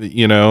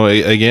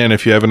 Again,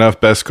 if you have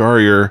enough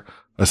Beskar, you're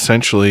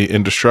essentially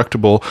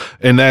indestructible.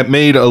 And that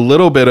made a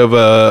little bit of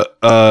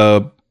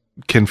a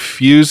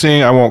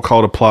confusing, I won't call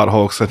it a plot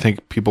hole because I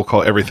think people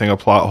call everything a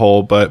plot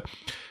hole, but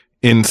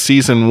in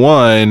season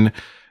 1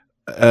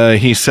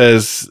 he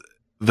says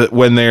that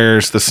when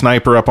there's the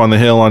sniper up on the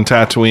hill on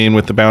Tatooine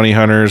with the bounty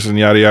hunters and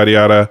yada yada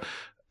yada,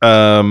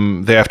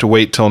 they have to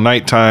wait till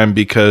nighttime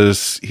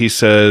because he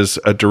says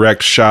a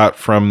direct shot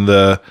from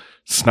the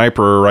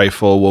sniper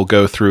rifle will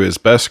go through his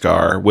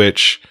Beskar,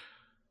 which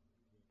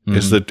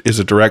is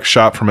a direct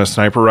shot from a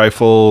sniper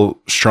rifle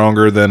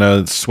stronger than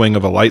a swing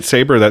of a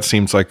lightsaber? That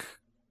seems like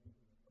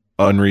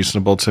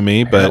unreasonable to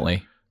me,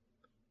 apparently.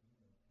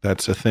 But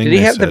that's a thing. Did he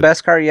have the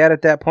Beskar yet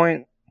at that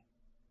point?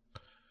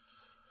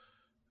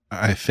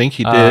 I think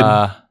he did.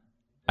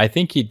 I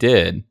think he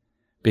did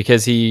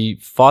because he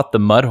fought the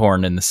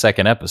Mudhorn in the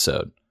second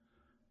episode,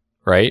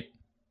 right?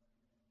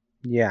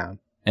 Yeah.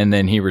 And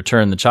then he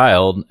returned the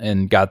child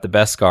and got the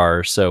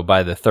Beskar. So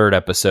by the third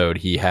episode,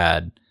 he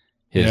had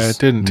his. Yeah, it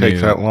didn't take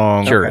that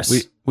long.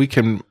 We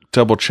can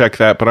double check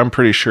that, but I'm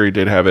pretty sure he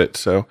did have it.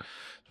 So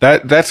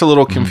that's a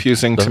little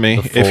confusing to me.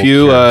 If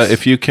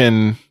you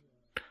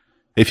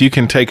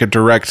can take a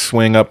direct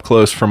swing up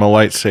close from a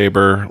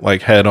lightsaber,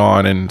 like head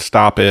on, and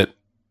stop it,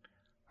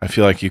 I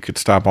feel like you could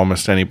stop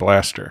almost any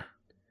blaster.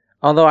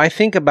 Although I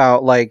think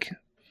about like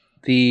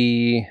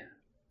when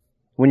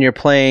you're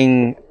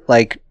playing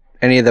like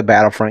any of the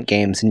Battlefront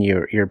games and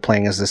you're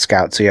playing as the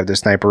scout, so you have the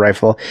sniper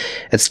rifle,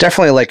 it's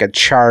definitely like a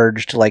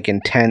charged, like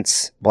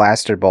intense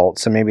blaster bolt.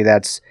 So maybe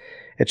it's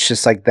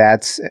just like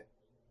that's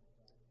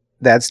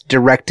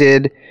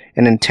directed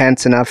and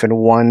intense enough in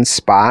one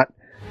spot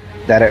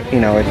that it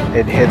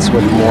hits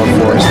with more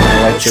force than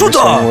a lightsaber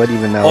swing would,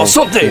 even though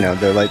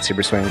the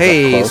lightsaber swing.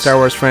 Hey, Star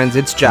Wars friends,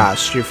 it's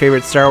Josh, your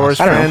favorite Star Wars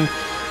friend.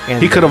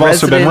 And he could have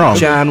also been wrong.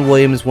 John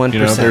Williams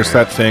 1%. There's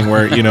that thing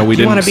where we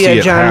didn't see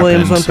it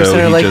happen,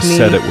 so he just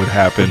said it would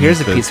happen. Well,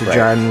 here's a piece of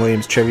John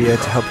Williams trivia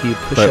to help you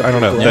push up your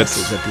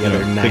glances at the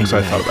other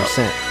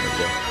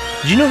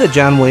 99%. Did you know that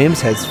John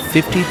Williams has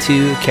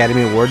 52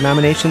 Academy Award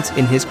nominations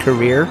in his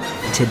career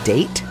to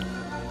date?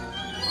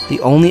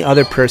 The only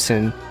other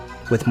person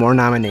with more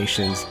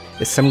nominations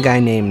is some guy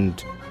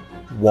named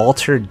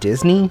Walter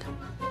Disney.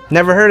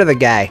 Never heard of the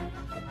guy.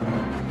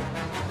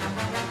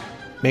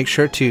 Make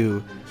sure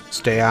to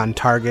stay on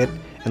target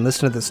and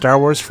listen to the Star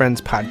Wars Friends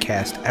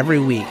podcast every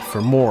week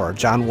for more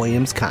John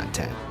Williams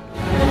content.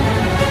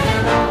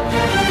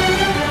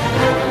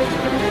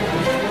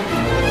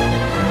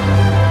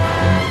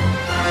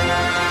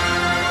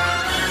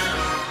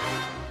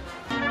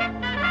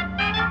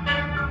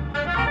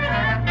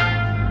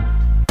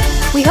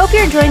 We hope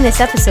you're enjoying this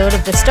episode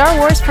of the Star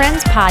Wars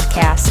Friends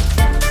podcast.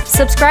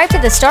 Subscribe to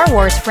the Star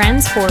Wars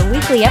Friends for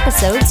weekly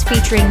episodes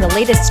featuring the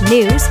latest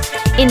news,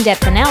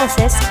 in-depth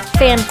analysis,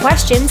 fan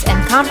questions,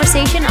 and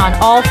conversation on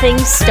all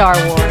things Star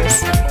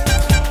Wars.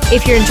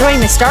 If you're enjoying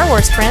the Star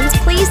Wars Friends,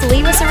 please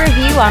leave us a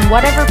review on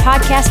whatever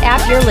podcast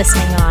app you're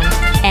listening on,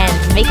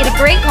 and make it a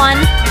great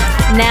one.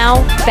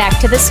 Now, back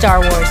to the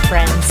Star Wars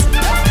Friends.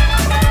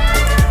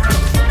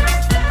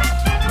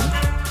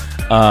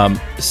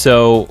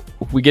 So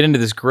we get into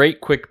this great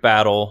quick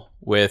battle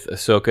with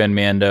Ahsoka and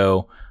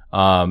Mando.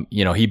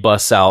 He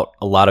busts out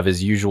a lot of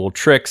his usual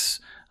tricks,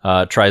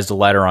 tries to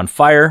light her on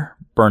fire,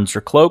 burns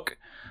her cloak.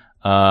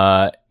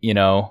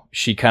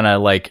 She kind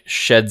of like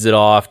sheds it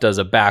off, does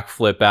a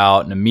backflip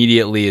out, and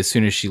immediately as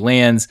soon as she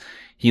lands,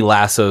 he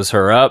lassos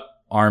her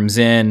up, arms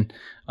in.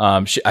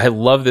 I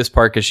love this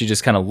part because she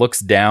just kind of looks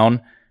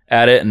down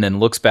at it and then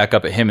looks back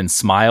up at him and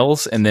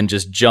smiles and then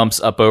just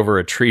jumps up over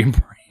a tree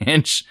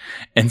branch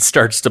and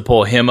starts to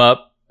pull him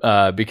up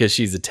because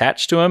she's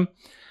attached to him.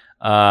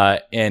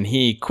 And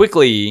he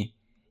quickly,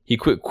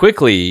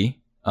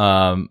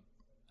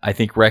 I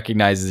think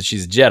recognizes that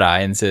she's a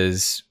Jedi and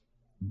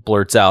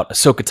blurts out,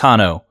 "Ahsoka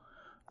Tano,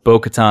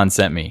 Bo-Katan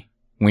sent me.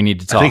 we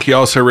need to talk. I think he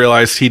also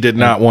realized he did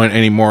not want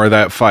any more of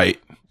that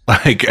fight.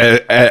 Like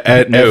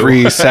at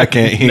every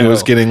second, he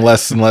was getting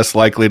less and less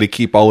likely to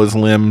keep all his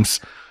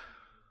limbs.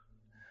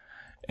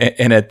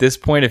 And at this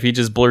point, if he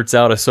just blurts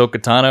out Ahsoka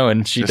Tano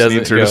and she doesn't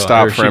needs her to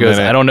stop for a minute.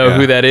 I don't know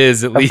who that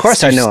is. At least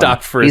course I know stop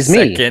him. for He's a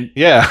me. second.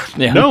 Yeah,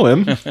 know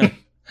him.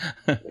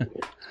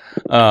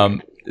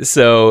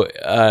 So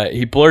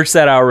he blurts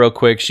that out real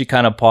quick. She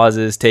kind of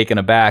pauses, taken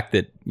aback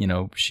that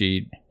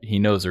he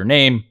knows her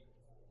name.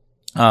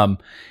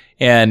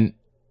 And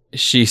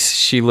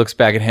she looks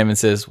back at him and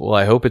says, "Well,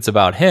 I hope it's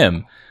about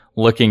him."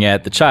 Looking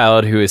at the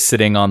child who is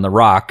sitting on the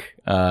rock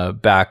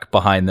back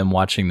behind them,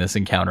 watching this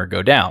encounter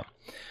go down.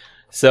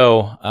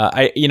 So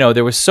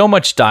there was so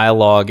much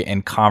dialogue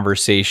and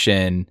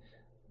conversation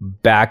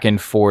back and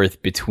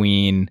forth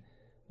between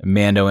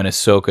Mando and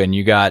Ahsoka, and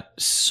you got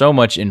so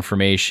much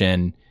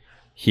information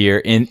here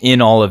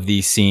in all of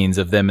these scenes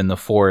of them in the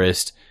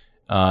forest.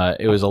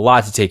 It was a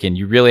lot to take in.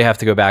 You really have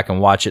to go back and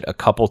watch it a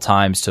couple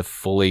times to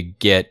fully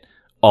get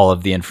all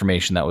of the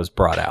information that was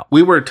brought out.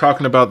 We were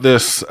talking about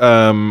this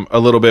a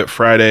little bit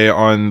Friday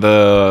on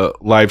the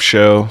live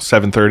show,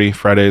 7:30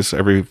 Fridays,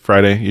 every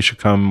Friday. You should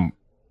come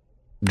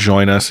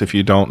join us if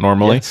you don't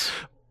normally. Yes.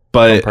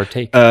 But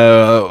partake.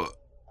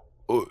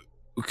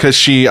 Because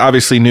she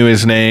obviously knew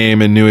his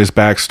name and knew his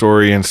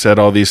backstory and said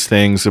all these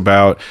things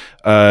about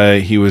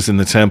he was in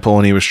the temple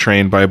and he was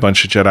trained by a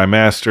bunch of Jedi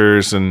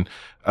Masters, and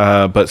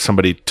but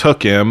somebody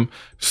took him.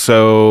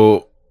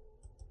 So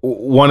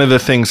one of the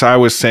things I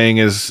was saying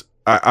is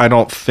I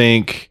don't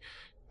think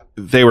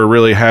they were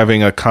really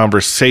having a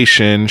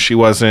conversation. She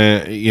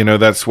wasn't,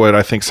 that's what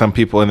I think some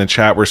people in the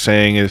chat were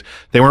saying, is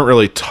they weren't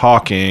really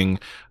talking.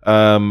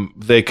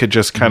 They could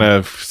just kind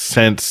of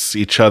sense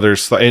each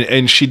other's,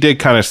 and she did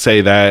kind of say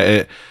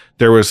that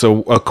there was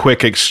a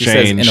quick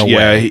exchange.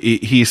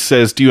 He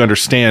says, "Do you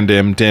understand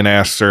him?" Din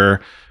asks her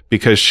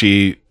because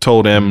she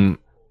told him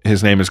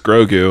his name is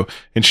Grogu,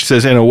 and she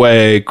says, "In a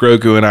way,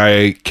 Grogu and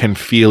I can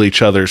feel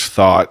each other's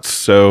thoughts."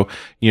 So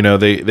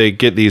they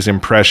get these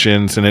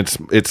impressions, and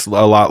it's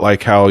a lot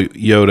like how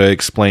Yoda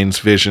explains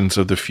visions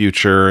of the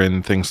future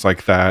and things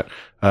like that.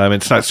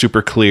 It's not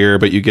super clear,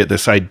 but you get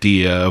this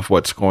idea of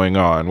what's going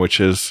on, which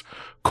is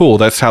cool.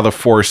 That's how the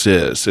Force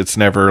is. It's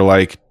never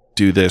like,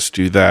 do this,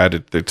 do that.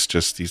 It's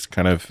just these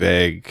kind of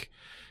vague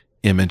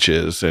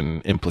images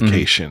and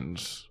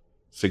implications,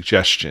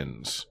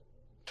 suggestions.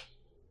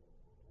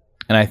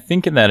 And I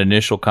think in that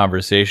initial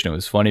conversation, it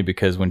was funny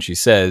because when she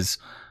says,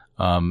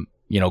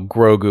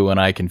 Grogu and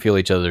I can feel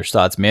each other's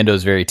thoughts,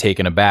 Mando's very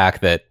taken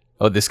aback that,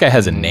 oh, this guy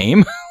has a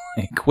name?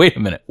 Like, wait a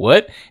minute,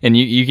 what? And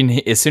you can,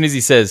 as soon as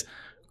he says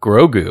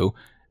Grogu,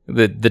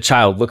 the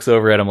child looks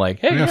over at him like,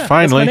 hey, finally,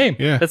 that's my name.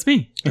 Yeah. That's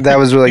me. That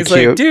was really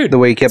cute. Like, dude, the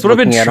way he kept that's what I've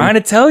been looking at trying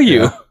him. to tell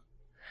you.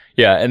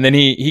 Yeah. And then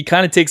he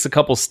kind of takes a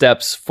couple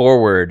steps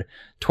forward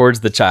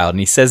towards the child, and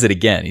he says it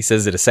again. He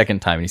says it a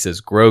second time, and he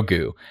says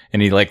Grogu,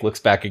 and he like looks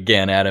back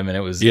again at him, and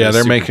it was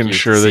they're making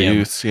sure that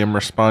you see him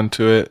respond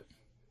to it.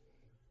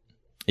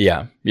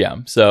 Yeah.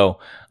 So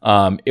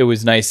it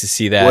was nice to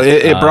see that. Well,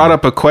 it brought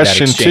up a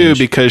question too,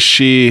 because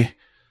she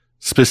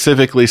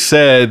specifically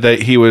said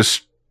that he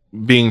was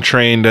being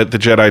trained at the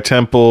Jedi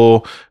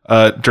Temple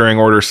during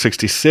Order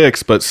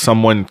 66, but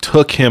someone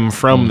took him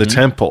from the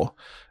temple,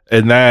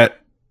 and that.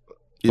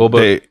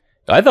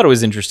 I thought it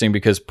was interesting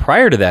because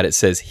prior to that, it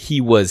says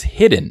he was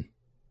hidden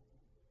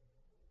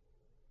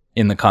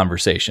in the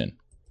conversation.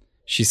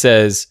 She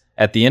says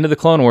at the end of the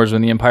Clone Wars,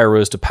 when the Empire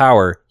rose to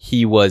power,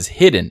 he was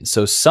hidden.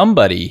 So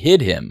somebody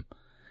hid him.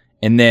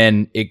 And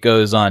then it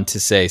goes on to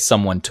say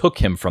someone took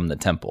him from the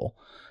temple.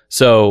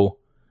 So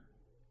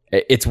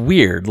it's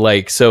weird.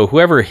 Like, so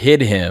whoever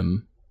hid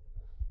him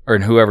or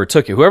whoever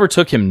took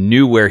him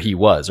knew where he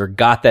was or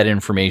got that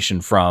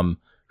information from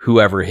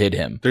whoever hid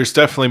him. There's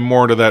definitely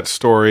more to that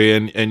story,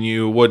 and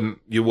you wouldn't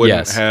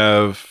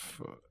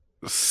have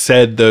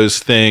said those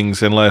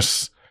things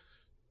unless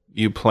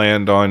you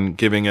planned on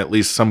giving at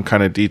least some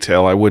kind of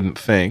detail, I wouldn't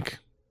think.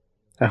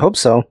 I hope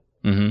so.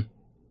 Mm-hmm.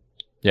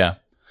 Yeah.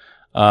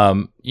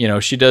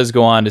 She does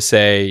go on to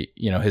say,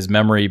 his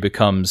memory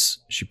becomes,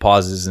 she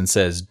pauses and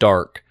says,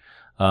 dark.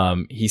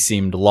 He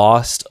seemed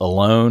lost,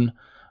 alone.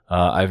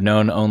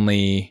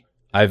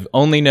 I've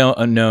only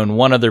known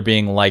one other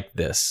being like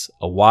this,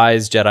 a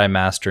wise Jedi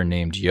Master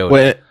named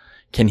Yoda.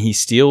 Can he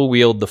still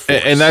wield the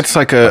Force? And that's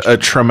like a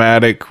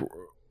traumatic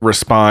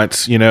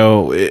response.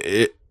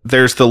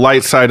 There's the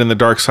light side and the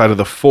dark side of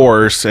the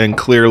Force, and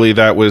clearly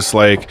that was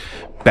like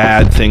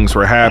bad things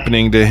were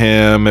happening to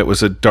him. It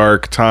was a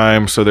dark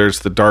time, so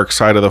there's the dark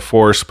side of the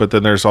Force, but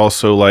then there's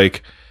also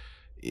like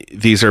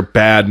these are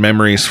bad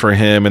memories for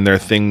him, and they're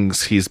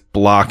things he's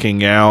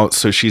blocking out,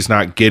 so she's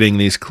not getting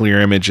these clear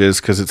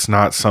images because it's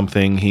not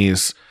something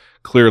he's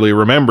clearly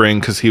remembering,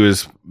 because he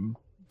was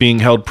being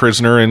held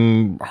prisoner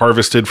and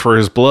harvested for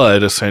his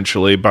blood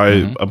essentially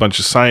by a bunch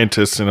of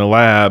scientists in a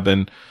lab.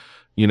 And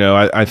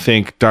I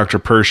think Dr.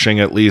 Pershing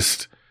at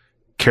least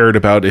cared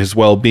about his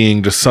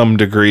well-being to some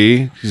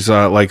degree. He's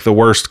not like the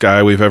worst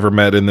guy we've ever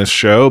met in this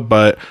show,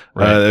 but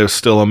it was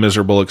still a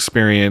miserable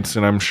experience,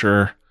 and I'm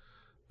sure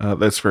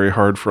that's very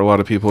hard for a lot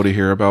of people to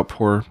hear about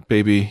poor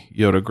baby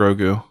Yoda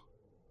Grogu.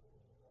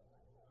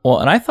 Well,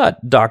 and I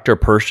thought Dr.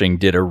 Pershing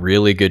did a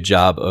really good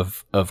job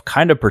of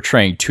kind of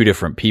portraying two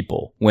different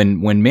people.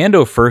 When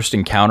Mando first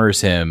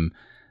encounters him,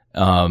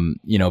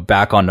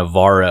 back on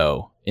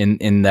Navarro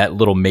in that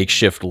little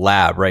makeshift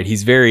lab, right?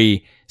 He's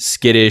very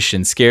skittish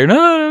and scared.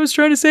 No, I was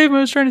trying to save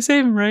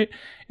him, right?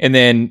 And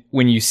then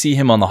when you see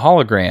him on the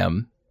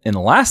hologram in the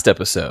last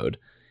episode,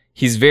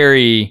 he's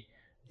very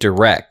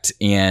direct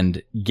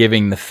and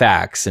giving the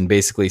facts and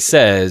basically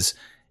says,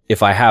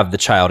 if I have the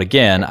child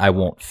again, I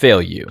won't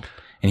fail you.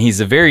 And he's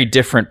a very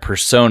different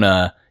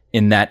persona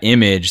in that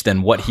image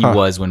than what he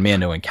was when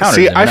Mando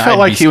encountered him. See, I felt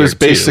like he was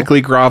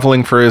basically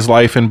groveling for his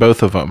life in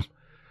both of them.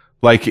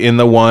 Like in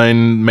the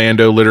one,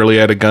 Mando literally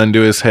had a gun to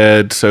his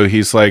head, so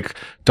he's like,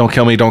 "Don't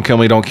kill me, don't kill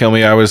me, don't kill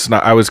me. I was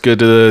good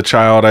to the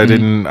child.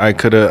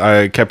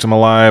 I kept him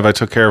alive. I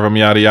took care of him,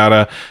 yada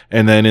yada."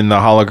 And then in the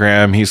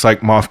hologram, he's like,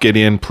 "Moff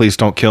Gideon, please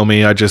don't kill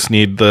me. I just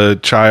need the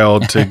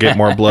child to get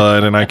more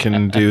blood, and I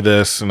can do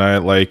this." And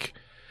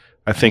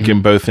I think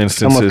in both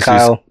instances,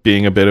 he's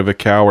being a bit of a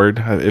coward.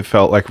 It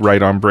felt like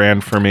right on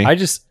brand for me.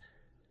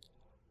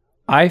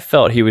 I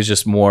felt he was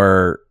just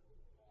more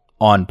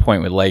on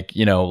point with like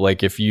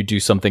if you do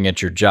something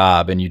at your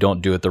job and you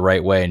don't do it the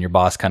right way and your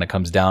boss kind of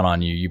comes down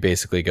on you, you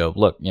basically go,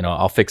 look,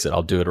 I'll fix it.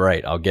 I'll do it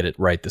right. I'll get it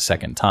right the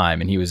second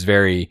time. And he was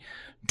very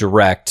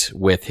direct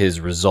with his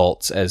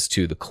results as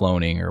to the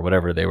cloning or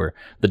whatever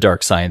the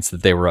dark science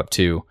that they were up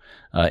to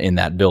in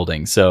that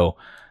building. So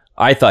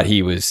I thought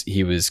he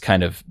was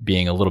kind of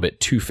being a little bit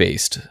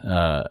two-faced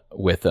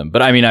with them.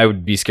 But I mean, I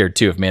would be scared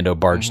too if Mando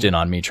barged in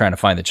on me trying to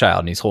find the child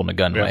and he's holding a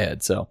gun to my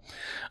head. So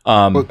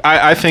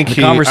I think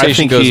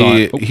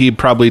he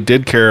probably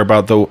did care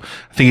about I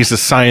think he's a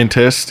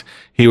scientist.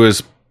 He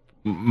was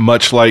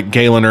much like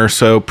Galen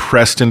Erso,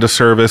 pressed into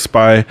service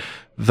by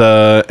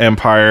the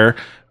Empire.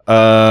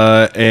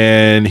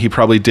 And he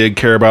probably did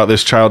care about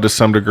this child to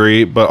some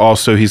degree, but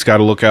also he's got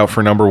to look out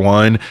for number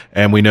one.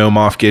 And we know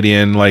Moff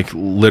Gideon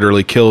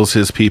literally kills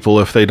his people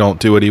if they don't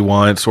do what he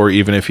wants, or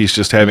even if he's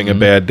just having a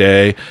bad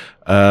day.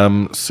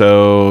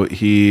 So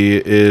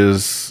he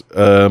is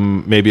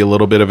maybe a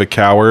little bit of a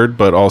coward,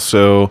 but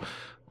also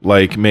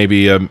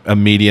maybe a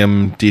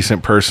medium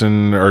decent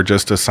person or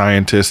just a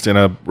scientist in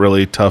a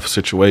really tough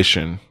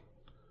situation.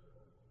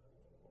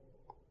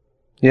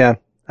 Yeah,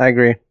 I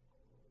agree.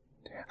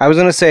 I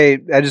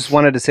just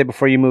wanted to say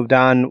before you moved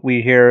on,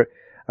 we hear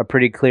a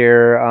pretty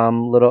clear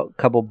little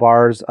couple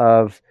bars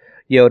of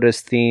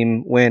Yoda's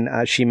theme when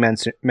she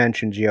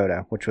mentioned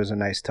Yoda, which was a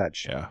nice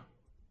touch. Yeah.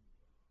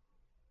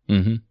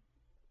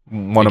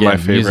 Mm-hmm. One of my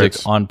favorites.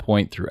 Music on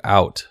point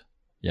throughout.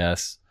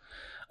 Yes.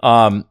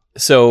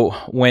 So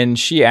when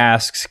she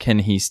asks, can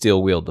he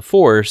still wield the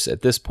Force?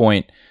 At this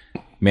point,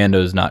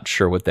 Mando's not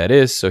sure what that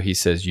is. So he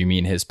says, you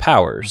mean his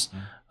powers?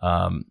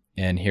 Mm-hmm.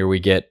 And here we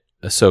get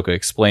Ahsoka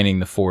explaining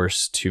the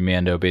Force to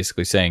Mando,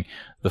 basically saying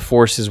the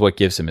Force is what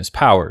gives him his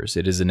powers.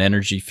 It is an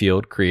energy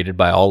field created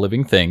by all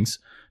living things.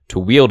 To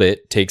wield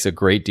it takes a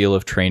great deal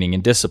of training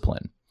and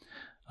discipline.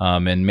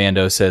 And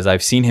Mando says,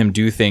 I've seen him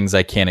do things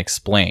I can't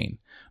explain.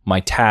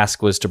 My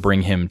task was to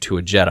bring him to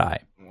a Jedi.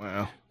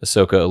 Wow.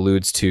 Ahsoka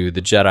alludes to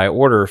the Jedi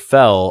Order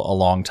fell a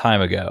long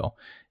time ago.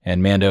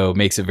 And Mando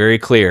makes it very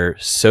clear,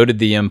 so did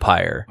the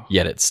Empire,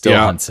 yet it still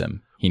hunts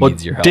him. He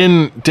needs your help.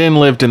 Din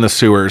lived in the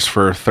sewers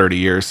for 30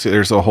 years.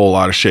 There's a whole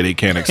lot of shit he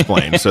can't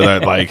explain. So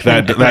that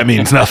that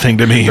means nothing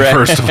to me, right.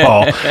 First of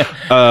all.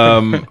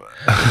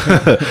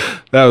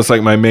 That was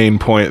my main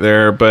point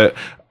there. But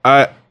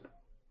I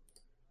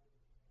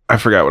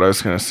forgot what I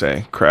was going to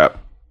say. Crap.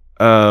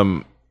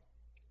 I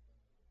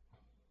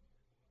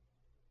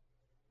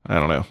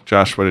don't know.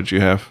 Josh, what did you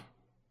have?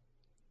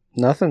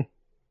 Nothing.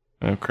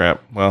 Oh,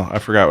 crap. Well, I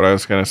forgot what I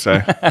was going to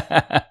say.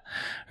 All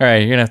right.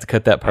 You're going to have to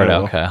cut that part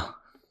out, Kyle.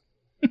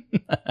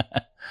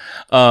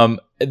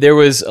 There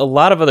was a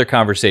lot of other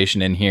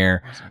conversation in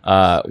here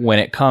when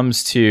it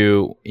comes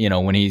to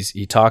when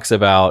he talks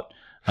about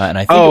and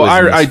I think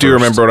I do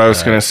remember what I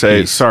was going to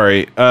say.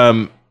 Sorry.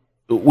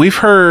 We've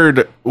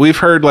heard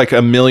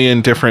a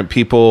million different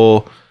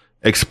people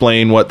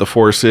explain what the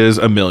Force is.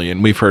 A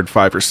million. We've heard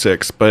 5 or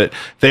 6, but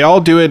they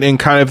all do it in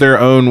kind of their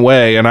own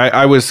way. And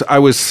I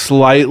was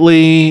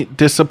slightly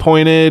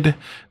disappointed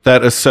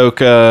that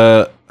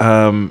Ahsoka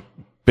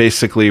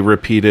basically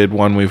repeated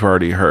one we've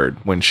already heard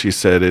when she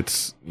said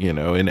it's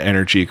an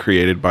energy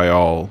created by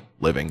all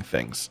living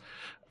things,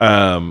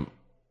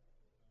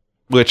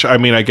 which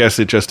I guess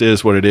it just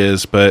is what it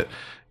is. But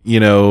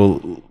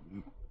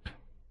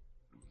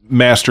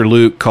Master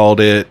Luke called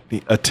it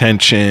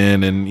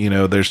attention,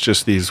 and there's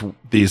just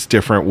these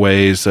different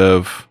ways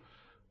of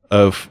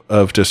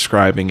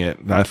describing it.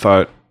 And I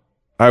thought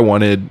I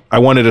wanted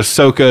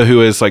Ahsoka, who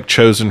has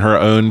chosen her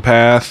own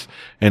path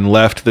and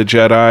left the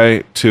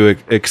Jedi, to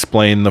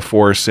explain the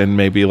Force in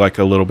maybe a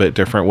little bit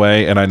different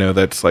way. And I know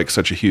that's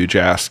such a huge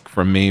ask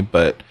from me,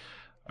 but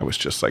I was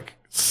just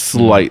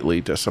slightly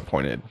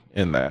disappointed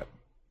in that.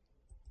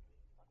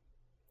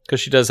 because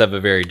she does have a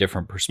very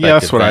different perspective. Yeah,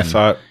 that's what I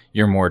thought.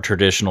 Your more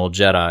traditional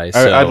Jedi.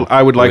 So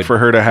I would like for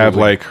her to have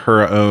like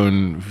her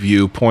own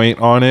viewpoint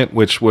on it,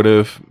 which would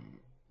have,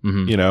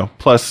 you know.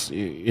 Plus,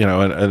 you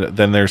know, and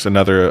then there's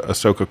another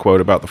Ahsoka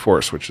quote about the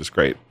Force, which is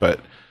great. But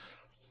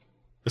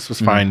this was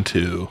fine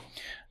too.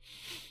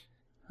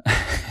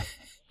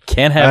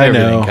 Can't have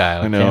everything,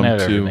 Kyle. Can't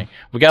have everything.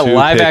 We got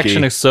live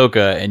action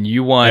Ahsoka, and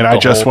you want. And I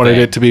just wanted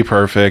it to be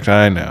perfect.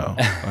 I know.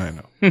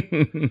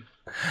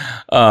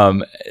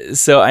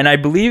 So, and I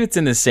believe it's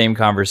in the same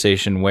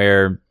conversation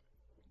where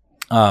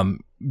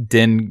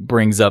Din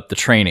brings up the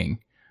training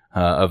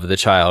of the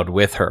child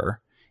with her,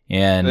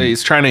 and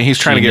he's trying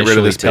to get rid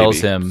of this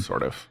tells baby, him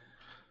sort of.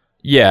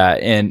 Yeah,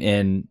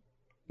 and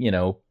you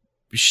know,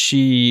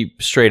 she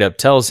straight up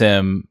tells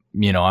him,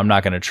 you know, I'm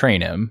not going to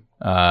train him.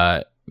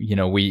 You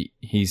know,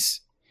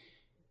 he's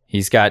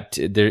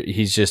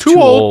just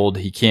too old.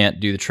 He can't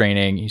do the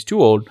training. He's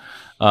too old.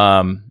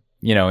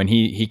 You know, and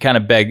he kind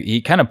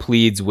of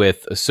pleads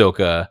with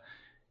Ahsoka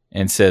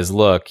and says,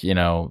 look, you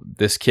know,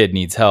 this kid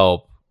needs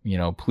help, you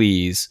know,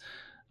 please.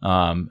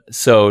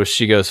 So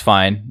she goes,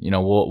 fine, you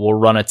know, we'll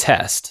run a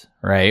test,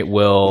 right?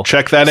 We'll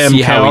check that M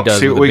count,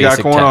 see what we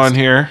got going on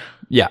here.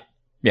 Yeah.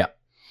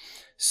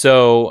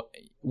 So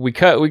we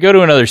go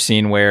to another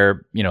scene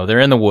where, you know,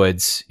 they're in the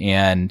woods,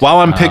 and while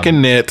I'm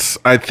picking nits,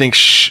 I think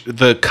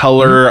the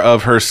color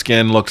of her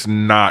skin looks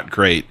not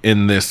great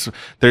in this.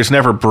 There's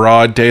never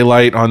broad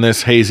daylight on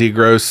this hazy,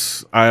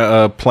 gross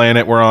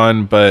planet we're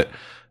on, but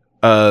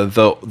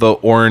the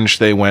orange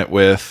they went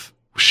with,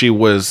 she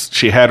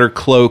had her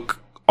cloak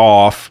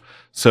off,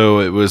 so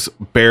it was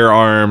bare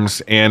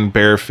arms and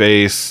bare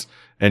face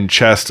and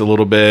chest a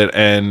little bit,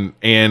 and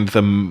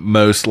the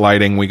most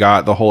lighting we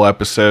got the whole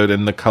episode,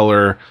 and the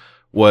color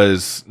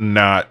was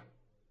not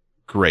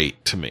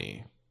great to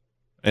me.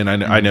 And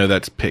I know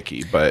that's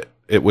picky, but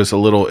it was a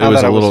little. It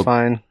was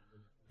fine.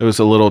 It was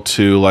a little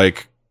too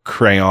like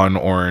crayon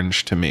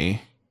orange to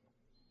me.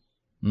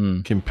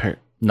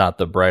 Not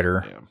the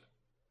brighter,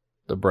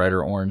 the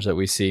brighter orange that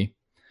we see.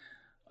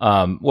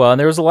 Well, and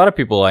there was a lot of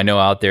people I know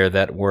out there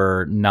that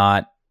were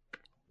not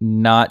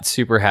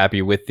super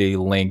happy with the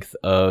length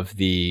of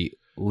the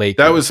Leiku.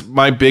 That was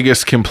my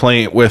biggest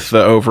complaint with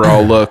the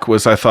overall look.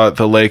 Was I thought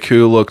the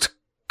Leiku looked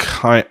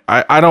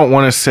I don't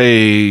want to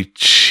say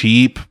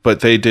cheap, but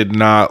they did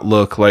not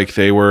look like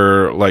they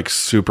were like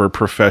super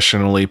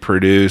professionally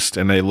produced,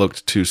 and they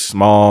looked too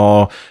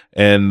small.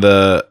 And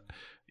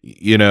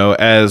you know,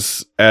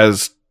 as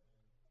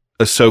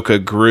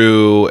Ahsoka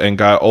grew and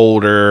got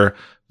older,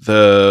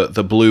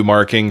 the blue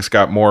markings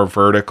got more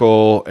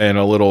vertical and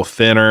a little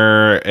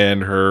thinner,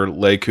 and her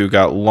Leiku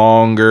got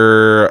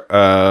longer,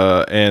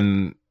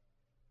 and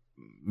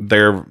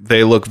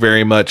they look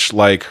very much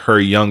like her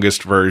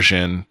youngest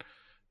version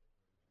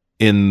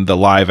in the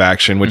live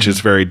action, which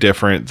is very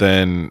different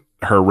than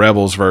her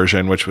Rebels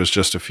version, which was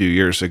just a few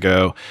years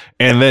ago.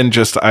 And then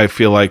I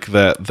feel like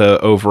the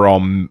overall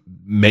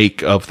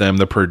make of them,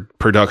 the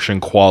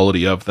production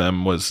quality of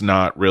them was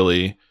not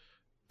really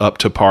up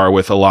to par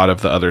with a lot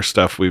of the other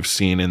stuff we've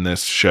seen in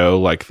this show,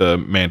 like the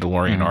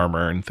Mandalorian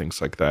armor and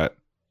things like that.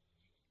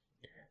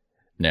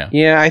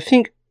 Yeah, I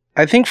think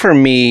for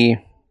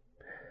me,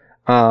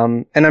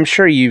 and I'm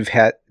sure you've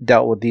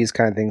dealt with these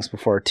kind of things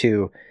before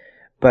too,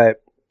 but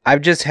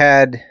I've just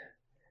had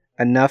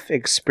enough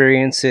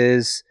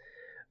experiences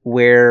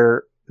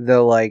where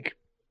the like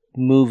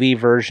movie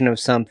version of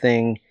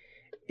something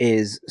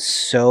is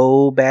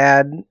so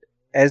bad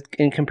as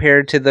in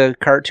compared to the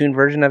cartoon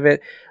version of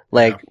it,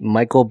 like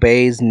Michael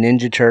Bay's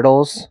Ninja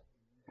Turtles.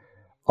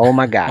 Oh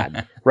my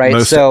God. Right.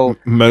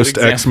 Most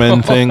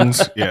X-Men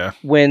things. Yeah.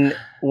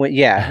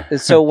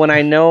 So when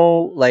I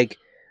know like,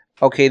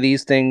 okay,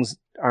 these things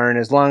aren't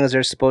as long as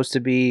they're supposed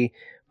to be,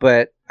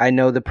 but I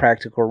know the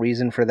practical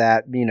reason for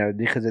that, you know,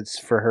 because it's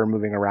for her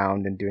moving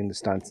around and doing the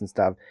stunts and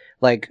stuff.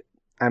 Like,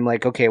 I'm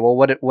like, okay, well,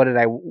 what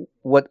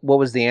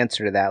was the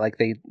answer to that? Like,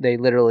 they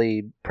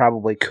literally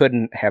probably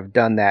couldn't have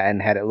done that and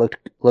had it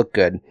look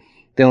good.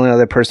 The only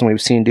other person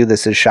we've seen do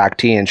this is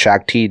Shakti, and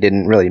Shakti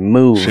didn't really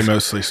move. She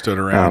mostly stood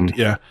around.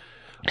 Yeah.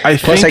 I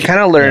kind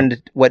of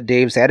learned what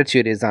Dave's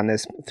attitude is on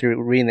this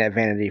through reading that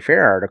Vanity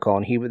Fair article,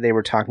 and they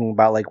were talking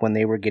about like when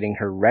they were getting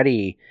her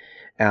ready.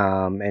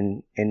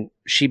 And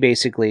she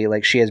basically,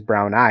 like, she has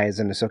brown eyes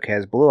and Ahsoka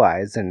has blue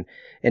eyes, and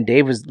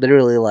Dave was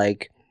literally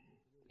like,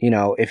 you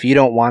know, if you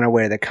don't want to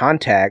wear the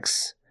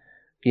contacts,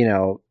 you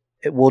know,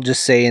 we'll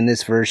just say in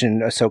this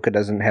version Ahsoka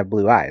doesn't have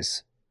blue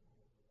eyes.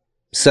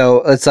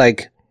 So it's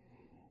like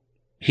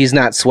he's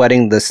not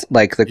sweating this,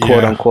 like the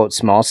quote unquote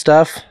small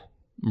stuff,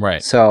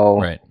 right?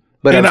 So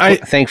but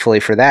thankfully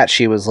for that,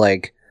 she was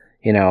like,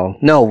 you know,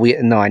 no,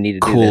 I need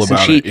to do this,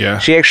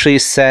 and she actually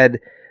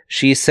said.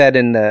 She said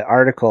in the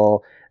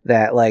article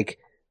that like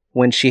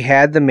when she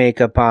had the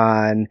makeup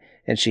on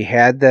and she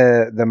had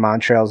the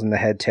Montrals and the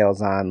head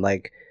tails on,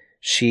 like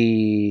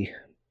she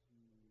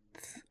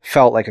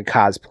felt like a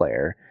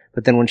cosplayer.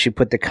 But then when she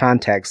put the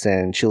contacts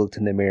in, she looked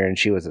in the mirror and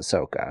she was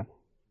Ahsoka.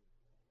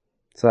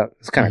 So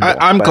it's kind of cool.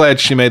 I'm glad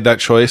she made that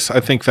choice. I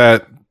think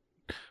that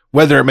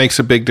whether it makes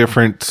a big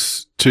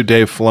difference to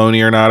Dave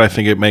Filoni or not, I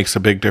think it makes a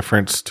big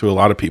difference to a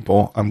lot of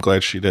people. I'm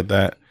glad she did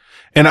that.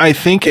 And I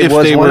think if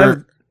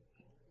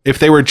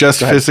they were just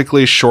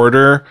physically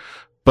shorter,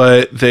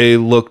 but they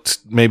looked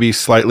maybe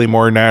slightly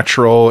more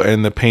natural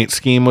and the paint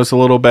scheme was a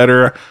little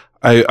better,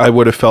 I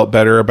would have felt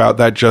better about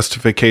that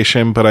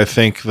justification. But I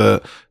think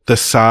the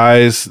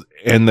size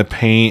and the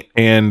paint,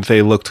 and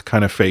they looked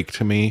kind of fake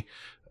to me.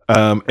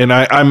 And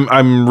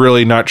I'm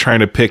really not trying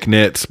to pick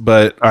nits,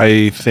 but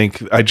I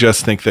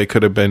just think they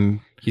could have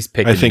been. He's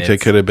picking. I think they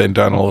could have been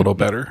done a little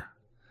better.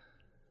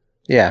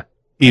 Yeah.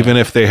 Even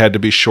if they had to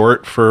be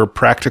short for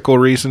practical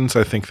reasons,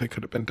 I think they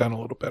could have been done a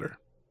little better.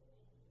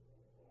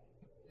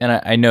 And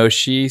I know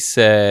she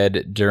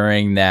said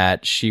during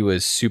that she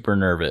was super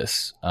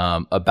nervous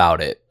about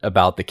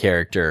the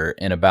character,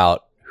 and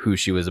about who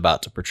she was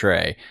about to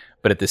portray.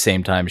 But at the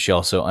same time, she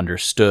also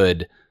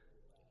understood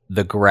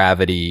the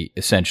gravity,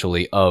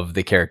 essentially, of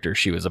the character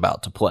she was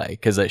about to play.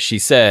 Because she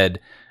said,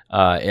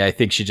 I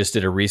think she just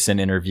did a recent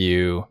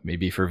interview,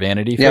 maybe for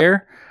Vanity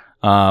Fair,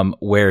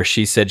 where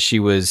she said she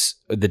was,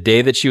 the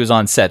day that she was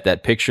on set,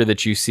 that picture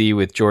that you see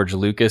with George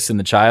Lucas and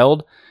the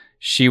child,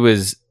 she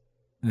was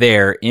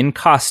there in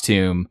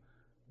costume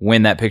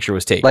when that picture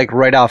was taken. Like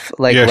right out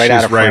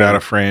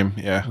of frame.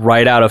 Yeah.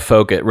 Right out of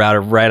focus,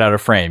 right out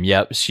of frame.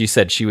 Yep. She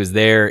said she was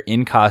there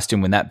in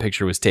costume when that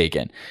picture was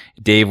taken.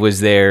 Dave was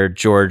there,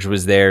 George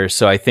was there.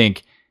 So I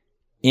think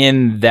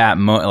in that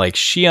moment, like,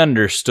 she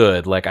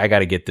understood, like, I got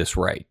to get this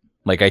right.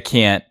 Like, I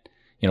can't,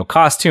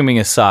 costuming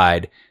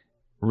aside,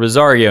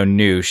 Rosario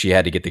knew she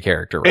had to get the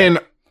character right.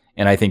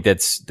 And I think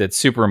that's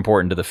super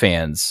important to the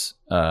fans,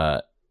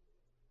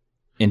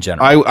 in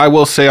general. I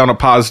will say, on a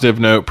positive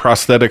note,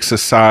 prosthetics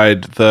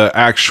aside, the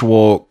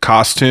actual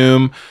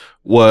costume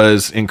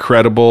was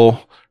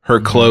incredible. Her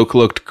cloak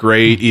looked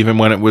great, even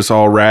when it was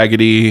all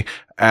raggedy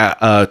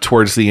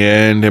towards the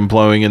end and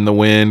blowing in the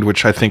wind,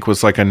 which I think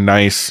was like a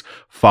nice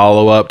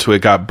follow-up to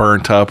it got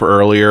burnt up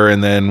earlier.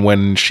 And then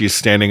when she's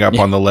standing up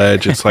on the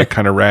ledge, it's like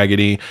kind of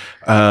raggedy.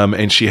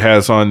 And she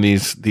has on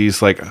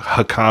these like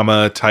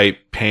Hakama type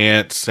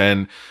pants,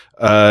 and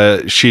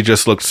she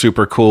just looked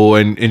super cool.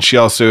 And she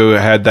also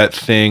had that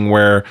thing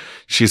where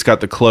she's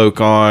got the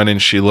cloak on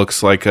and she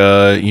looks like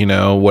a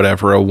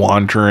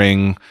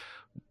wandering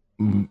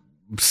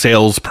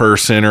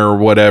salesperson or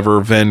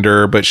whatever,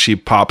 vendor, but she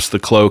pops the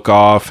cloak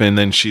off, and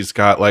then she's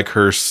got like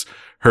her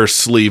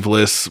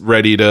sleeveless,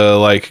 ready to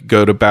like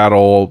go to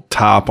battle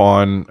top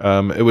on.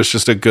 It was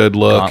just a good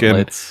look.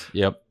 Gauntlets.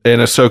 And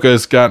Ahsoka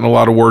has gotten a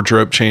lot of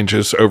wardrobe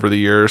changes over the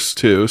years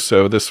too,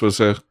 so this was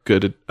a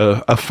good,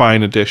 a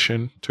fine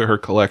addition to her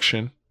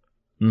collection.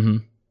 Mm-hmm.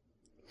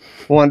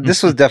 Well,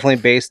 this was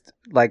definitely based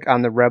like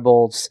on the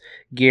Rebels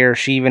gear.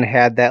 She even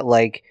had that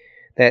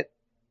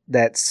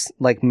that's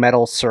like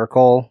metal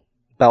circle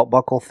belt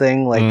buckle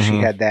thing. Like she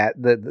had that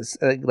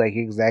like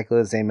exactly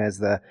the same as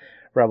the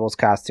Rebels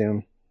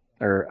costume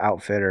or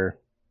outfit, or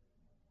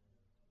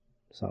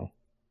so.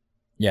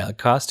 Yeah, the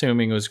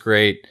costuming was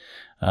great.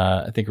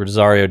 I think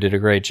Rosario did a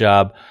great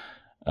job.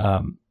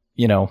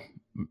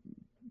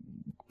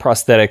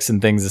 Prosthetics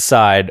and things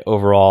aside,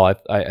 overall,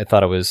 I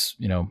thought it was,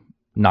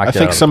 knocked I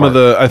think out some of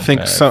the of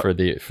park,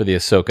 the for the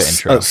Ahsoka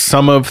intro.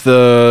 Some of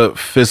the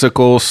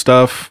physical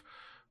stuff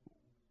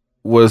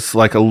was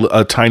like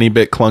a tiny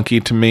bit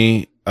clunky to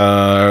me.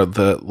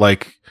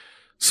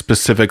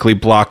 Specifically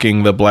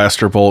blocking the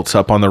blaster bolts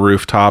up on the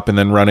rooftop and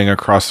then running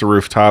across the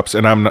rooftops.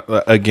 And I'm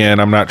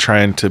not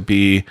trying to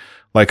be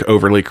like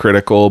overly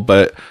critical,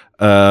 but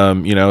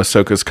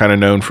Ahsoka's kind of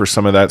known for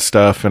some of that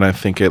stuff, and I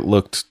think it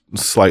looked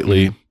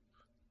slightly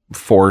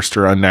forced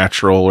or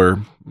unnatural,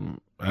 or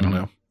I don't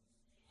know.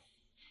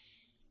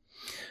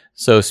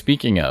 So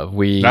speaking of,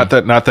 not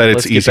that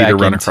it's easy to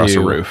run across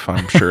a roof.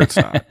 I'm sure it's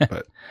not,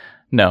 but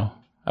no,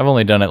 I've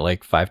only done it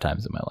like 5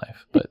 times in my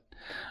life, but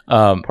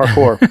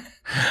parkour.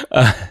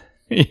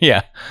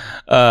 Yeah.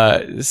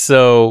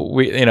 So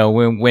we,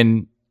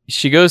 when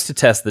she goes to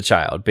test the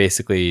child,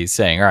 basically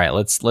saying, all right,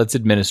 let's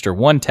administer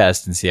one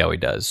test and see how he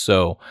does.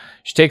 So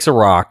she takes a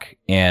rock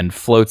and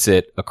floats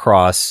it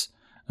across,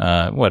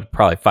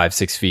 probably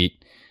 5-6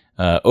 feet,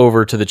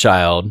 over to the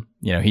child.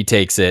 He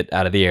takes it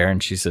out of the air,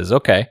 and she says,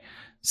 okay,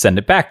 send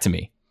it back to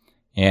me.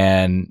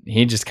 And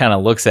he just kind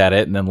of looks at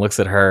it and then looks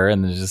at her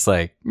and is just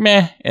like,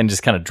 meh, and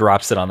just kind of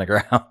drops it on the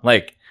ground.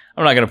 Like,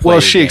 I'm not going to play.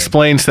 Well, she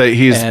explains that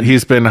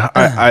he's been,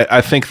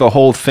 I think the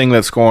whole thing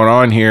that's going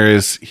on here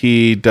is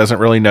he doesn't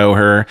really know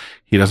her.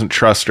 He doesn't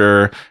trust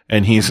her,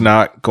 and he's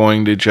not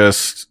going to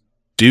just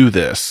do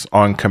this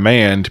on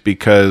command,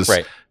 because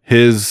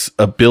his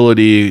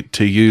ability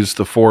to use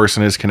the Force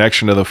and his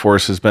connection to the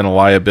Force has been a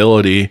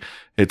liability.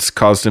 It's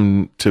caused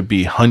him to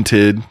be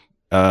hunted,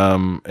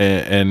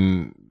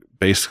 and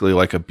basically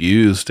like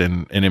abused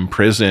and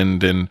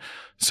imprisoned. And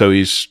so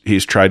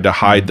he's tried to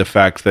hide the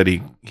fact that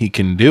he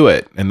can do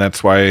it. And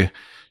that's why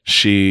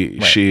she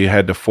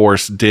had to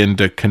force Din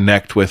to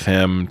connect with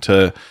him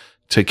to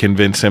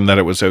convince him that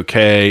it was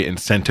okay,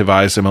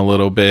 incentivize him a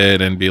little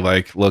bit, and be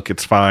like, look,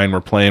 it's fine. We're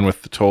playing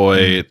with the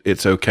toy.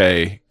 It's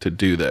okay to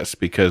do this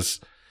because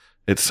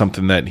it's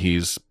something that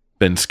he's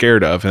been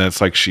scared of, and it's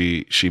like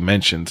she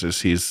mentions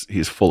is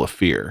he's full of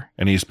fear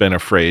and he's been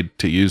afraid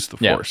to use the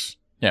Force.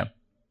 Yeah.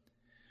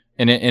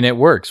 And it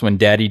works when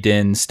Daddy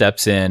Din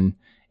steps in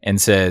and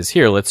says,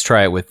 "Here, let's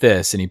try it with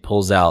this," and he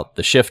pulls out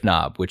the shift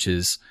knob, which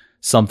is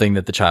something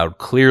that the child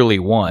clearly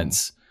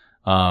wants,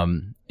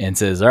 and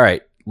says, "All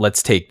right,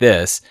 let's take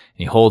this." And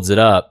he holds it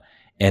up,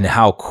 and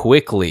how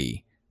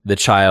quickly the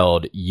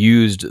child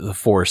used the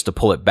Force to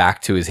pull it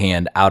back to his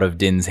hand out of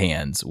Din's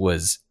hands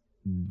was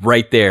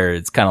right there.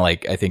 It's kind of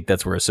like, I think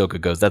that's where Ahsoka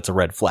goes, that's a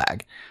red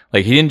flag.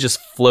 Like, he didn't just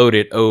float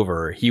it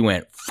over, he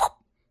went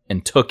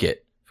and took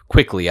it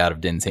quickly out of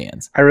Din's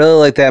hands. I really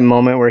like that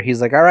moment where he's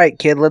like, "All right,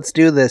 kid, let's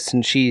do this."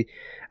 And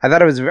I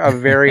thought it was a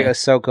very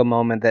Ahsoka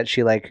moment that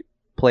she like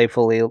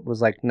playfully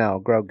was like, "No,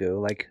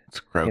 Grogu." Like,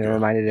 it's Grogu.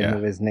 Reminded him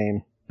of his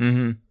name.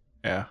 Mm-hmm.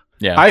 Yeah.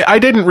 Yeah. I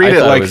didn't read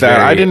it like that.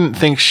 I didn't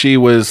think she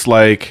was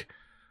like,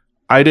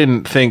 I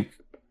didn't think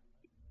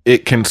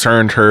it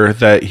concerned her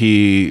that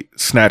he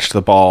snatched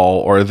the ball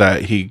or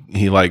that he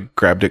like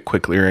grabbed it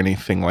quickly or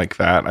anything like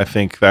that. I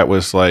think that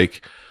was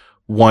like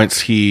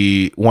once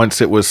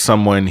it was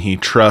someone he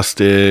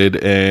trusted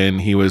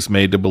and he was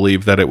made to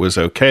believe that it was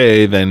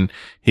okay, then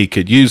he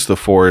could use the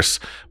Force.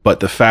 But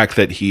the fact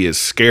that he is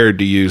scared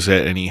to use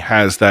it and he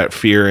has that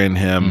fear in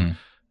him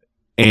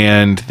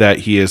and that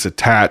he is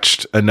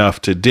attached enough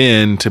to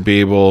Din to be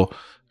able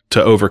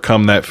to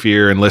overcome that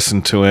fear and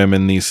listen to him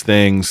and these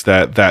things,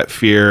 that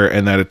fear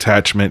and that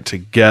attachment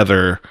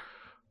together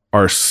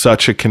are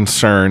such a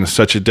concern,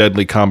 such a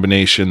deadly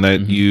combination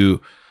that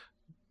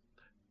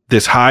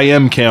this high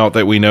M count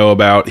that we know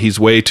about, he's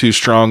way too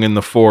strong in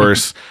the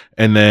Force,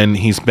 and then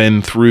he's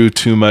been through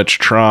too much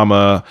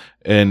trauma,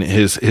 and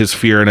his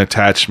fear and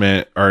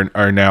attachment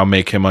are now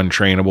make him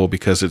untrainable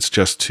because it's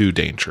just too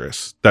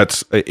dangerous.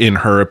 That's in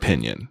her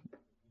opinion.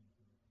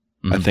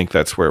 I think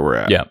that's where we're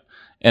at. Yeah.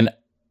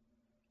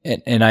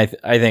 And I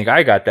think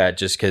I got that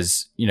just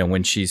because,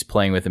 when she's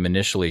playing with him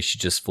initially, she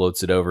just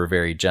floats it over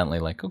very gently,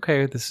 like,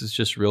 okay, this is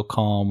just real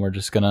calm. We're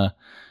just gonna,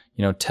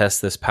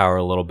 test this power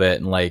a little bit.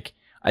 And like,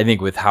 I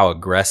think with how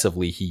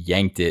aggressively he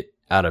yanked it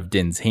out of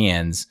Din's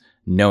hands,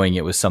 knowing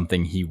it was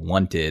something he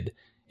wanted,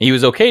 he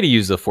was okay to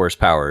use the Force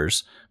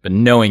powers, but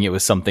knowing it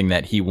was something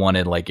that he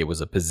wanted, like it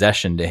was a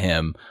possession to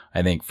him,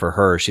 I think for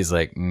her, she's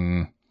like,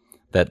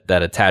 that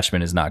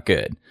attachment is not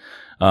good.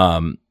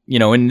 And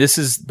this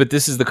is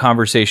the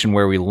conversation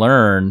where we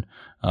learn,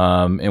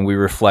 and we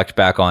reflect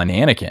back on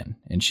Anakin.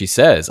 And she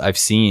says, "I've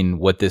seen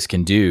what this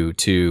can do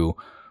to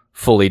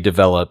fully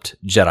developed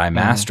Jedi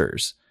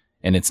Masters,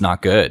 and it's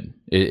not good.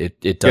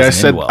 It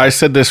doesn't end well." I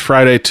said this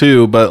Friday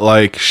too, but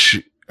like,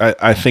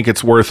 I think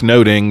it's worth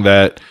noting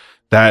that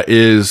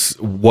is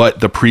what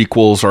the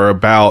prequels are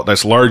about.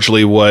 That's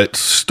largely what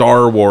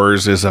Star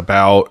Wars is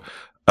about.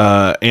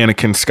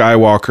 Anakin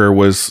Skywalker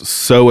was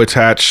so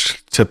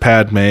attached to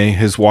Padme,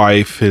 his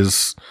wife,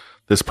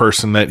 this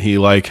person that he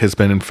like has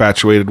been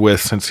infatuated with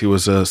since he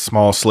was a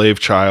small slave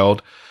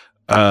child.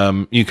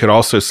 You could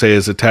also say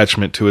his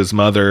attachment to his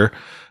mother,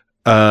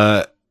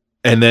 and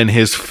then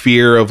his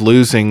fear of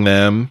losing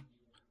them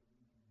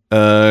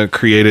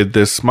created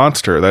this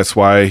monster. That's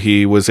why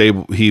he was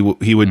able. He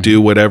would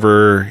do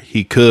whatever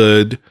he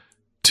could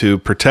to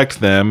protect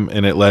them,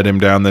 and it led him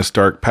down this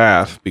dark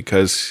path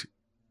because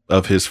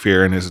of his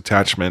fear and his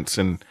attachments,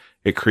 and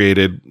it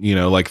created,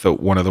 like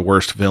one of the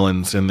worst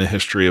villains in the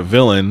history of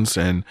villains,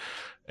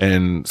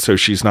 and so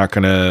she's not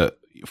going to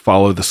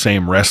follow the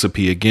same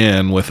recipe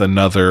again with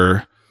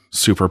another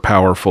super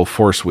powerful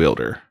Force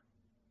wielder.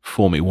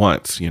 Fool me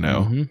once,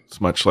 It's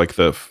much like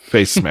the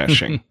face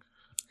smashing.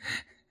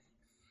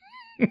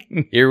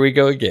 Here we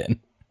go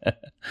again.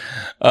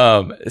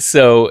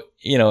 So,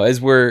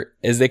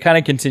 as they kind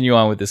of continue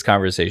on with this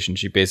conversation,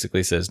 she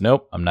basically says,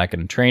 "Nope, I'm not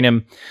going to train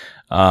him."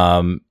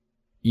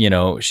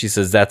 She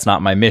says, "That's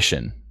not my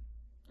mission,"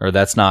 or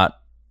 "That's not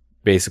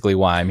basically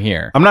why I'm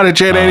here. I'm not a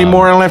Jedi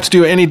anymore. I don't have to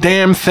do any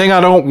damn thing I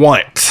don't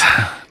want.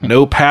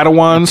 No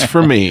Padawans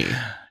for me."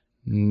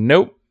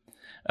 Nope.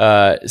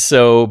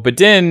 But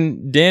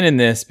Din in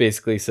this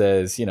basically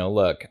says,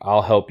 "Look,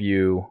 I'll help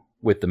you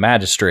with the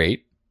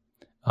magistrate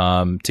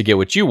to get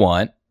what you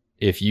want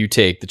if you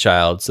take the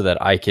child so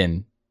that I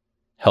can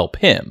help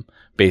him,"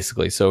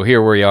 basically. So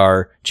here we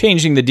are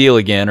changing the deal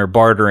again, or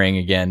bartering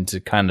again,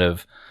 to kind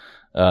of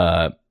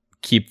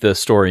keep the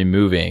story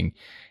moving.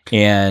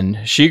 And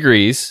she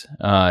agrees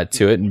to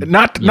it. And,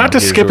 not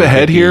to skip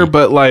ahead here,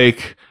 but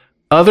like,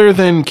 other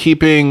than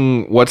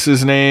keeping what's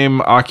his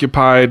name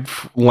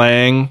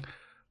Lang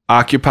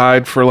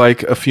occupied for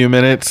like a few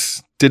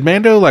minutes, did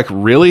Mando like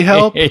really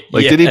help? Like,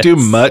 yes. Did he do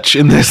much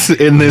in this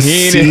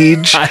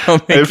siege? I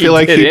don't think I feel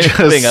like he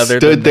just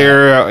stood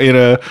there in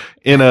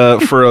a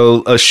for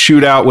a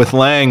shootout with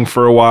Lang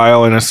for a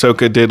while, and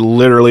Ahsoka did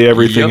literally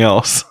everything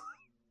else.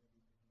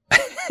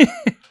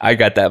 I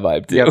got that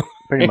vibe too. Yep,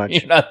 pretty much.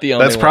 You're not the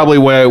only That's one. probably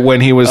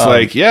when he was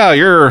like, "Yeah,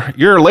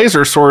 your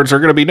laser swords are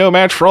going to be no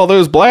match for all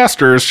those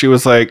blasters." She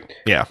was like,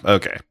 "Yeah,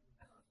 okay."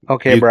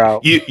 Okay,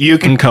 bro. You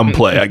can come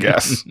play, I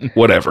guess.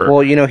 Whatever.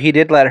 Well, he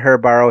did let her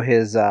borrow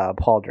his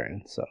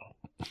pauldron, so.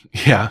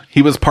 Yeah,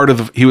 he was part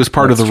of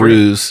the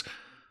ruse.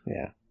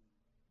 Yeah.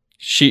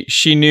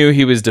 She knew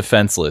he was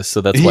defenseless,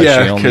 so that's why she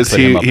only put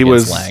him up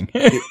against Lang.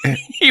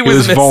 He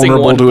was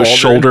vulnerable to a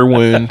shoulder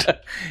wound.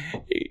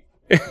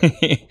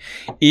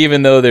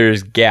 Even though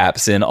there's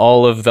gaps in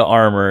all of the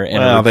armor,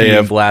 and a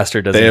repeating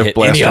blaster doesn't hit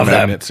any of them.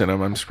 Magnets in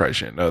them. I'm surprised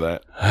you didn't know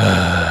that.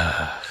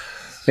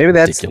 Maybe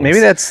that's one of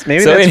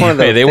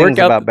the things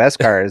about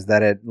Beskar is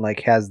that it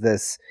like has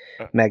this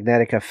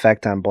magnetic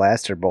effect on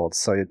blaster bolts,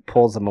 so it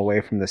pulls them away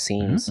from the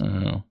seams.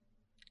 Mm-hmm.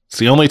 It's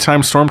the only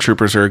time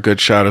stormtroopers are a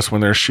good shot is when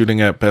they're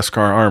shooting at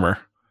Beskar armor.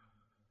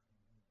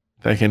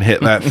 They can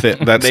hit that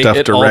stuff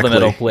hit directly. All the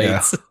metal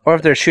plates. Yeah. Or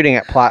if they're shooting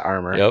at plot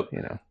armor. Yep.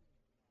 You know.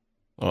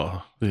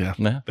 Oh yeah,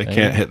 they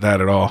can't hit that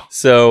at all.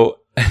 So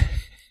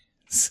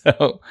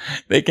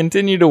they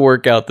continue to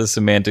work out the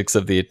semantics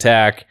of the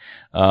attack,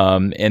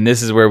 and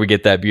this is where we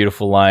get that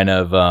beautiful line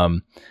of what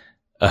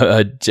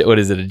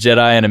is it? A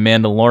Jedi and a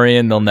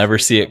Mandalorian. They'll never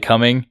see it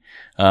coming,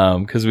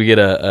 because we get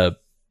a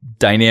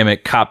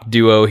dynamic cop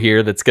duo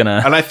here that's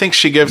gonna. And I think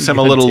she gives him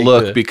a little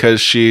look because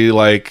she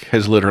like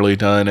has literally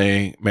done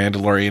a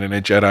Mandalorian and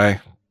a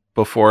Jedi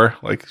before.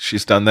 Like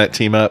she's done that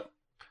team up.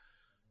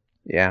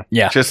 Yeah.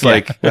 Just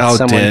like,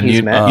 oh, Din,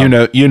 you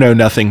know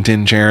nothing,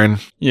 Din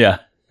Djarin. Yeah.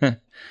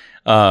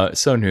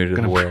 So new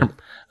to the world.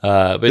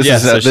 But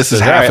this is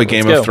half a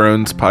Game of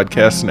Thrones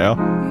podcast now.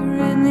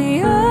 You're in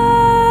the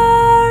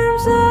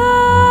arms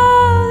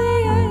of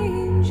the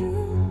angel.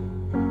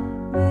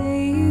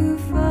 May you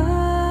find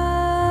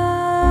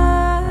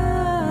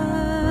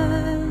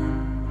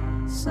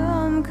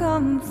some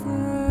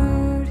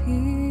comfort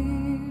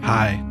here.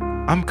 Hi,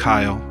 I'm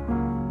Kyle.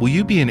 Will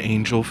you be an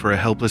angel for a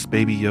helpless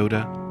baby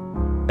Yoda?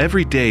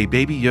 Every day,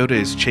 Baby Yoda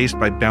is chased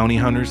by bounty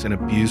hunters and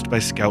abused by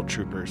scout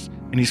troopers,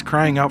 and he's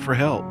crying out for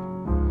help.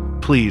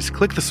 Please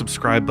click the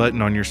subscribe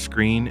button on your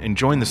screen and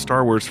join the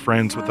Star Wars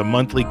Friends with a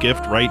monthly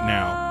gift right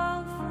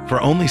now. For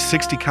only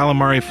 60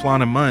 calamari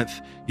flan a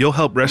month, you'll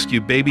help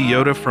rescue Baby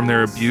Yoda from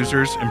their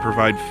abusers and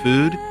provide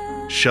food,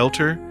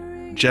 shelter,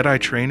 Jedi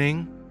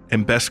training,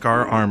 and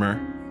Beskar armor.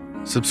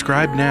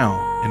 Subscribe now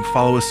and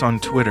follow us on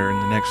Twitter in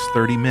the next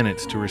 30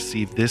 minutes to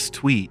receive this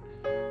tweet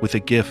with a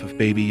gif of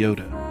Baby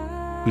Yoda,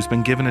 who's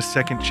been given a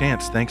second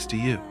chance thanks to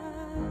you.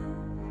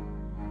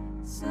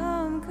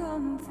 Some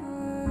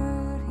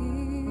comfort here.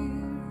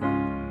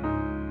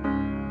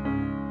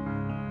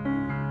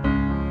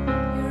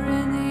 You're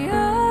in the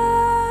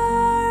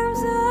arms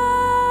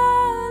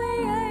of the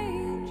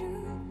angel.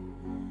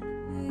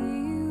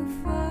 May you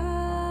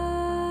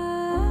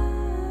find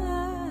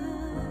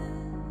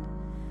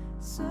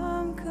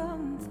some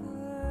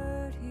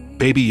comfort here.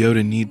 Baby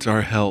Yoda needs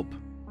our help,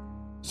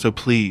 so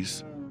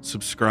please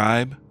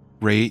subscribe,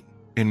 rate,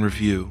 and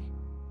review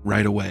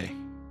right away.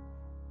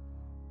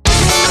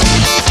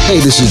 Hey,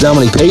 this is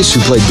Dominic Pace, who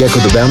played Gecko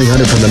the Bounty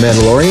Hunter from The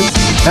Mandalorian.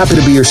 Happy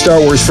to be your Star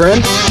Wars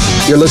friend.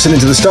 You're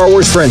listening to the Star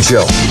Wars Friends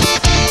Show.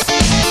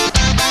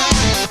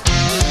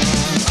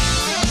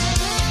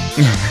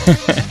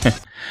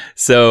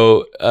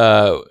 So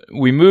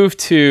we move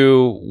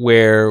to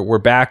where we're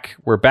back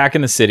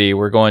in the city.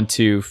 We're going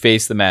to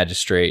face the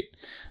magistrate.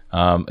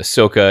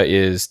 Ahsoka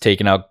is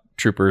taking out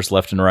troopers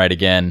left and right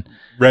again.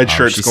 Red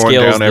shirts she going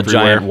scales down the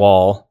everywhere. Giant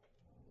wall.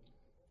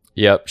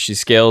 Yep, she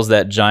scales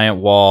that giant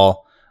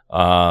wall.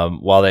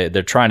 While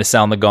they're trying to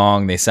sound the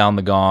gong, they sound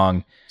the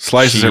gong.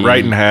 Slices it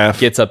right in half.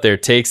 Gets up there,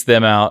 takes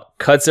them out,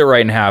 cuts it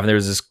right in half. And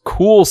there's this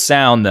cool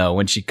sound though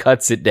when she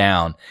cuts it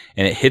down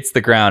and it hits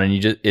the ground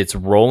and it's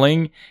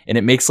rolling and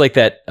it makes like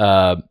that.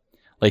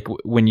 Like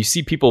when you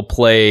see people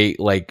play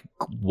like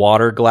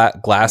water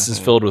glasses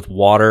filled with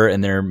water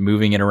and they're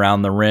moving it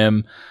around the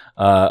rim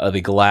of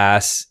the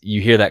glass,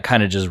 you hear that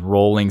kind of just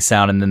rolling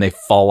sound and then they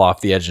fall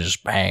off the edge and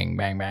just bang,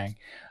 bang, bang.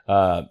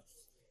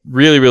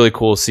 Really, really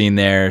cool scene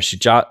there. She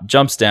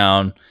jumps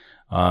down.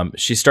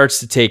 She starts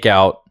to take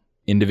out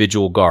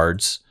individual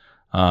guards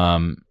a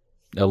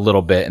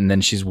little bit, and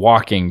then she's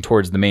walking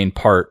towards the main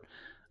part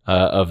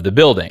of the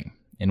building.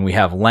 And we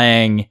have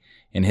Lang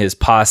and his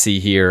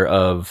posse here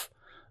of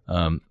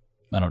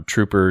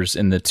troopers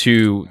and the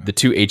two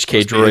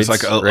HK droids,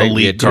 like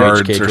elite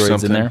guards HK or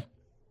something in there.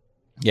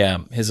 Yeah,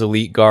 his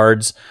elite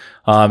guards.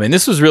 And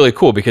this was really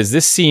cool because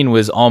this scene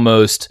was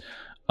almost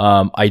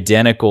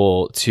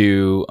identical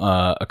to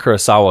a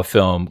Kurosawa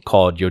film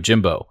called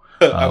Yojimbo,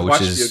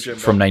 which is Yojimbo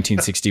from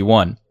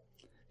 1961.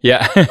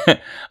 Yeah,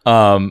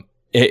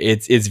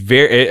 it's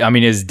very. I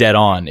mean, it's dead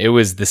on. It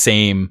was the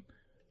same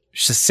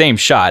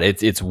shot.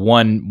 It's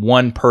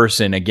one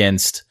person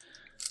against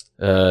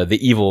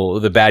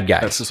the bad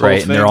guys,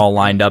 right? And they're all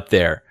lined up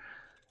there.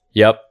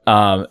 Yep.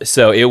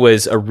 So it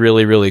was a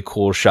really, really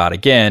cool shot.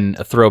 Again,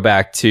 a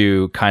throwback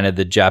to kind of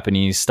the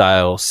Japanese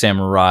style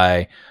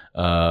samurai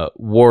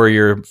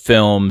warrior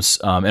films,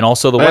 and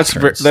also the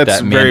westerns.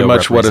 That's very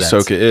much what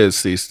represents. Ahsoka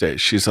is these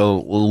days. She's a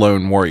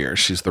lone warrior.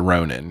 She's the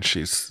Ronin.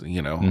 She's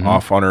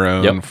off on her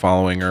own,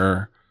 following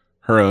her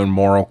own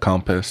moral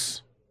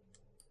compass.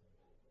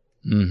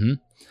 So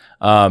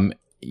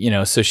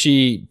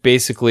she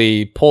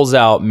basically pulls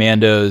out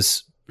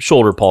Mando's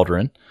shoulder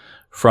pauldron,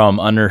 from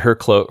under her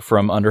cloak,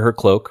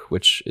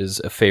 which is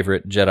a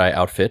favorite Jedi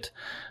outfit,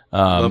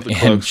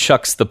 and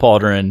chucks the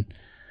pauldron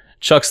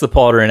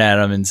at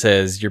him and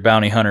says, "Your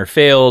bounty hunter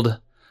failed.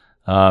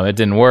 It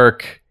didn't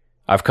work.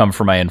 I've come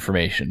for my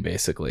information,"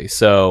 basically.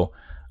 So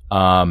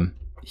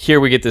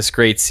here we get this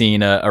great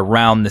scene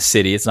around the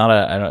city. It's not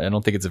I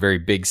don't think it's a very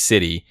big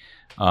city.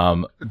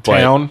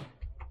 Town.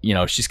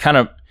 She's kind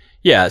of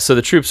so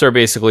the troops are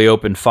basically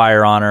open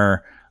fire on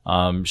her.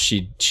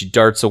 She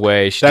darts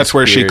away. That's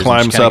where she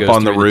climbs up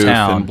on the roof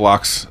and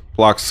blocks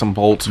some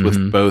bolts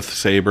with both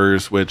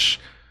sabers, which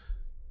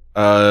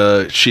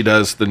she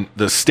does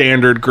the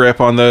standard grip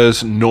on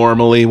those.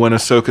 Normally when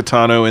Ahsoka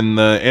Tano in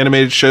the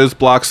animated shows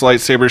blocks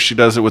lightsabers, she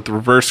does it with the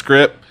reverse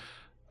grip.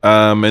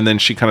 And then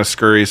she kind of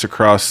scurries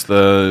across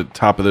the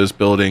top of those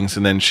buildings,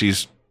 and then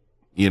she's,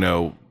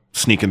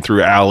 sneaking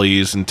through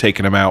alleys and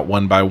taking them out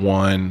one by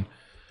one,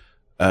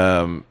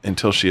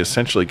 until she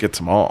essentially gets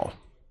them all.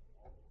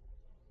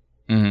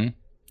 Mm-hmm.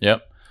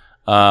 Yep.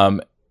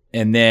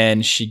 And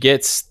then she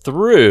gets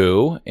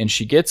through, and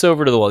she gets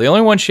over to the wall. The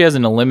only one she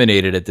hasn't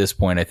eliminated at this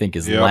point, I think,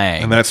 is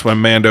Lang. And that's when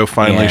Mando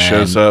finally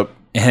shows up.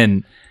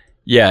 And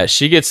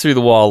she gets through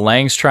the wall.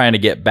 Lang's trying to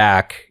get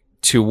back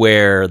to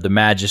where the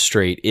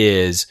magistrate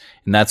is,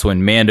 and that's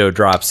when Mando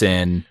drops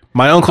in.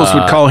 My uncles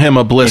would call him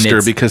a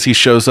blister because he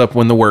shows up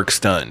when the work's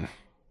done.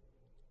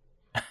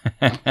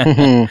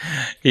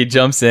 He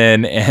jumps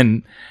in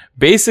and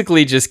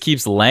basically just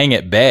keeps Lang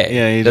at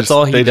bay. Yeah, that's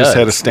all he does. They just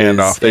had a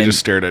standoff. They just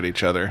stared at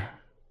each other.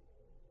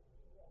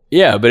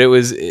 Yeah, but it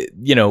was,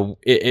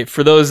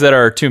 for those that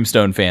are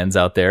Tombstone fans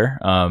out there,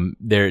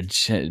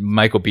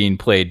 Michael Biehn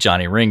played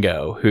Johnny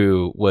Ringo,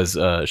 who was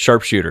a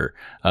sharpshooter,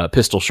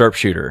 pistol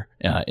sharpshooter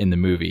in the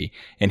movie.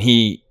 And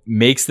he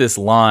makes this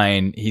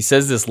line, he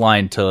says this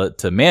line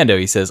to Mando.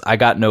 He says, "I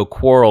got no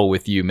quarrel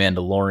with you,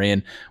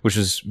 Mandalorian," which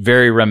was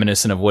very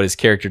reminiscent of what his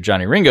character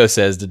Johnny Ringo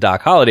says to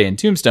Doc Holliday in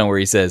Tombstone, where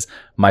he says,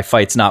 "My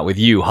fight's not with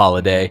you,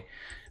 Holliday."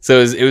 So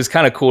it was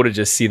kind of cool to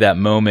just see that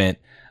moment.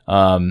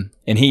 And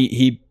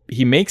he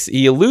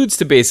alludes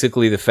to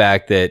basically the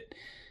fact that,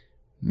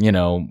 what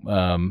do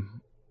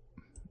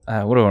I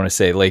want to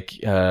say?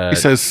 He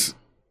says,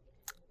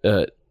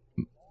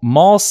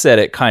 Maul said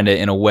it kind of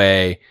in a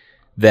way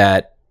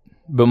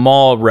but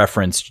Maul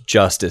referenced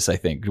justice, I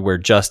think, where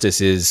justice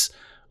is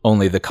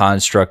only the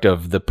construct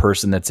of the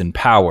person that's in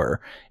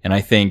power. And I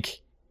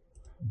think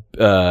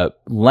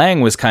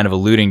Lang was kind of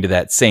alluding to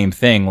that same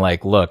thing.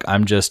 Like, look,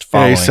 I'm just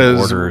following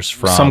orders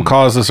from some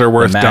causes are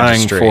worth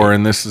dying for,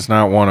 and this is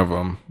not one of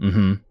them.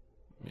 Mm-hmm.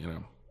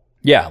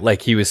 Yeah,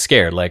 like he was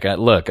scared. Like,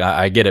 look,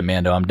 I get it,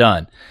 Mando. I'm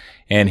done.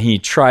 And he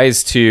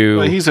tries to.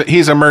 Well,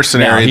 he's a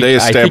mercenary. They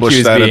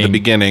established that at the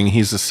beginning.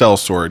 He's a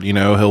sellsword.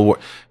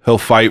 He'll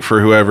fight for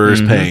whoever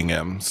is paying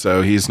him.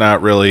 So he's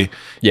not really.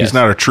 Yes. He's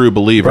not a true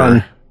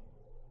believer.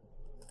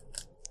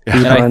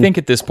 And I think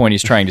at this point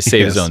he's trying to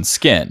save his own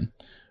skin,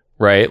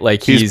 right?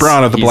 Like he's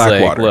Braun of the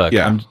Blackwater. Like,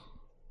 look,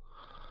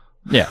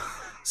 yeah.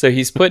 So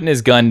he's putting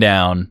his gun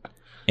down,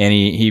 and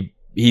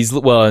he's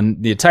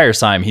and the entire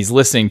time he's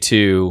listening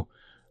to.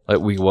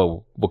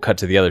 We'll cut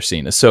to the other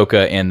scene.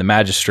 Ahsoka and the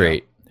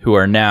magistrate, who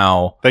are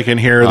now they can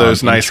hear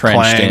those nice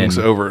clangs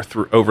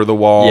over the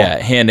wall. Yeah,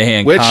 hand to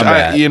hand. Which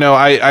combat.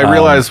 I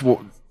realize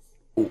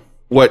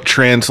what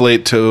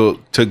translate to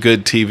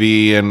good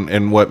TV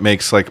and what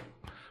makes like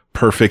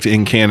perfect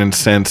in canon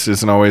sense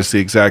isn't always the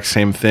exact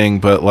same thing.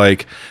 But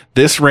like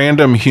this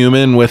random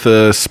human with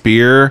a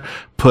spear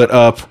put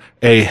up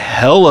a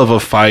hell of a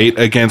fight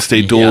against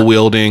a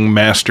dual-wielding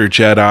Master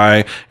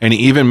Jedi, and he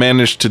even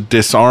managed to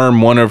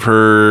disarm one of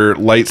her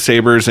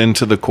lightsabers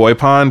into the koi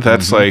pond.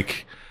 That's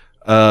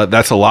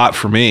that's a lot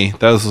for me.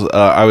 That was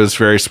I was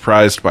very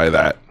surprised by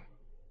that.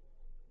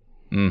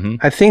 Mm-hmm.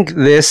 I think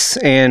this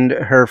and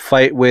her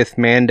fight with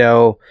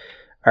Mando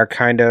are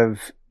kind of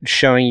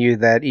showing you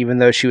that even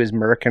though she was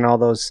murking all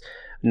those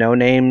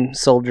no-name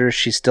soldiers,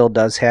 she still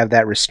does have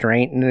that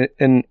restraint,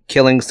 and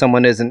killing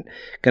someone isn't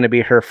going to be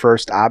her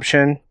first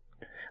option.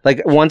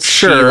 Like once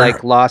she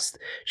lost,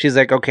 she's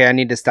like, okay, I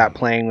need to stop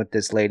playing with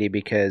this lady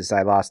because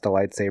I lost a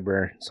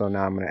lightsaber. So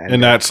now I'm gonna.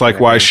 And that's like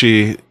why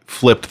she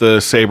flipped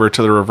the saber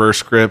to the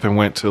reverse grip and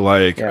went to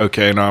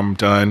okay, now I'm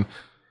done.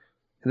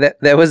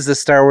 That was the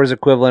Star Wars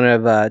equivalent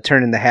of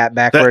turning the hat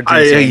backwards.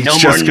 I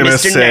was just gonna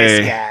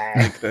say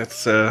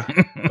that's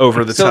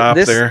over the top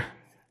there.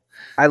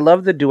 I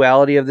love the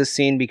duality of this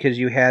scene because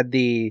you had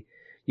the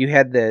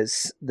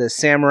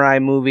samurai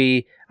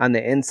movie on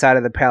the inside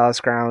of the palace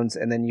grounds,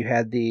 and then you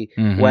had the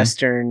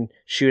Western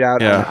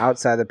shootout on the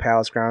outside of the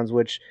palace grounds,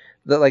 which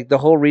the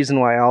whole reason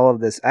why all of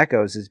this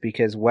echoes is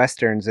because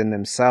Westerns in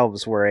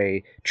themselves were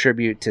a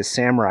tribute to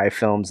samurai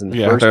films in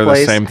the first they're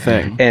place. The same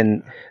thing.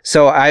 And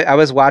so I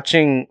was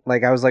watching,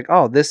 I was like,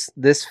 oh,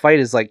 this fight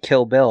is like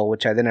Kill Bill,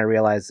 which I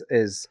realized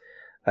is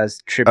a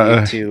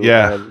tribute to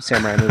a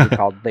samurai movie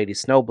called Lady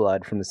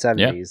Snowblood from the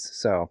 70s. Yeah.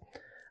 So,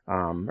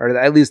 or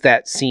at least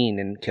that scene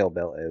in Kill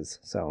Bill is.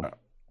 So,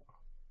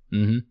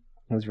 it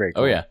was very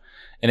cool. Oh, yeah.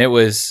 And it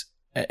was,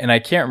 and I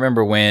can't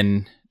remember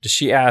when, does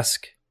she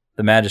ask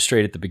the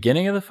magistrate at the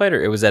beginning of the fight,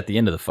 or it was at the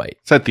end of the fight?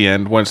 It's at the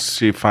end once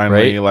she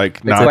finally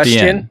Right? not At the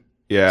end.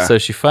 Yeah. So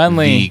she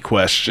finally The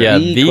question. Yeah,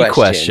 The the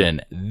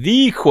question. question.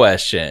 The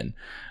question.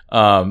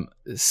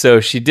 So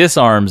she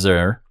disarms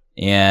her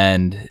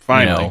and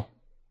Finally.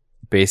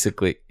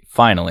 basically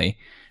finally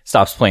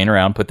stops playing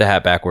around, put the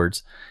hat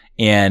backwards,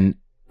 and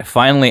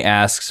finally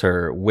asks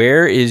her,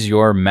 "Where is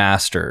your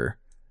master,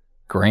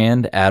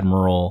 Grand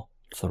Admiral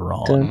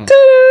Thrawn?"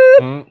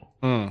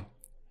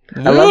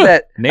 I love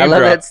that. Name I love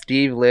drop. that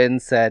Steve Lynn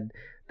said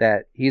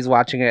that he's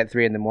watching it at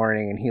 3 a.m.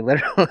 and he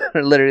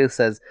literally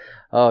says,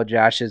 "Oh,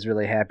 Josh is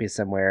really happy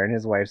somewhere," and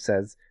his wife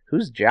says,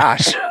 "Who's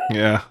Josh?"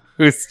 Yeah.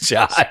 Who's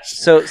Josh?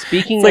 So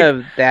speaking It's like-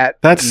 of that,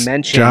 That's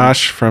mention,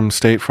 Josh from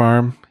State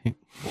Farm.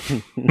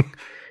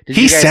 Did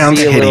He you guys sounds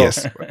see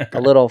hideous. A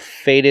little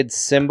faded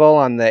symbol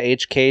on the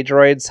HK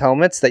droids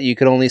helmets that you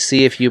could only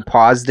see if you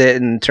paused it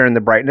and turned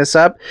the brightness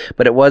up,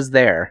 but it was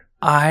there.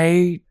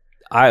 I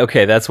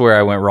okay, that's where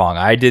I went wrong.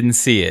 I didn't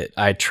see it.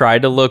 I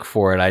tried to look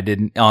for it. I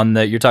didn't on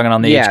the. You're talking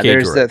on the HK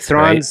there's the droids,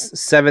 Thrawn's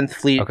right? 7th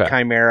Fleet Okay.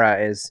 Chimera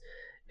is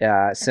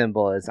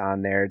symbol is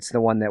on there. It's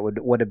the one that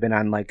would have been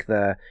on like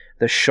the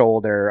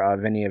shoulder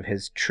of any of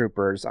his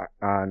troopers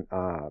on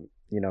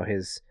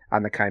his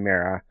on the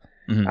Chimera.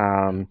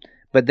 Mhm.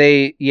 But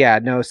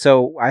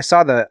so I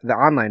saw the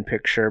online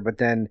picture, but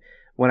then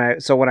when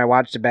I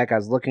watched it back, I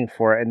was looking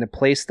for it, and the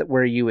place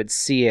where you would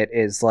see it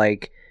is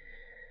like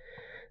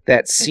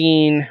that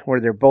scene where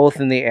they're both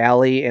in the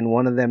alley and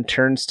one of them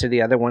turns to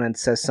the other one and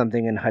says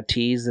something in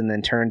Huttese and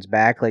then turns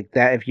back like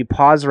that. If you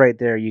pause right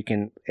there, you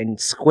can, and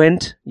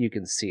squint, you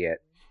can see it.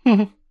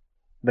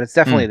 But it's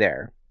definitely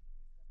there.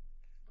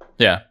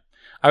 Yeah.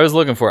 I was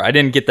looking for it. I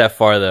didn't get that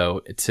far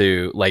though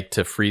to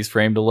freeze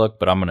frame to look,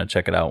 but I'm gonna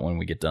check it out when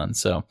we get done.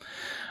 So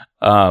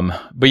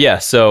but yeah,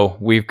 so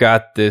we've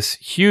got this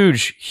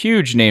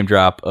huge name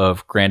drop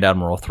of Grand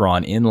Admiral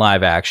Thrawn in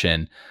live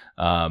action.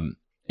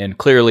 And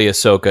clearly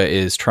Ahsoka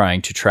is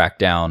trying to track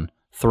down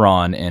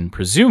Thrawn and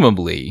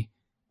presumably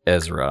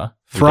Ezra.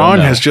 We don't Thrawn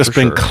know has just for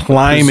been sure, but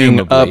climbing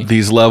up presumably.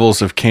 these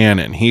levels of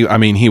canon.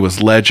 He was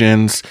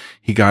Legends.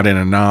 He got in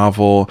a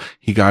novel.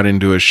 He got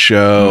into a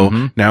show.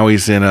 Mm-hmm. Now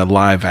he's in a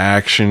live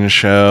action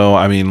show.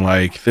 I mean,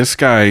 like this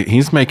guy,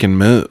 he's making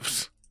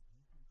moves.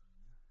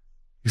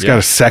 He's got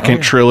a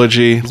second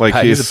trilogy.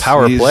 He's a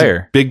power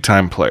player. Big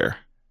time player.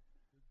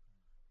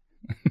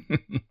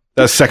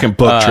 That second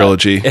book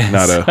trilogy,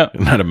 not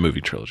a movie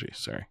trilogy.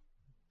 Sorry.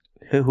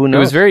 Who It knows?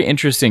 was very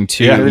interesting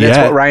too. Yeah, Maybe that's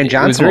what Ryan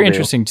Johnson It was very will do.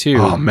 interesting too.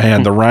 Oh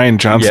man, the Ryan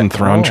Johnson Yeah.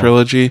 Thrawn Oh.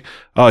 trilogy.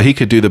 Oh, he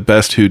could do the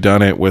best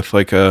whodunit with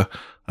like a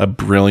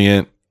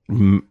brilliant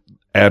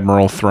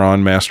Admiral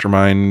Thrawn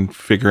mastermind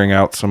figuring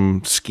out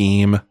some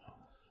scheme.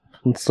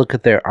 Let's look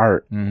at their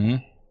art. Mm-hmm.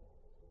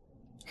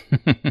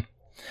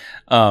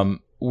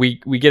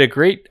 We get a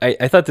great.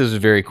 I thought this was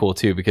very cool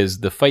too because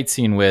the fight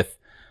scene with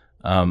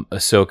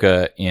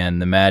Ahsoka and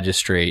the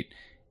magistrate,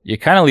 it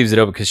kind of leaves it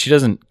open because she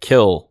doesn't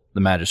kill the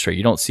magistrate.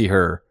 You don't see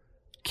her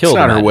kill It's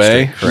the not her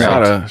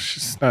magistrate. way.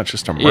 She's not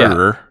just a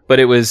murderer. Yeah, but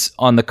it was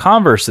on the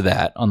converse of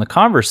that,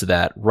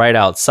 right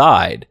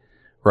outside,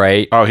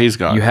 right? Oh, he's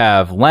gone. You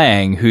have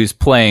Lang who's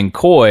playing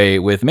coy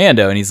with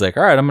Mando, and he's like,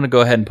 "All right, I'm going to go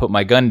ahead and put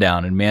my gun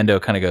down." And Mando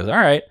kind of goes, "All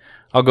right,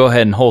 I'll go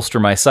ahead and holster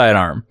my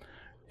sidearm."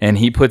 And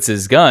he puts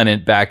his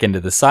gun back into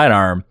the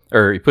sidearm,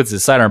 or he puts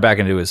his sidearm back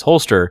into his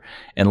holster.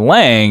 And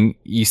Lang,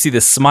 you see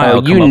the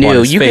smile come up on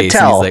his you face. could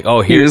tell. And he's like,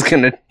 "Oh, he was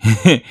gonna."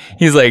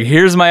 he's like,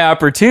 "Here's my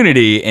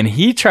opportunity." And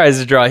he tries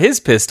to draw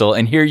his pistol,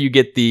 and here you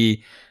get the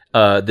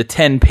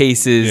 10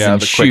 paces Yeah,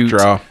 and the quick shoot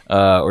draw.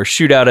 or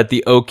shoot out at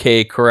the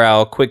OK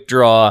Corral, quick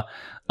draw.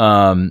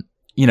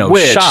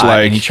 Which, shot.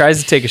 like, And he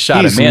tries to take a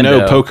shot He's at Mando.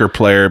 no poker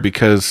player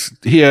because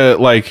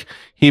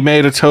he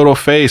made a total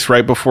face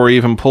right before he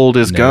even pulled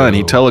his gun.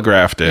 He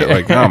telegraphed it.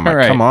 Like, oh my,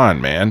 Right. come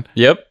on, man.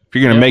 Yep. If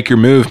you're gonna make your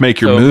move,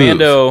 make your So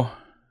move.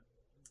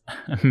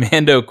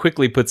 Mando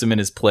quickly puts him in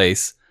his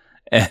place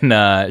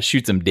and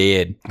shoots him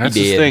dead. That's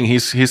He his dead. thing.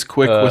 He's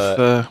quick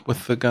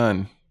with the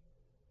gun.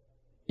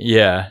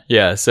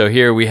 Yeah. So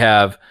here we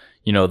have,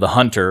 the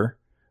hunter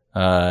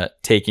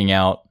taking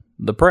out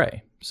the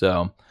prey.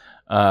 So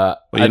Well,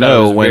 I you thought it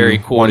know, was when very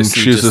cool one to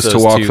see chooses just to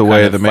those walk two the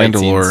way kind of the fight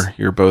Mandalore, scenes.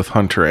 you're both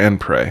hunter and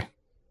prey.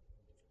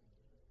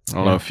 I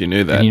don't know if you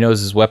knew that. And he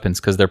knows his weapons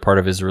because they're part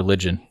of his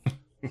religion.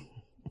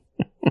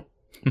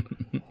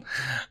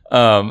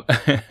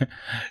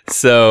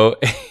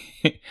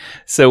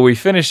 So we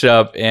finish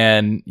up,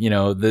 and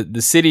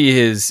the city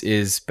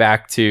is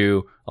back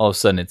to all of a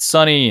sudden it's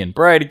sunny and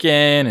bright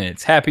again, and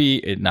it's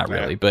happy. Not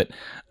really, but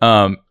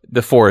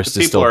the forest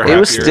is still.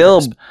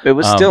 It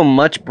was still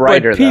much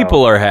brighter. But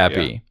people though. are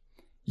happy.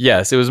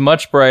 Yes, it was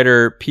much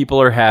brighter.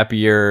 People are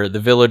happier. The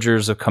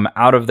villagers have come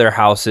out of their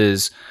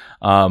houses.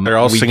 They're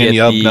all we singing get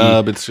Yub the-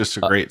 Nub. It's just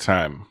a great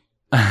time.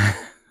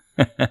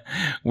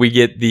 we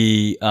get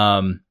the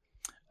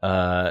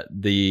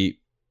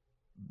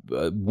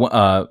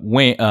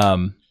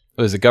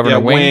was it Governor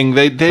Yeah, Wing?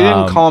 They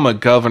didn't call him a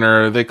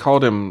governor. They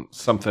called him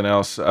something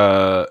else.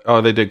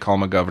 They did call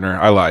him a governor.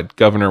 I lied.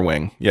 Governor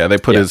Wing. Yeah, they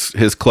put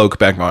his cloak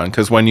back on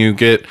because when you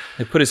get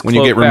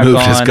removed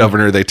as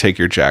governor, they take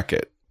your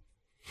jacket.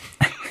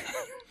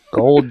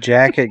 Gold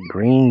jacket,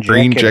 green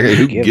jacket.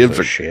 Who gives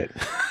a shit?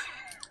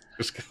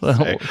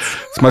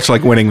 It's much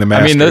like winning the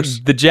Masters. I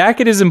mean, the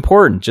jacket is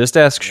important. Just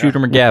ask Shooter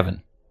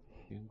McGavin.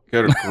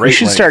 We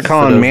should start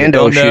calling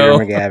Mando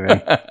Shooter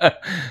McGavin.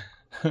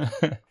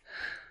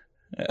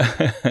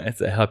 It's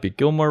a Happy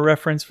Gilmore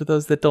reference for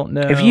those that don't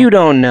know. If you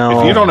don't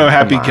know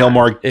Happy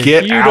Gilmore,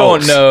 get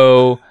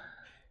out.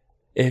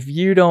 If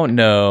you don't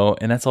know,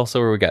 and that's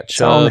also where we got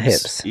It's all the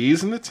Chubbs. hips.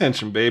 Ease in the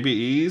tension, baby.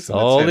 Ease in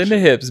All the tension.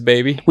 in the hips,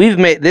 baby. We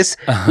made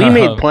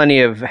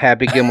plenty of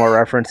Happy Gilmore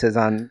references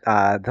on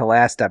the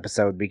last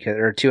episode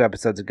or 2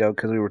 episodes ago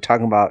because we were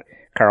talking about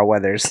Carl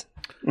Weathers.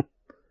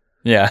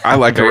 Yeah, I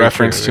like a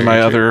reference to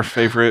my other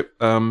favorite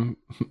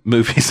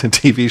movies and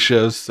TV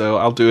shows, so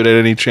I'll do it at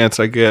any chance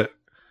I get.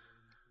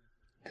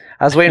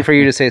 I was waiting for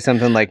you to say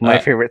something like my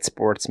favorite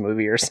sports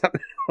movie or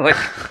something. Like,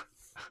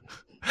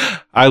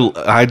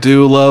 I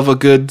do love a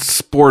good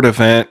sport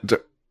event.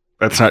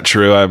 That's not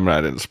true. I'm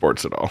not in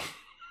sports at all.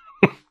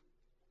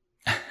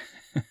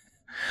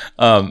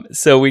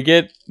 So we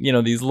get,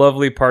 these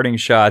lovely parting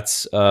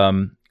shots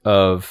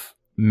of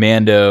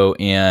Mando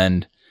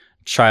and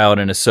Child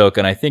and Ahsoka,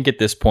 and I think at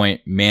this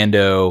point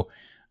Mando,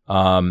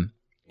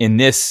 in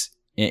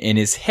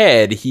his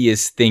head, he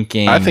is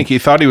thinking. I think he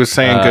thought he was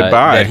saying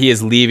goodbye. That he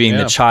is leaving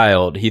the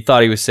child. He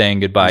thought he was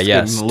saying goodbye.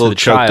 He's to a little the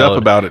choked child up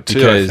about it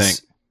too. I think.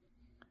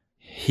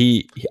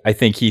 I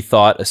think he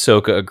thought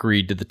Ahsoka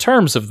agreed to the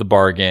terms of the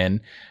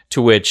bargain,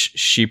 to which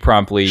she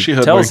promptly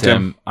tells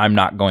him, "I'm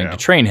not going to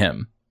train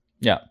him."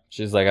 Yeah,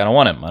 she's like, "I don't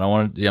want him. I don't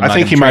want to." I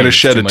think he might have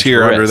shed a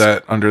tear under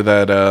that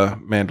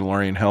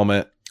Mandalorian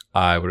helmet.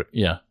 I would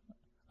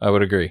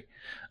agree.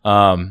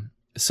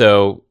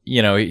 So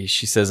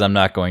she says, "I'm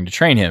not going to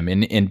train him,"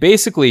 and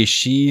basically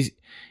she,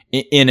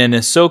 in an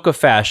Ahsoka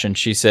fashion,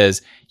 she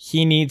says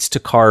he needs to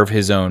carve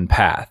his own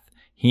path.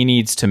 He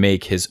needs to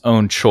make his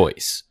own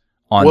choice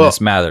on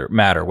this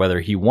matter,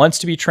 whether he wants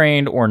to be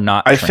trained or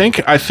not. I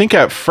think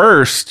at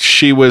first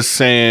she was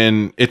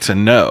saying it's a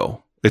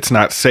no. It's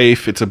not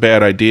safe. It's a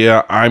bad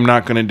idea. I'm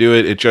not going to do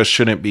it. It just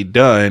shouldn't be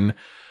done.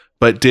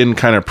 But Din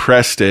kind of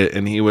pressed it,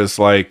 and he was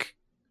like,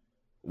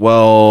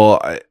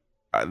 "Well,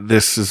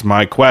 this is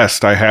my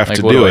quest. I have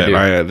to do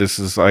it. This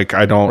is like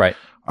I don't. Right.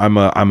 I'm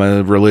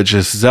a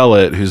religious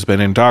zealot who's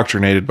been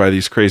indoctrinated by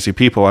these crazy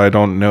people. I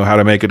don't know how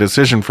to make a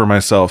decision for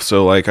myself.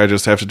 So like, I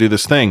just have to do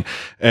this thing."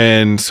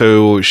 And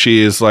so she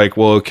is like,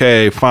 "Well,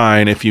 okay,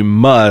 fine. If you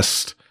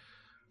must,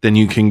 then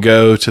you can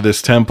go to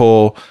this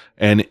temple.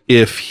 And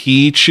if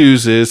he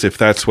chooses, if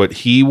that's what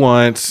he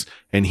wants,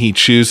 and he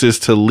chooses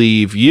to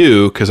leave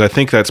you, because I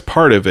think that's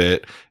part of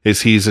it,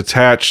 is he's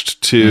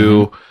attached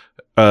to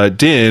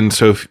Din.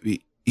 So if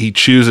he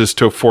chooses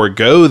to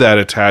forego that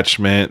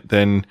attachment,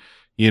 then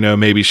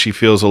maybe she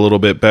feels a little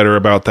bit better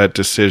about that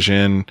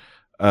decision,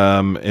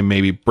 and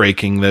maybe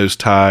breaking those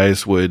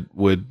ties would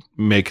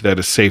make that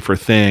a safer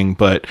thing.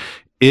 But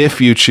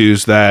if you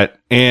choose that,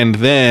 and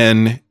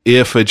then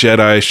if a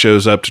Jedi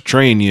shows up to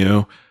train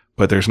you,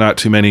 but there's not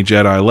too many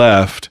Jedi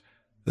left,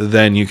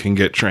 then you can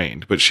get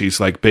trained." But she's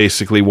like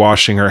basically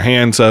washing her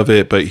hands of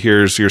it. But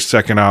here's your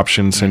second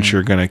option since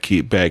you're going to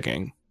keep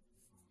begging.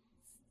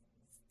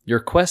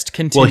 Your quest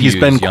continues. Well, he's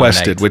been young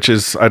quested, knight. which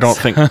is, I don't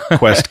think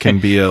quest can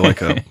be a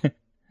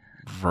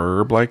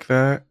verb like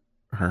that.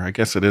 Or I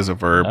guess it is a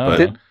verb.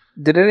 But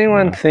did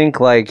anyone think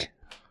like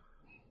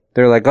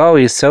they're like, "Oh,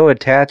 he's so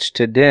attached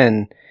to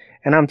Din,"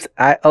 and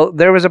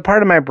there was a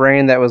part of my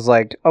brain that was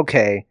like,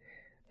 "Okay,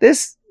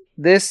 this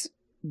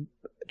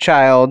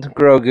child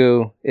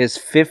Grogu is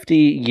 50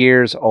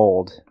 years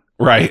old,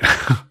 right?"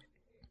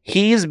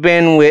 He's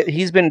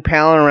been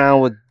palling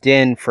around with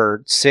Din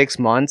for 6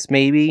 months,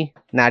 maybe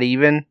not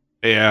even.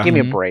 Yeah, give me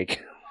a break.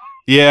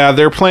 Yeah,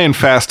 they're playing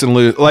fast and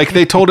loose. Like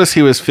they told us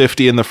he was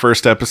 50 in the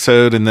first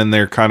episode, and then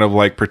they're kind of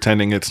like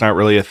pretending it's not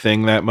really a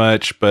thing that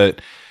much. But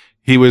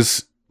he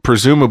was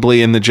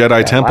presumably in the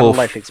Jedi Temple. A lot of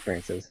life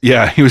experiences.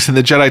 Yeah, he was in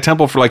the Jedi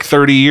Temple for like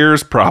 30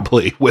 years,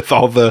 probably, with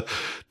all the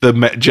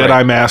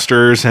Jedi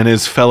Masters and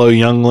his fellow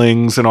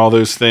younglings and all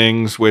those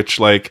things. Which,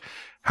 like,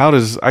 how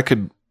does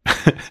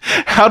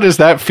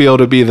that feel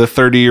to be the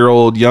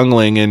 30-year-old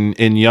youngling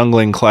in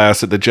youngling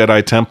class at the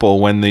Jedi Temple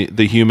when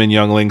the human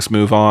younglings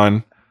move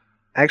on?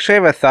 I actually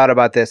have a thought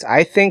about this.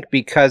 I think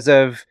because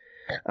of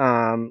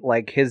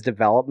like his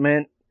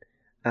development,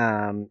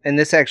 and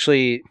this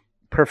actually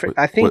perfect.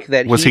 I think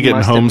that was he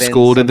getting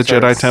homeschooled in the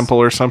Jedi Temple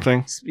or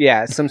something?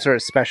 Yeah, some sort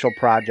of special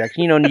project.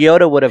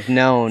 Yoda would have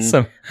known,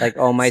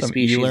 my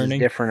species is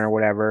different or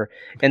whatever,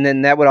 and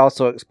then that would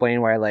also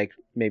explain why, like,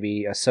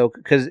 maybe Ahsoka,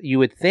 because you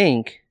would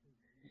think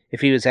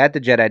if he was at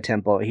the Jedi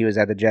Temple, he was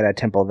at the Jedi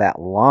Temple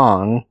that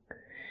long.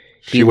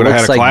 She would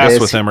have had a class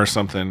with him or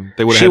something.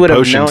 They would have had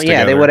potions together.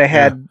 Yeah, they would have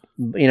had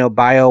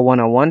Bio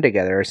 101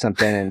 together or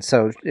something, and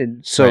so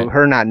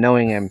her not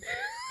knowing him,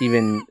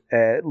 even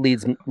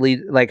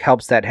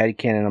helps that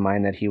headcanon of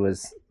mine that he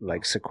was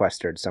like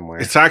sequestered somewhere.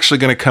 It's actually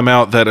going to come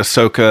out that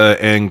Ahsoka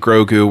and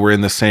Grogu were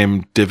in the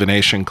same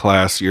divination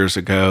class years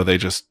ago. They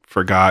just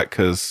forgot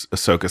because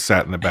Ahsoka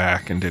sat in the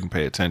back and didn't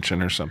pay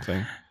attention or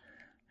something.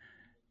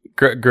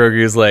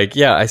 Grogu's like,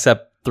 yeah, I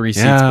sat 3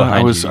 seats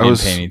behind you. You didn't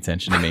pay any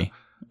attention to me.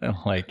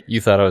 Like,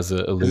 you thought I was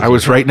a loser. I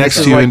was right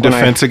next to you in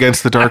Defense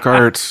Against the Dark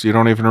Arts. You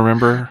don't even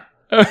remember?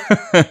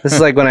 This is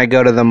like when I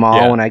go to the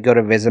mall, when I go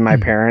to visit my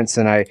parents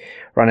and I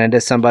run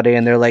into somebody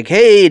and they're like,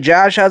 hey,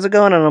 Josh, how's it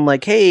going? And I'm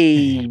like,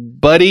 hey,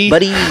 buddy.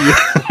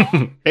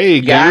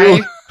 Hey, guy.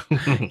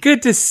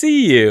 Good to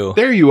see you.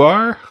 There you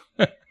are.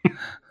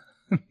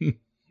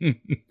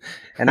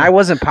 And I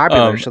wasn't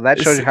popular, so that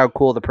shows you how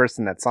cool the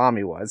person that saw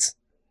me was.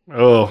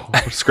 Oh,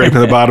 scraping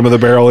the bottom of the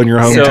barrel in your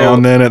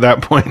hometown then at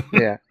that point.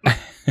 Yeah.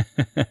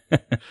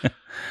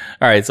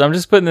 All right, so I'm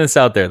just putting this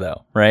out there,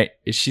 though, right?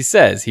 She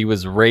says he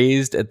was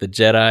raised at the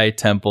Jedi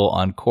Temple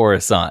on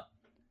Coruscant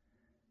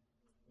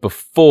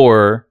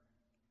before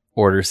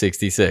Order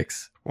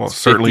 66. Well,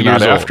 certainly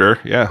not after,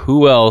 yeah.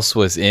 Who else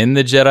was in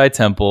the Jedi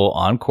Temple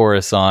on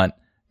Coruscant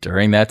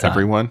during that time?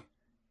 Everyone.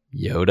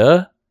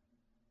 Yoda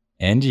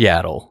and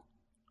Yaddle.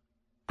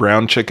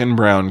 Brown chicken,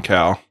 brown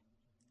cow.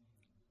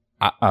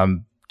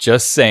 I'm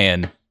just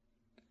saying,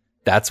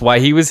 that's why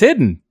he was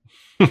hidden.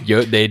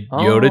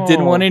 Yoda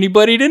didn't want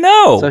anybody to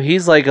know. So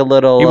he's like a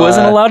little... He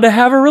wasn't allowed to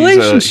have a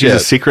relationship.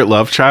 He's a secret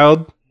love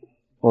child?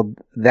 Well,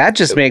 that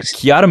just makes...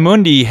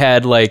 Kiadamundi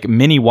had like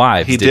many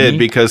wives, He did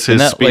because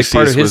his species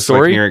part of his was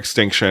story? like near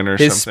extinction or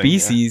his something.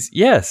 His species,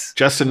 yes.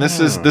 Justin, this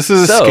is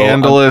a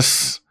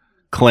scandalous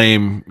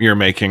claim you're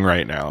making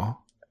right now.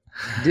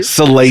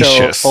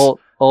 Salacious. So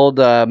old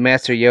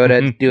Master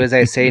Yoda, do as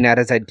I say, not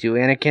as I do,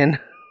 Anakin.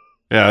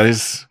 Yeah,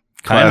 he's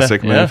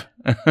classic move.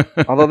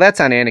 Although that's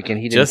on Anakin.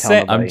 He didn't tell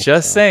nobody. I'm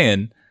just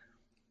saying,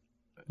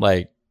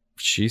 like,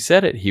 she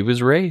said it. He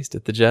was raised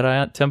at the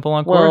Jedi Temple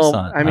on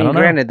Coruscant. I mean,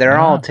 granted, they're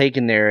all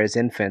taken there as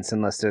infants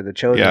unless they're the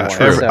chosen Yeah,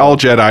 ones. all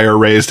Jedi are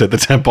raised at the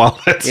temple.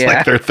 That's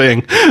like their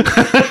thing.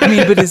 I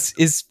mean, but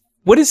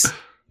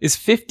is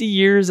 50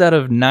 years out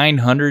of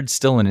 900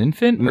 still an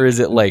infant, or is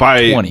it like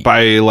 20?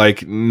 By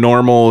like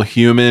normal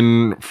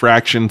human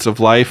fractions of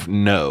life?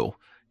 No,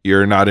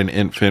 you're not an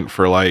infant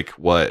for like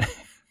what,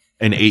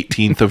 an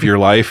 18th of your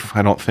life?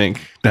 I don't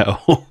think.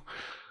 No.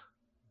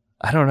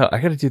 I don't know. I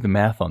got to do the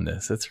math on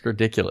this. It's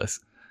ridiculous.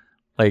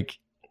 Like,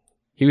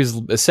 he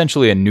was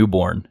essentially a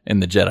newborn in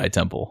the Jedi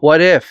Temple.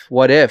 What if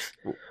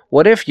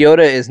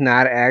Yoda is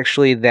not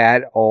actually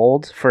that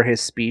old for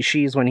his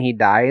species when he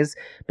dies,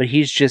 but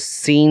he's just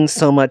seen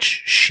so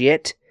much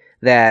shit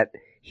that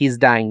he's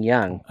dying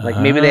young? Like,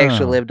 maybe they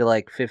actually lived to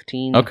like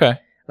 15. Okay.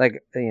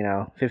 Like,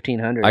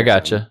 1500. I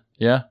gotcha.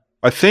 Yeah.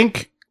 I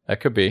think that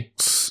could be.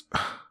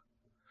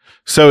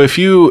 So if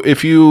you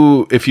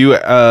imagine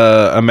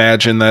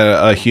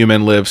that a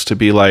human lives to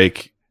be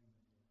like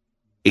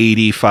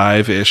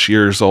 85-ish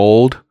years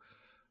old,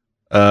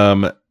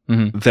 then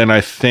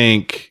I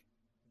think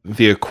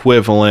the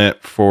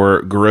equivalent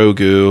for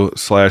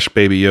Grogu /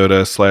 Baby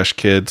Yoda /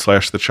 kid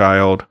 / the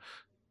child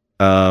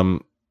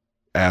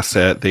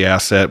asset,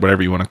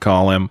 whatever you want to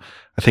call him,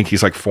 I think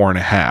he's like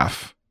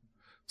 4.5.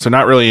 So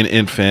not really an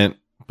infant,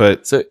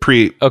 but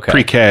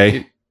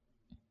pre-K.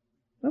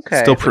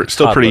 Okay.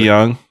 Still pretty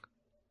young.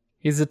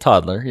 He's a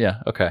toddler.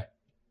 Yeah. Okay.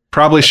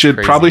 Probably should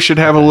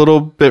have a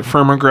little bit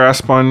firmer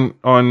grasp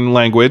on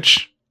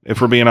language, if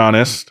we're being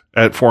honest,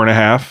 at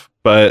 4.5.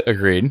 But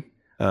agreed.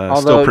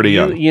 Still pretty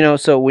young.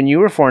 So when you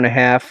were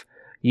 4.5,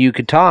 you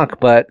could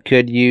talk, but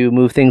could you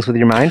move things with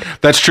your mind?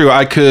 That's true.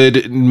 I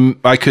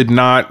could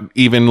not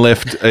even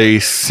lift a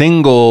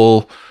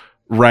single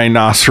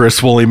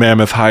rhinoceros woolly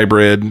mammoth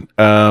hybrid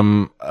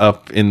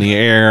up in the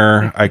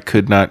air. I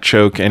could not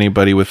choke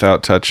anybody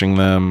without touching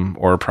them,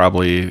 or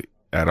probably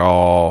at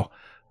all.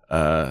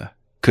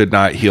 Could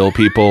not heal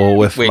people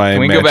with my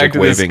magic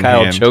waving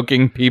hand.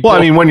 Choking people. Well,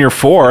 I mean, when you're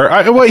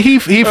 4,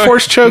 he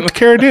force choked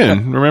Cara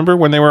Dune. Remember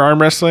when they were arm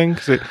wrestling?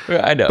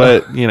 I know,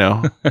 but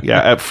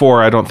at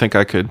 4, I don't think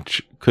I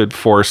could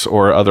force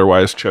or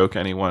otherwise choke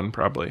anyone.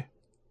 Probably.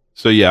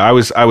 So yeah, I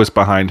was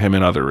behind him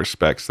in other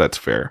respects. That's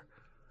fair.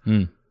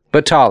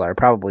 But taller,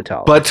 probably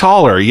taller. But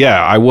taller,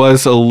 yeah. I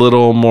was a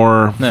little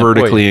more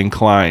vertically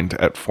inclined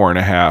at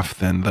 4.5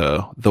 than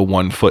the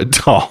 1 foot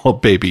tall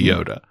Baby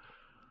Yoda.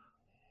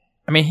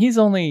 I mean, he's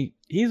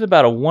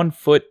about 1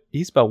 foot.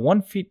 He's about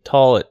 1 feet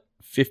tall at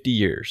 50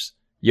 years.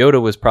 Yoda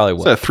was probably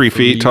what? 3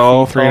 feet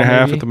tall,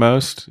 3.5 at the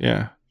most.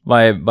 Yeah.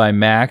 By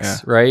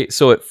max, right?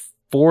 So at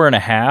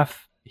 4.5,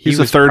 he's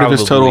a third of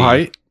his total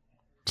height.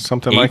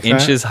 Something like that. 8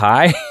 inches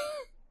high.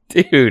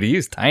 Dude, he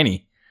was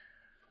tiny.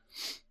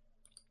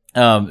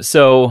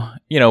 So,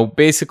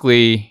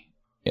 basically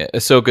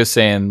Ahsoka's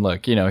saying,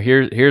 look,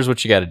 here's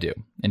what you got to do.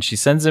 And she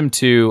sends him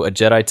to a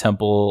Jedi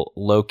temple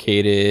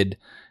located,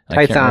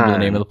 I can't remember the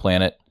name of the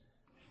planet.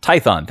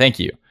 Tython, thank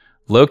you.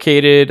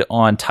 Located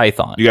on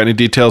Tython. You got any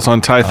details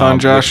on Tython,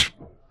 Josh?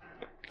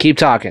 Keep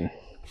talking.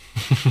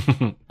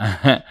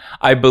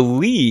 I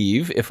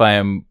believe, if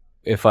I'm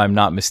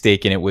not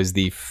mistaken, it was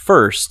the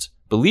first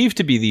believed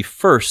to be the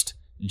first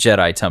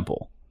Jedi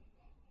temple.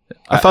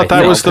 I thought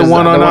that was the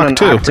one on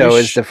Octo. Octo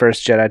is the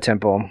first Jedi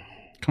temple.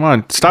 Come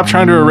on, stop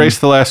trying to erase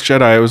The Last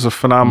Jedi. It was a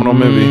phenomenal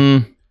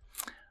movie.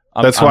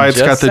 That's why it's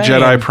got the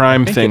Jedi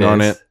Prime thing on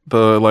it.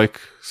 The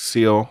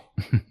seal.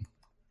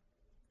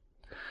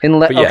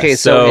 Okay,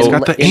 so it's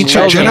got the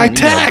ancient Jedi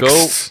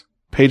texts.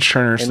 Page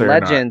turners. In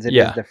Legends, it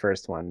is the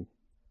first one.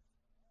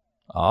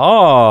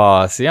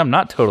 Oh, see, I'm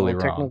not totally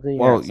wrong.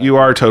 Well, you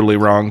are totally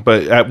wrong,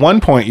 but at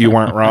one point you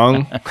weren't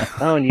wrong.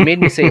 Oh, and you made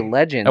me say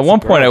Legends. At one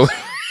point,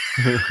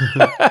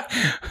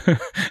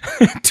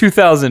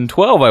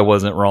 2012, I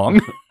wasn't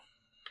wrong.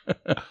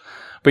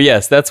 But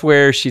yes, that's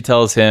where she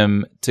tells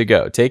him to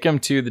go. Take him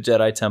to the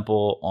Jedi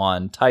Temple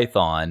on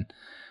Tython,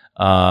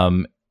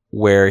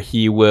 where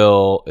he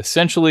will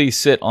essentially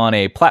sit on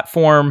a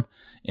platform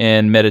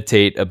and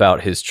meditate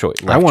about his choice.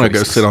 I want to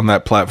go sit on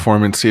that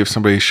platform and see if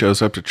somebody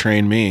shows up to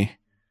train me.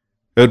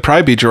 It would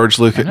probably be George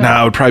Lucas.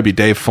 No, it would probably be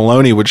Dave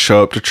Filoni would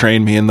show up to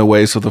train me in the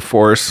ways of the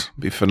Force. It'd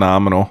be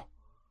phenomenal.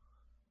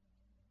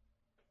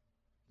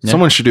 Yeah,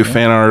 someone should do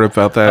fan art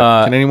about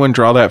that. Can anyone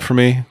draw that for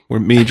me?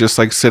 With me just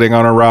like sitting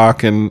on a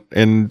rock and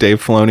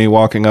Dave Filoni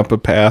walking up a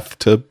path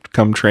to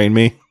come train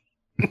me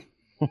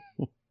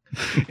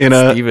in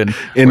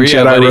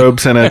Jedi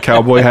robes and a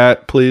cowboy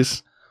hat,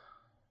 please.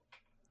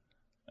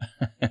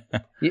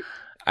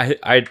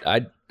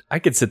 I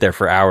could sit there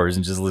for hours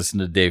and just listen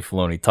to Dave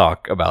Filoni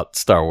talk about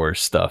Star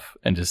Wars stuff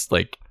and just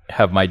like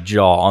have my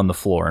jaw on the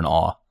floor in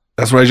awe.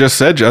 That's what I just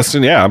said,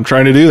 Justin. Yeah, I'm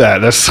trying to do that.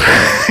 That's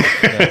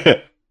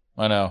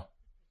I know.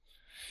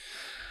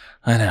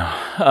 End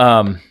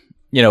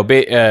of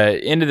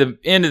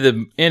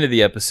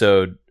the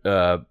episode,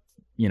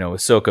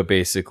 Ahsoka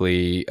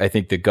basically, I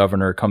think the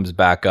governor comes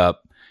back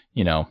up,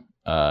 she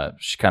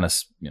kind of,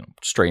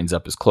 straightens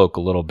up his cloak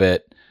a little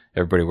bit.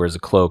 Everybody wears a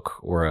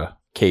cloak or a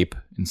cape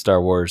in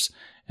Star Wars.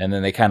 And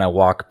then they kind of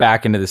walk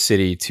back into the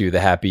city to the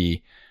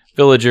happy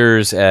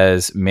villagers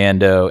as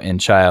Mando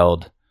and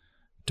Child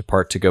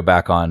depart to go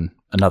back on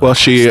another. Well,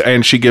 she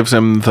gives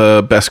him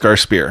the Beskar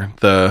spear,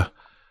 the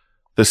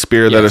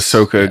spear that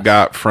Ahsoka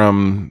got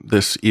from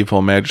this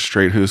evil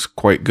magistrate who's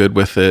quite good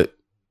with it.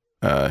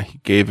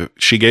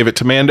 She gave it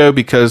to Mando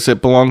because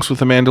it belongs with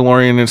the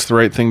Mandalorian. It's the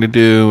right thing to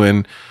do,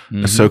 and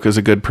Ahsoka's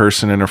a good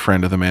person and a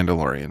friend of the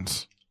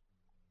Mandalorians.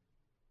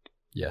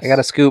 Yes, I got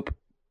a scoop.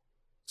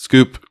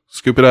 Scoop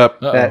it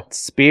up. Uh-oh. That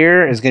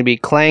spear is going to be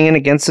clanging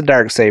against the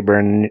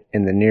Darksaber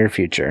in the near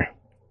future.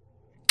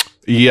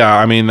 Yeah,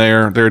 I mean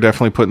they're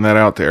definitely putting that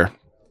out there.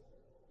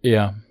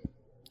 Yeah,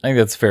 I think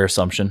that's a fair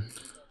assumption.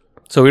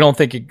 So we don't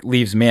think it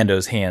leaves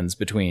Mando's hands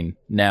between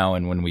now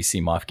and when we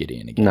see Moff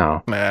Gideon again.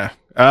 No. Nah.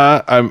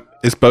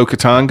 Is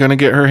Bo-Katan going to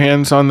get her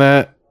hands on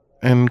that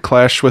and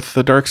clash with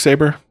the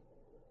Darksaber?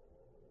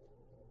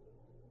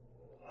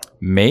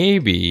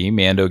 Maybe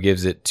Mando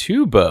gives it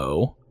to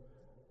Bo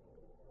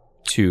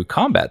to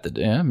combat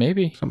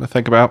maybe. Something to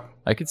think about.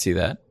 I could see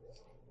that.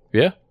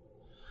 Yeah.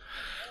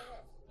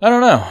 I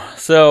don't know.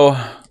 So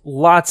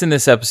lots in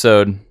this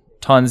episode,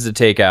 tons to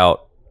take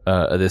out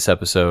of this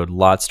episode,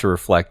 lots to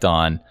reflect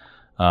on.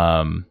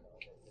 And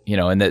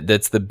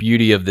that's the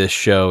beauty of this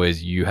show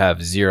is you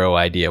have zero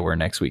idea where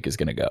next week is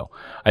going to go.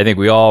 I think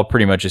we all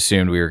pretty much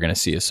assumed we were going to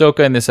see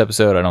Ahsoka in this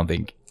episode. I don't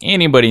think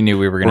anybody knew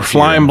we were going to see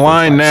her flying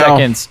blind now.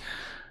 Seconds.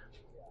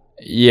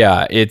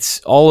 Yeah, it's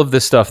all of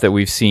the stuff that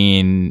we've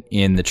seen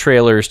in the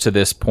trailers to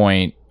this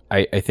point,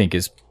 I think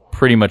is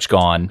pretty much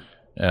gone.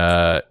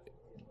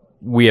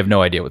 We have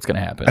no idea what's going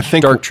to happen. I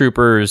think Dark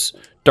Troopers,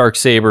 Dark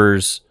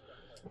Sabers,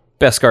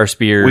 Beskar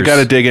spears. We got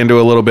to dig into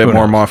a little bit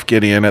more Moff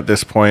Gideon at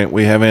this point.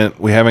 We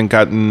haven't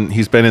gotten.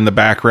 He's been in the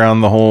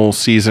background the whole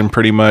season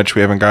pretty much.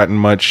 We haven't gotten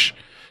much,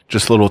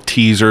 just little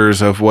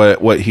teasers of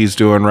what he's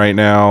doing right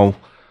now.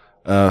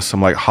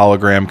 Some like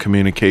hologram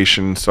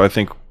communication. So I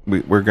think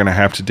we're going to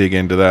have to dig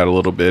into that a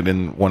little bit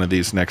in one of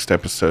these next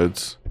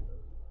episodes.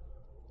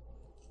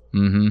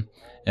 Mm-hmm.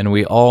 And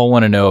we all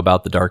want to know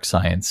about the dark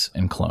science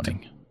and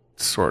cloning.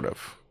 Sort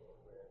of.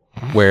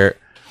 Where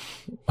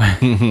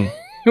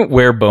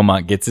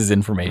Beaumont gets his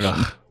information.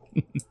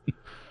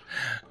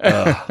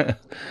 It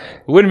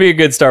wouldn't be a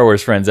good Star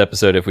Wars Friends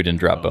episode if we didn't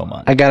drop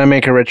Beaumont. I got to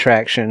make a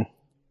retraction.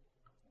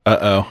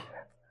 Uh-oh.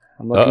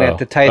 I'm looking at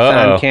the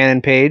Tython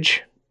canon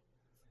page.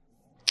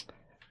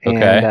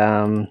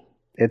 And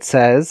it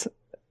says,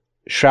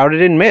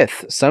 shrouded in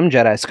myth, some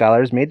Jedi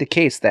scholars made the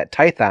case that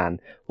Tython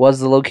was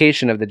the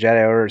location of the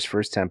Jedi Order's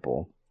first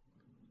temple.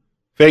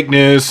 Fake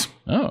news.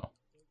 Oh.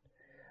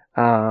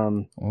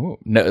 No,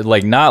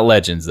 like not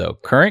Legends though.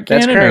 Current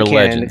canon That's current or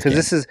canon, Legends? because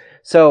this is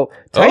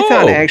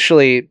Tython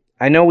actually.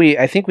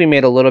 I think we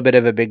made a little bit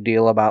of a big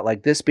deal about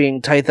like this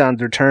being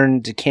Tython's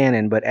return to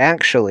canon, but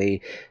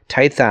actually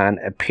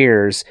Tython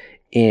appears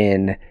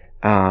in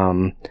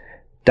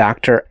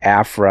Dr.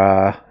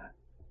 Aphra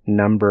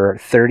number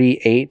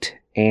 38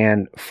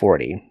 and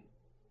 40.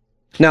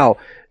 No,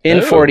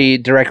 in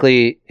 40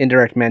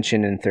 indirect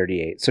mention in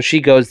 38. So she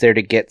goes there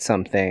to get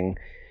something.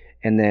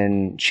 And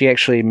then she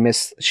actually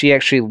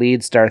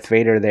leads Darth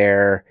Vader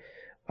there,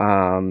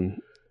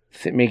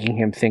 making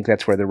him think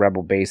that's where the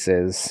rebel base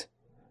is.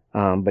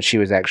 But she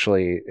was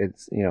actually,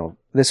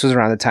 this was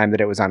around the time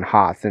that it was on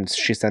Hoth, and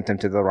she sent them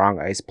to the wrong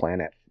ice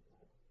planet.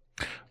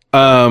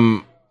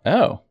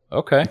 Oh,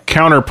 okay.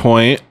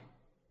 Counterpoint,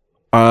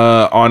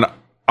 on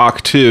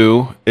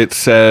Ahch-To, it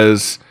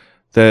says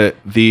that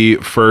the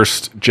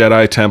first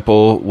Jedi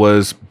temple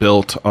was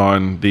built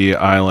on the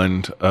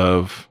island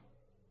of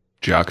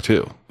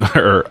Ahch-To,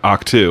 or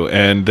Ahch-To,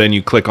 and then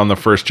you click on the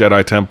first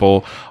Jedi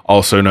temple,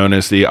 also known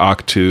as the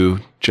Ahch-To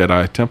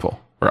Jedi Temple,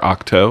 or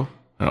Ahch-To.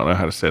 I don't know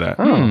how to say that.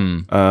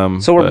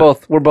 So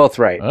we're both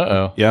right.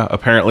 Uh-oh. Yeah,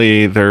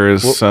 apparently there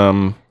is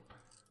some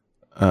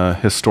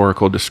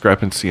historical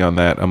discrepancy on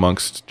that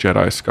amongst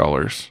Jedi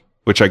scholars,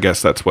 which I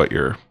guess that's what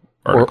your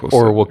article said.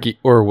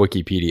 Or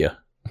Wikipedia.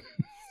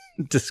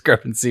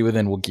 Discrepancy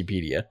within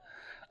Wikipedia.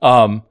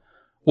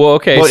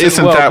 Okay. Well,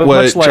 isn't that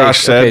what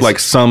Josh said? Like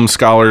some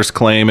scholars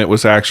claim it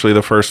was actually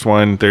the first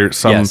one. There's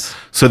some, Yes.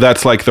 so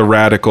that's like the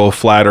radical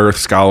flat Earth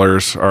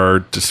scholars are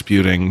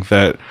disputing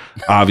that.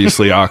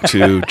 Obviously,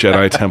 Ahch-To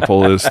Jedi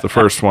Temple is the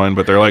first one,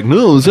 but they're like,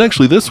 no, it's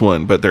actually this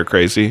one. But they're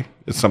crazy.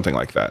 It's something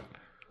like that.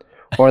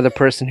 Or the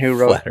person who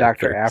wrote Flat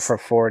Dr. Earthers. Afra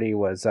 40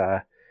 was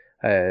a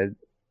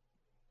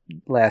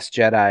Last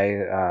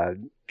Jedi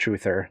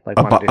truther. Like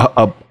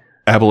A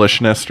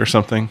abolitionist or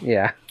something.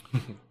 yeah.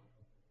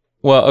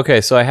 Well, okay,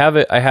 so I have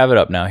it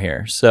up now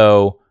here.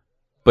 So,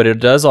 but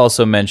it does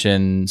also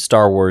mention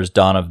Star Wars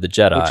Dawn of the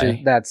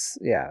Jedi. That's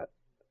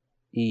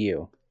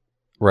EU.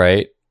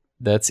 Right?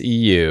 That's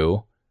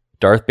EU.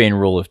 Darth Bane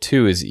Rule of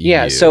 2 is EU.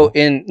 Yeah, so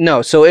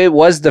it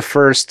was the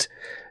first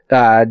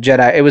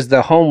Jedi. It was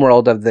the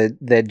homeworld of the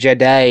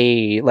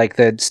Jedi, like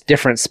the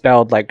different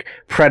spelled like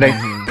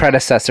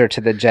predecessor to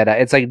the Jedi.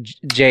 It's like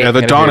J. Yeah,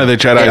 the Dawn of the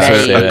Jedi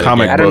is a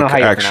comic I don't know book, how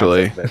you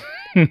actually. pronounce it,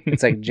 but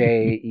it's like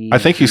J. I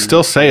think you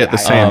still say it the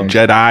same,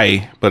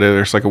 Jedi, but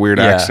there's like a weird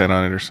Yeah. accent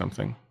on it or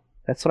something.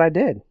 That's what I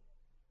did.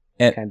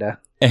 And- Kinda.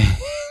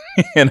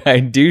 And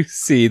I do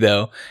see,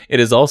 though, it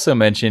is also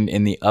mentioned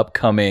in the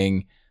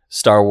upcoming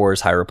Star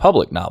Wars High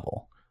Republic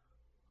novel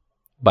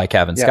by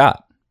Kevin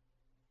Scott.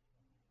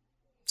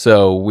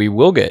 So we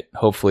will get,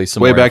 hopefully,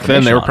 some Way more back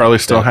then, they information were on probably it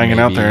still that hanging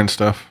out maybe- there and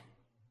stuff.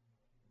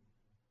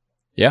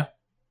 Yeah.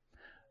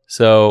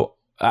 So,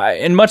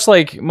 and much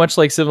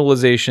like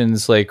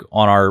civilizations, like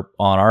on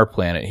our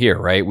planet here,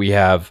 right? We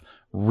have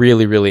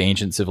really, really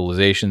ancient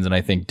civilizations, and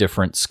I think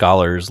different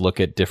scholars look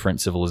at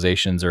different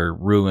civilizations or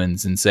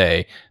ruins and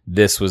say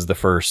this was the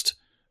first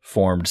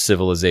formed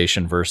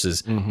civilization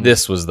versus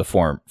this was the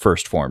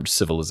first formed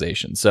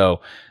civilization.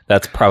 So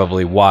that's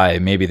probably why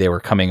maybe they were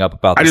coming up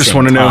about. I just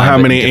want to know how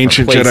many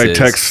ancient Jedi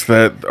texts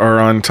that are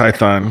on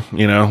Tython.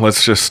 You know,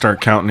 let's just start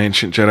counting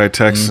ancient Jedi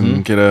texts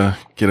and get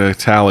a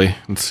tally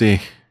and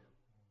see.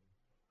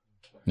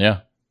 Yeah.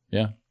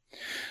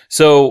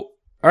 So,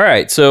 all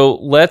right. So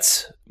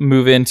let's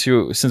move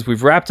into, since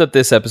we've wrapped up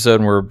this episode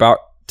and we're about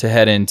to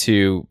head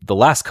into the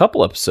last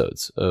couple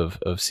episodes of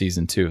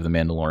season 2 of The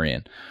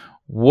Mandalorian.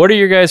 What are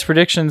your guys'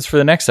 predictions for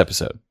the next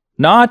episode?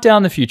 Not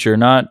down the future,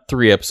 not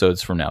 3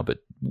 episodes from now, but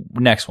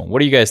next one. What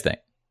do you guys think?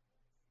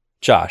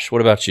 Josh,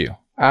 what about you?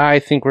 I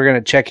think we're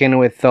gonna check in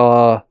with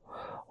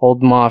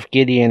old Moff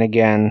Gideon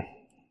again,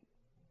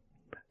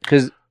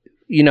 because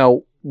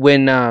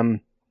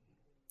when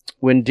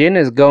Din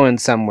is going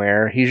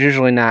somewhere, he's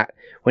usually not.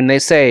 When they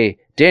say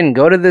Din,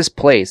 go to this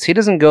place, he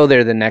doesn't go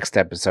there the next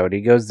episode.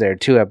 He goes there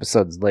 2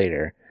 episodes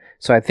later.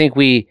 So I think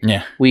we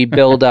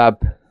build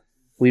up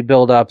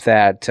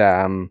that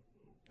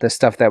the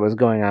stuff that was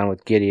going on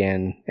with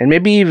Gideon, and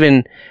maybe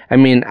even,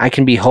 I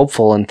can be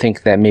hopeful and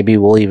think that maybe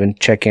we'll even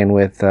check in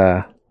with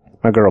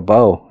my girl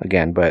Bo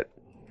again, but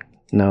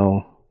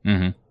no,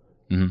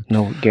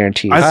 no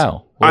guarantees.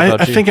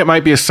 I think it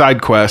might be a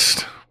side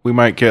quest. We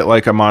might get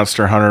like a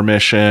Monster Hunter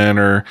mission,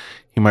 or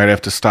he might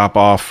have to stop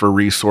off for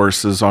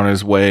resources on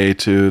his way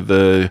to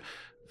the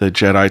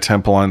Jedi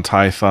Temple on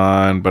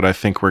Tython, but I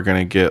think we're going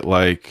to get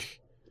like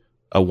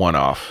a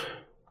one-off.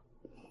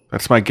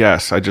 That's my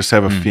guess. I just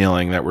have a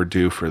feeling that we're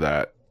due for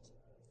that.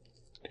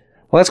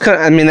 Well, that's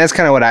kind of, that's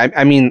kind of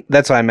what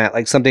that's what I meant.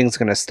 Like something's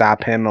going to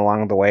stop him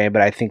along the way,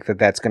 but I think that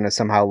that's going to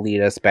somehow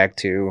lead us back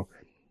to,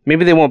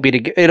 maybe they won't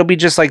be, it'll be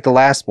just like the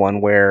last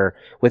one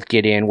with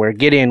Gideon, where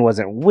Gideon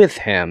wasn't with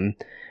him,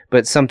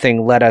 but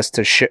something led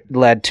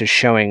to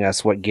showing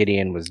us what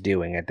Gideon was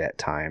doing at that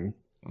time.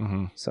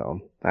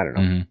 So I don't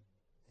know.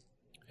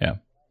 Yeah.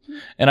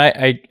 And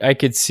I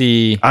could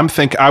see.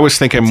 I was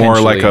thinking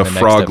more like a in the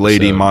Frog next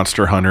Lady episode.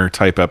 Monster Hunter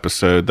type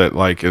episode that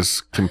like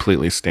is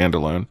completely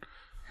standalone.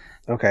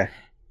 Okay.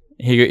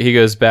 He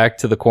goes back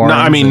to the Quarrens. No,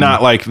 I mean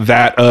not like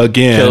that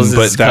again, kills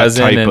but his that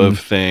cousin type and of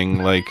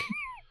thing, like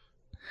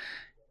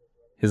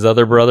his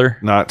other brother.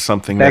 not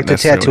something Back that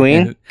to necessarily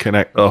Tatooine?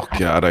 connect. Oh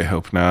God, I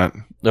hope not.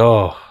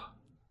 Oh,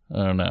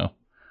 I don't know.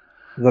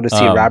 Go to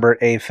see Robert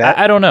A. Fett.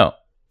 I don't know.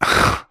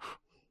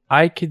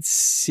 I could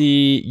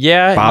see.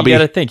 Yeah, Bobby. you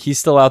got to think he's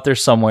still out there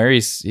somewhere.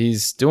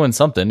 He's doing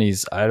something.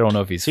 I don't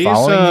know if he's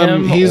following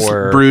him. He's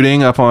or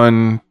brooding up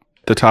on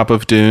the top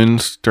of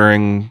dunes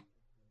during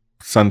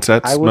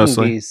sunsets, I wouldn't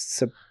mostly.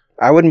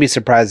 I wouldn't be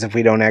surprised if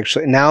we don't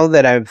actually. Now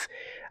that I've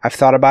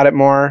thought about it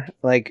more,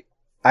 like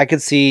I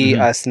could see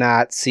us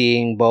not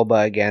seeing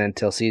Boba again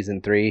until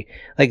season 3.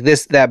 Like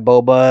that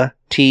Boba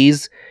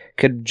tease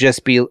could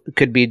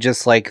be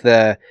just like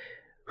the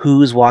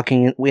who's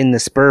walking in the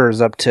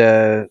spurs up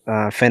to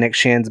Fennec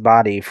Shan's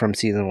body from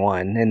season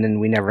 1, and then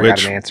we never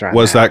got an answer on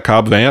was that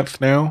Cobb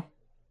Vanth now?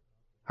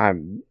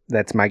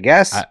 That's my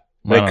guess.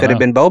 But it could have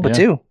been Boba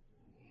too.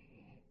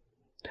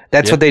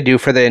 That's what they do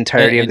for the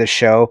entirety of the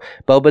show.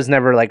 Boba's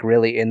never like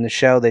really in the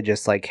show. They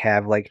just like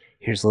have like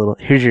here's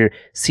your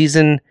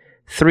season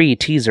 3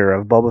 teaser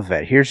of Boba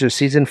Fett. Here's your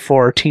season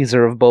 4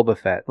 teaser of Boba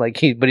Fett.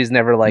 But he's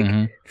never like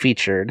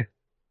featured.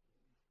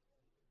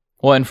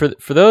 Well, and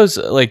for those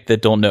like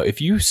that don't know,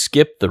 if you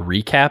skip the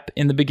recap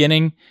in the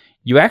beginning,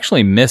 you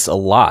actually miss a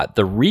lot.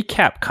 The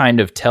recap kind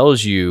of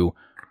tells you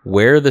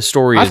where the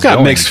story is going. I've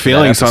got mixed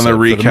feelings on the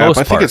recap.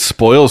 I think it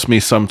spoils me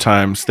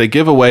sometimes. They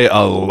give away a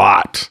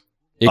lot.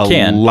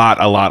 A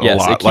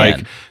lot.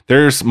 Like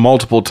there's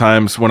multiple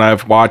times when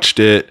I've watched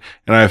it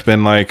and I've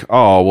been like,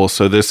 oh, well,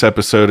 so this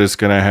episode is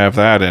going to have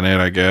that in it,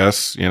 I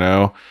guess, you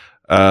know?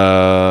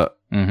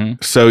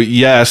 So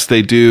yes,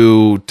 they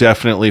do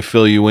definitely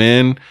fill you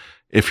in.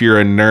 If you're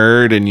a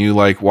nerd and you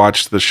like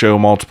watch the show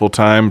multiple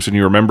times and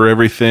you remember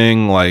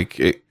everything, like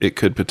it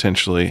could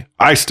potentially,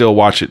 I still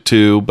watch it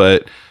too,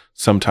 but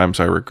sometimes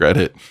I regret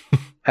it.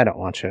 I don't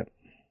watch it.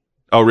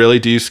 Oh, really?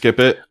 Do you skip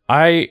it?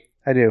 I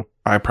do.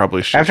 I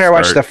probably should. After I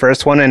watched the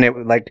first one and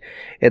was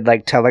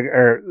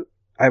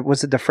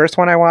it the first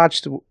one I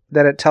watched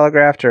that it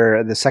telegraphed,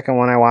 or the second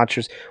one I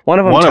watched? One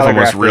of them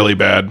was really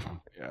bad.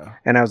 Yeah.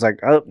 And I was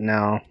like, oh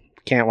no,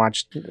 can't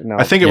watch. No.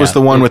 I think it was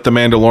the one with the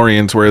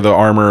Mandalorians where the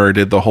armorer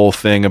did the whole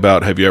thing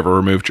about have you ever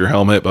removed your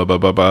helmet? Blah blah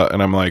blah blah.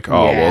 And I'm like,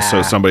 oh well,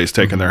 so somebody's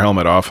taking their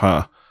helmet off,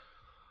 huh?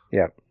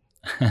 Yep.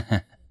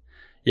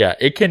 Yeah,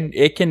 it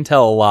can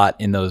tell a lot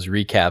in those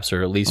recaps,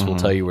 or at least will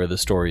tell you where the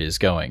story is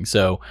going.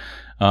 So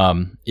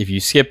if you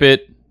skip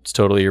it, it's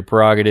totally your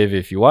prerogative.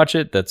 If you watch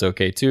it, that's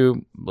okay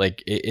too.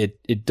 Like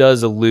it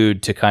does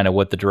allude to kind of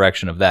what the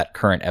direction of that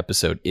current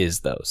episode is,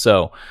 though.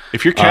 So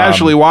if you're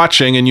casually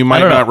watching and you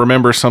might not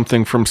remember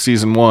something from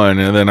season 1,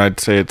 and then I'd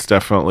say it's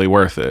definitely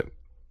worth it.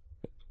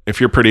 If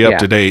you're pretty up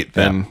to date,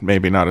 then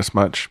maybe not as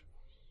much.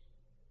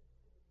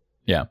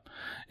 Yeah.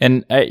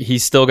 And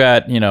he's still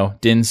got,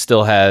 Din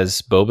still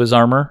has Boba's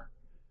armor.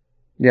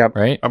 Yep.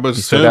 Right? I would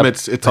assume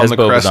it's on the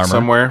crest armor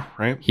somewhere,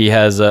 right? He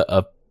has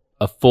a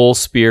full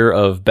spear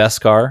of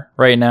Beskar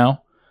right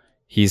now.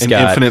 He's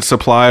got an infinite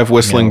supply of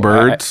whistling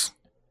birds.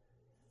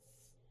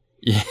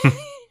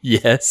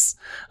 Yes.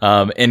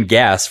 And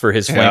gas for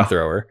his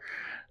flamethrower.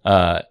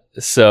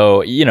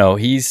 So,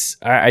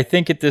 I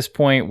think at this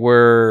point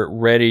we're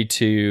ready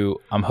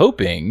to, I'm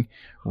hoping,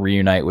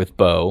 reunite with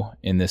Bo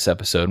in this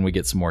episode and we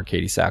get some more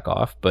Katie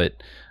Sackhoff,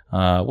 but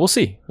we'll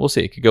see.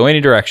 It could go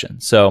any direction.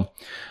 So,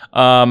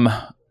 all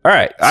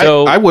right.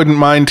 So I wouldn't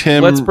mind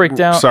him. Let's break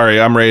down.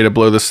 Sorry, I'm ready to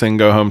blow this thing,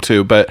 go home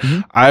too, but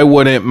I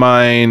wouldn't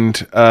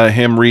mind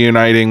him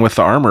reuniting with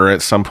the armor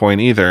at some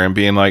point either and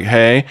being like,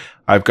 hey,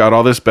 I've got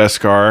all this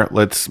Beskar.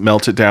 Let's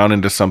melt it down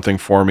into something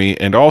for me.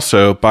 And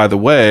also, by the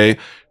way,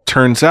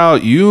 turns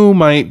out you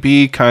might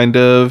be kind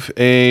of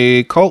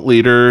a cult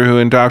leader who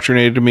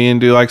indoctrinated me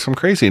into like some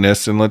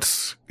craziness, and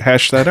let's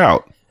hash that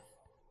out.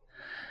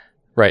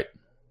 Right.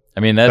 I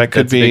mean, that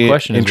could be a big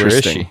question. Is where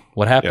is she?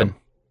 What happened?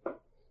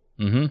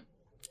 Yep.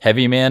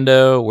 Heavy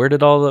Mando. Where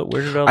did all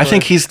I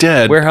think he's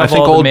dead. Where have I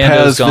think all old the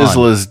Mandos Paz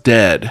Vizsla is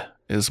dead,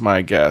 is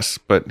my guess,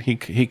 but he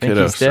could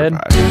have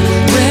survived.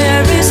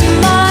 Where is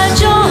my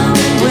John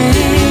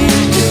Wayne?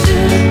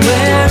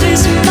 Where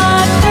is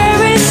my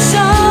fairy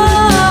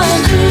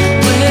son?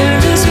 Where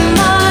is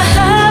my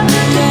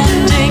happy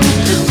ending?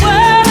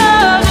 Where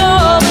have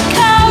all the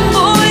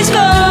cowboys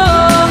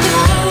gone?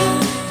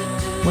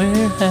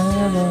 Where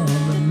have all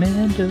the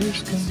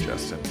Mandos gone?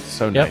 Justin,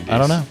 so yep, 90s. I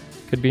don't know.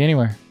 Could be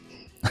anywhere.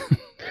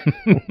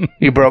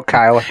 You broke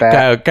Kyle with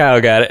that. Kyle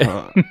got it.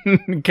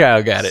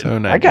 Kyle got it. So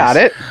 90s. I got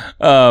it.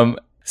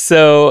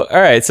 So,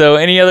 all right. So,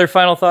 any other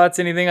final thoughts?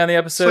 Anything on the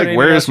episode? Like,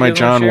 where is my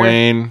John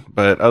Wayne?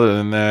 But other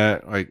than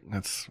that, like,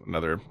 that's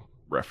another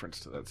reference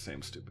to that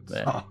same stupid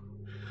song. All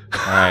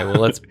right.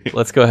 Well,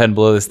 let's go ahead and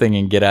blow this thing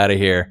and get out of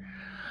here.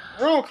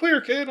 We're all clear,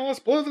 kid. Now let's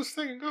blow this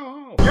thing and go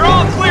home. You're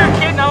all clear,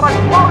 kid. Now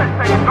let's blow this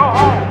thing and go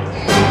home.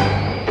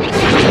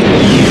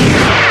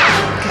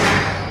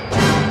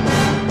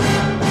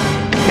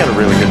 I got a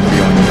really good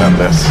feeling about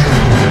this.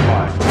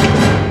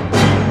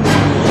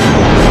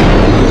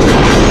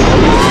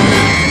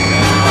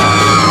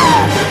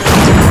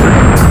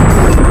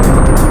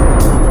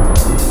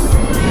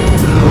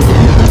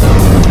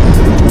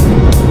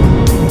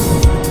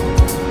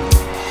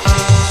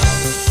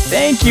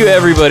 Thank you,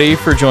 everybody,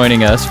 for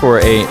joining us for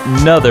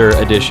another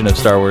edition of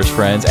Star Wars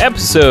Friends,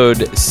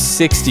 episode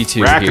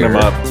 62. Racking them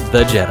up.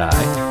 The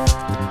Jedi.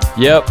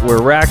 Yep,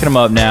 we're racking them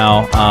up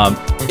now.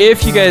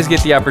 If you guys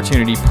get the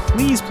opportunity,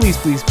 please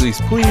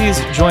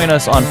join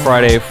us on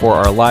Friday for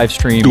our live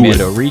stream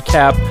Mando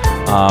recap.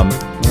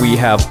 We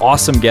have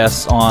awesome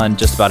guests on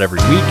just about every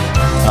week,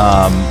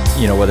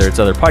 whether it's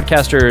other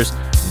podcasters.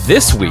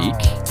 This week,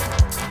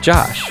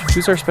 Josh,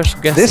 who's our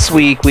special guest? This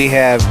week we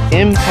have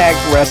Impact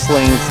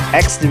Wrestling's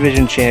X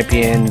Division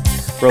champion,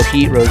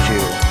 Rohit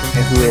Roju,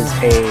 who is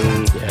a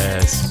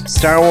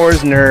Star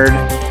Wars nerd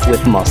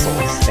with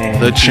muscles.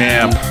 And the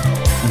champ.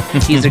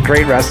 He's a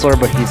great wrestler,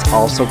 but he's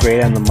also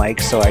great on the mic,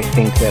 so I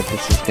think that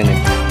this is going to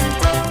be...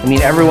 I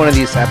mean, every one of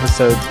these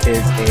episodes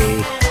is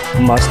a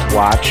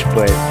must-watch,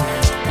 but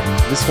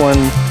this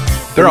one...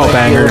 They're all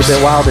bangers. A little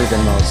bit wilder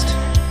than most.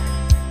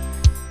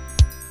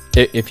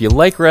 If you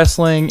like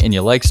wrestling and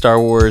you like Star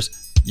Wars,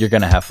 you're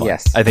going to have fun.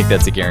 Yes. I think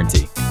that's a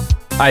guarantee.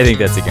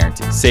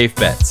 Safe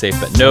bet.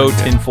 No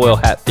tinfoil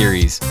hat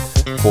theories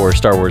for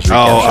Star Wars recaps.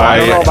 Oh,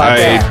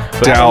 I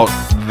doubt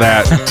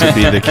that to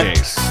be the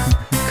case.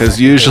 Because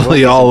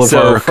usually all of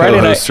our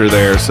co-hosts are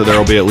there, so there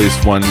will be at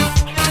least one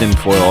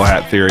tinfoil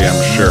hat theory,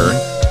 I'm sure,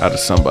 out of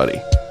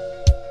somebody.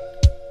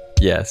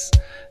 Yes.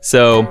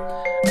 So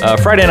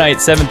Friday night,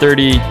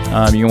 7:30.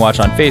 You can watch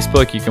on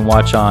Facebook. You can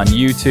watch on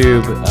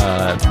YouTube.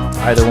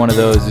 Either one of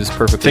those is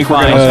perfectly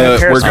fine.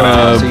 We're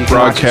gonna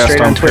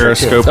broadcast on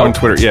Periscope on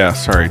Twitter. Yeah,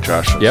 sorry,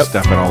 Josh. I'm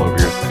stepping all over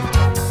your thing.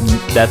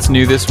 That's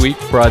new this week.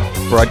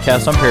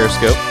 Broadcast on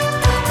Periscope.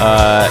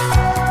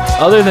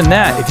 Other than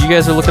that, if you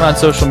guys are looking on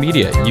social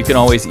media, you can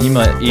always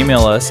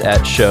email us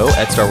at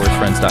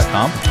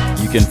show@starwarsfriends.com.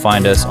 You can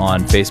find us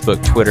on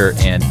Facebook, Twitter,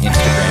 and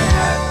Instagram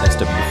at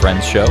SW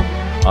Friends Show.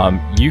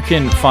 You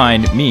can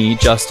find me,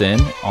 Justin,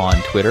 on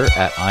Twitter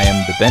at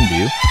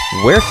IamTheBendu.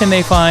 Where can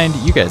they find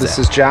you guys This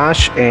is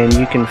Josh, and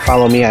you can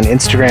follow me on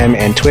Instagram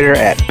and Twitter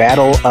at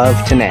Battle of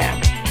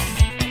Tanab.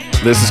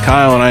 This is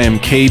Kyle, and I am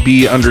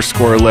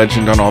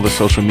KB_legend on all the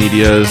social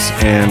medias,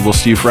 and we'll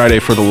see you Friday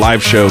for the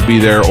live show. Be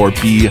there or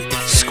be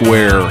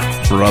square,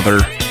 brother.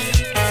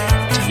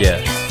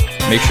 Yes.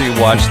 Make sure you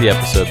watch the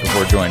episode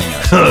before joining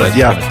us. Totally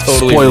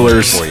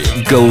spoilers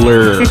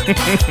galore.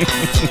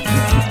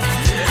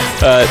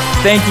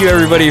 Thank you,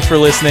 everybody, for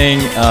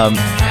listening.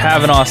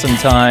 Have an awesome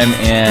time,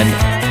 and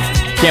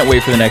can't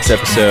wait for the next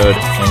episode.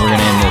 And we're going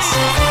to end this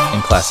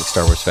in classic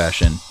Star Wars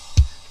fashion.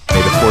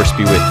 May the Force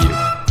be with you.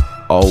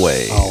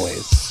 Always.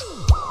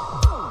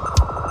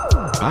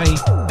 Bye.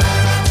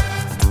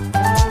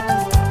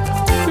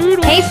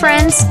 Hey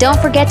friends, don't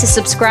forget to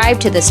subscribe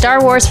to the Star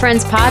Wars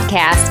Friends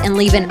podcast and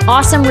leave an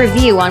awesome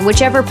review on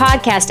whichever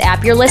podcast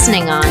app you're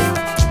listening on.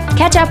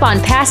 Catch up on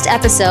past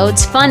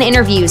episodes, fun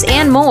interviews,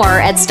 and more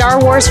at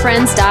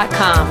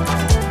StarWarsFriends.com.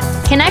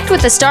 Connect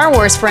with the Star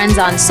Wars Friends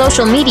on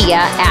social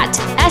media at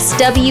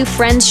SW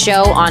Friends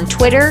Show on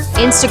Twitter,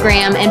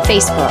 Instagram, and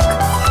Facebook.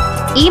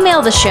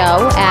 Email the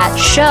show at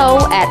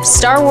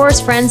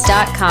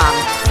show@StarWarsFriends.com.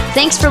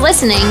 Thanks for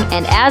listening,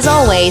 and as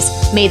always,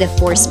 may the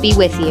Force be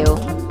with you.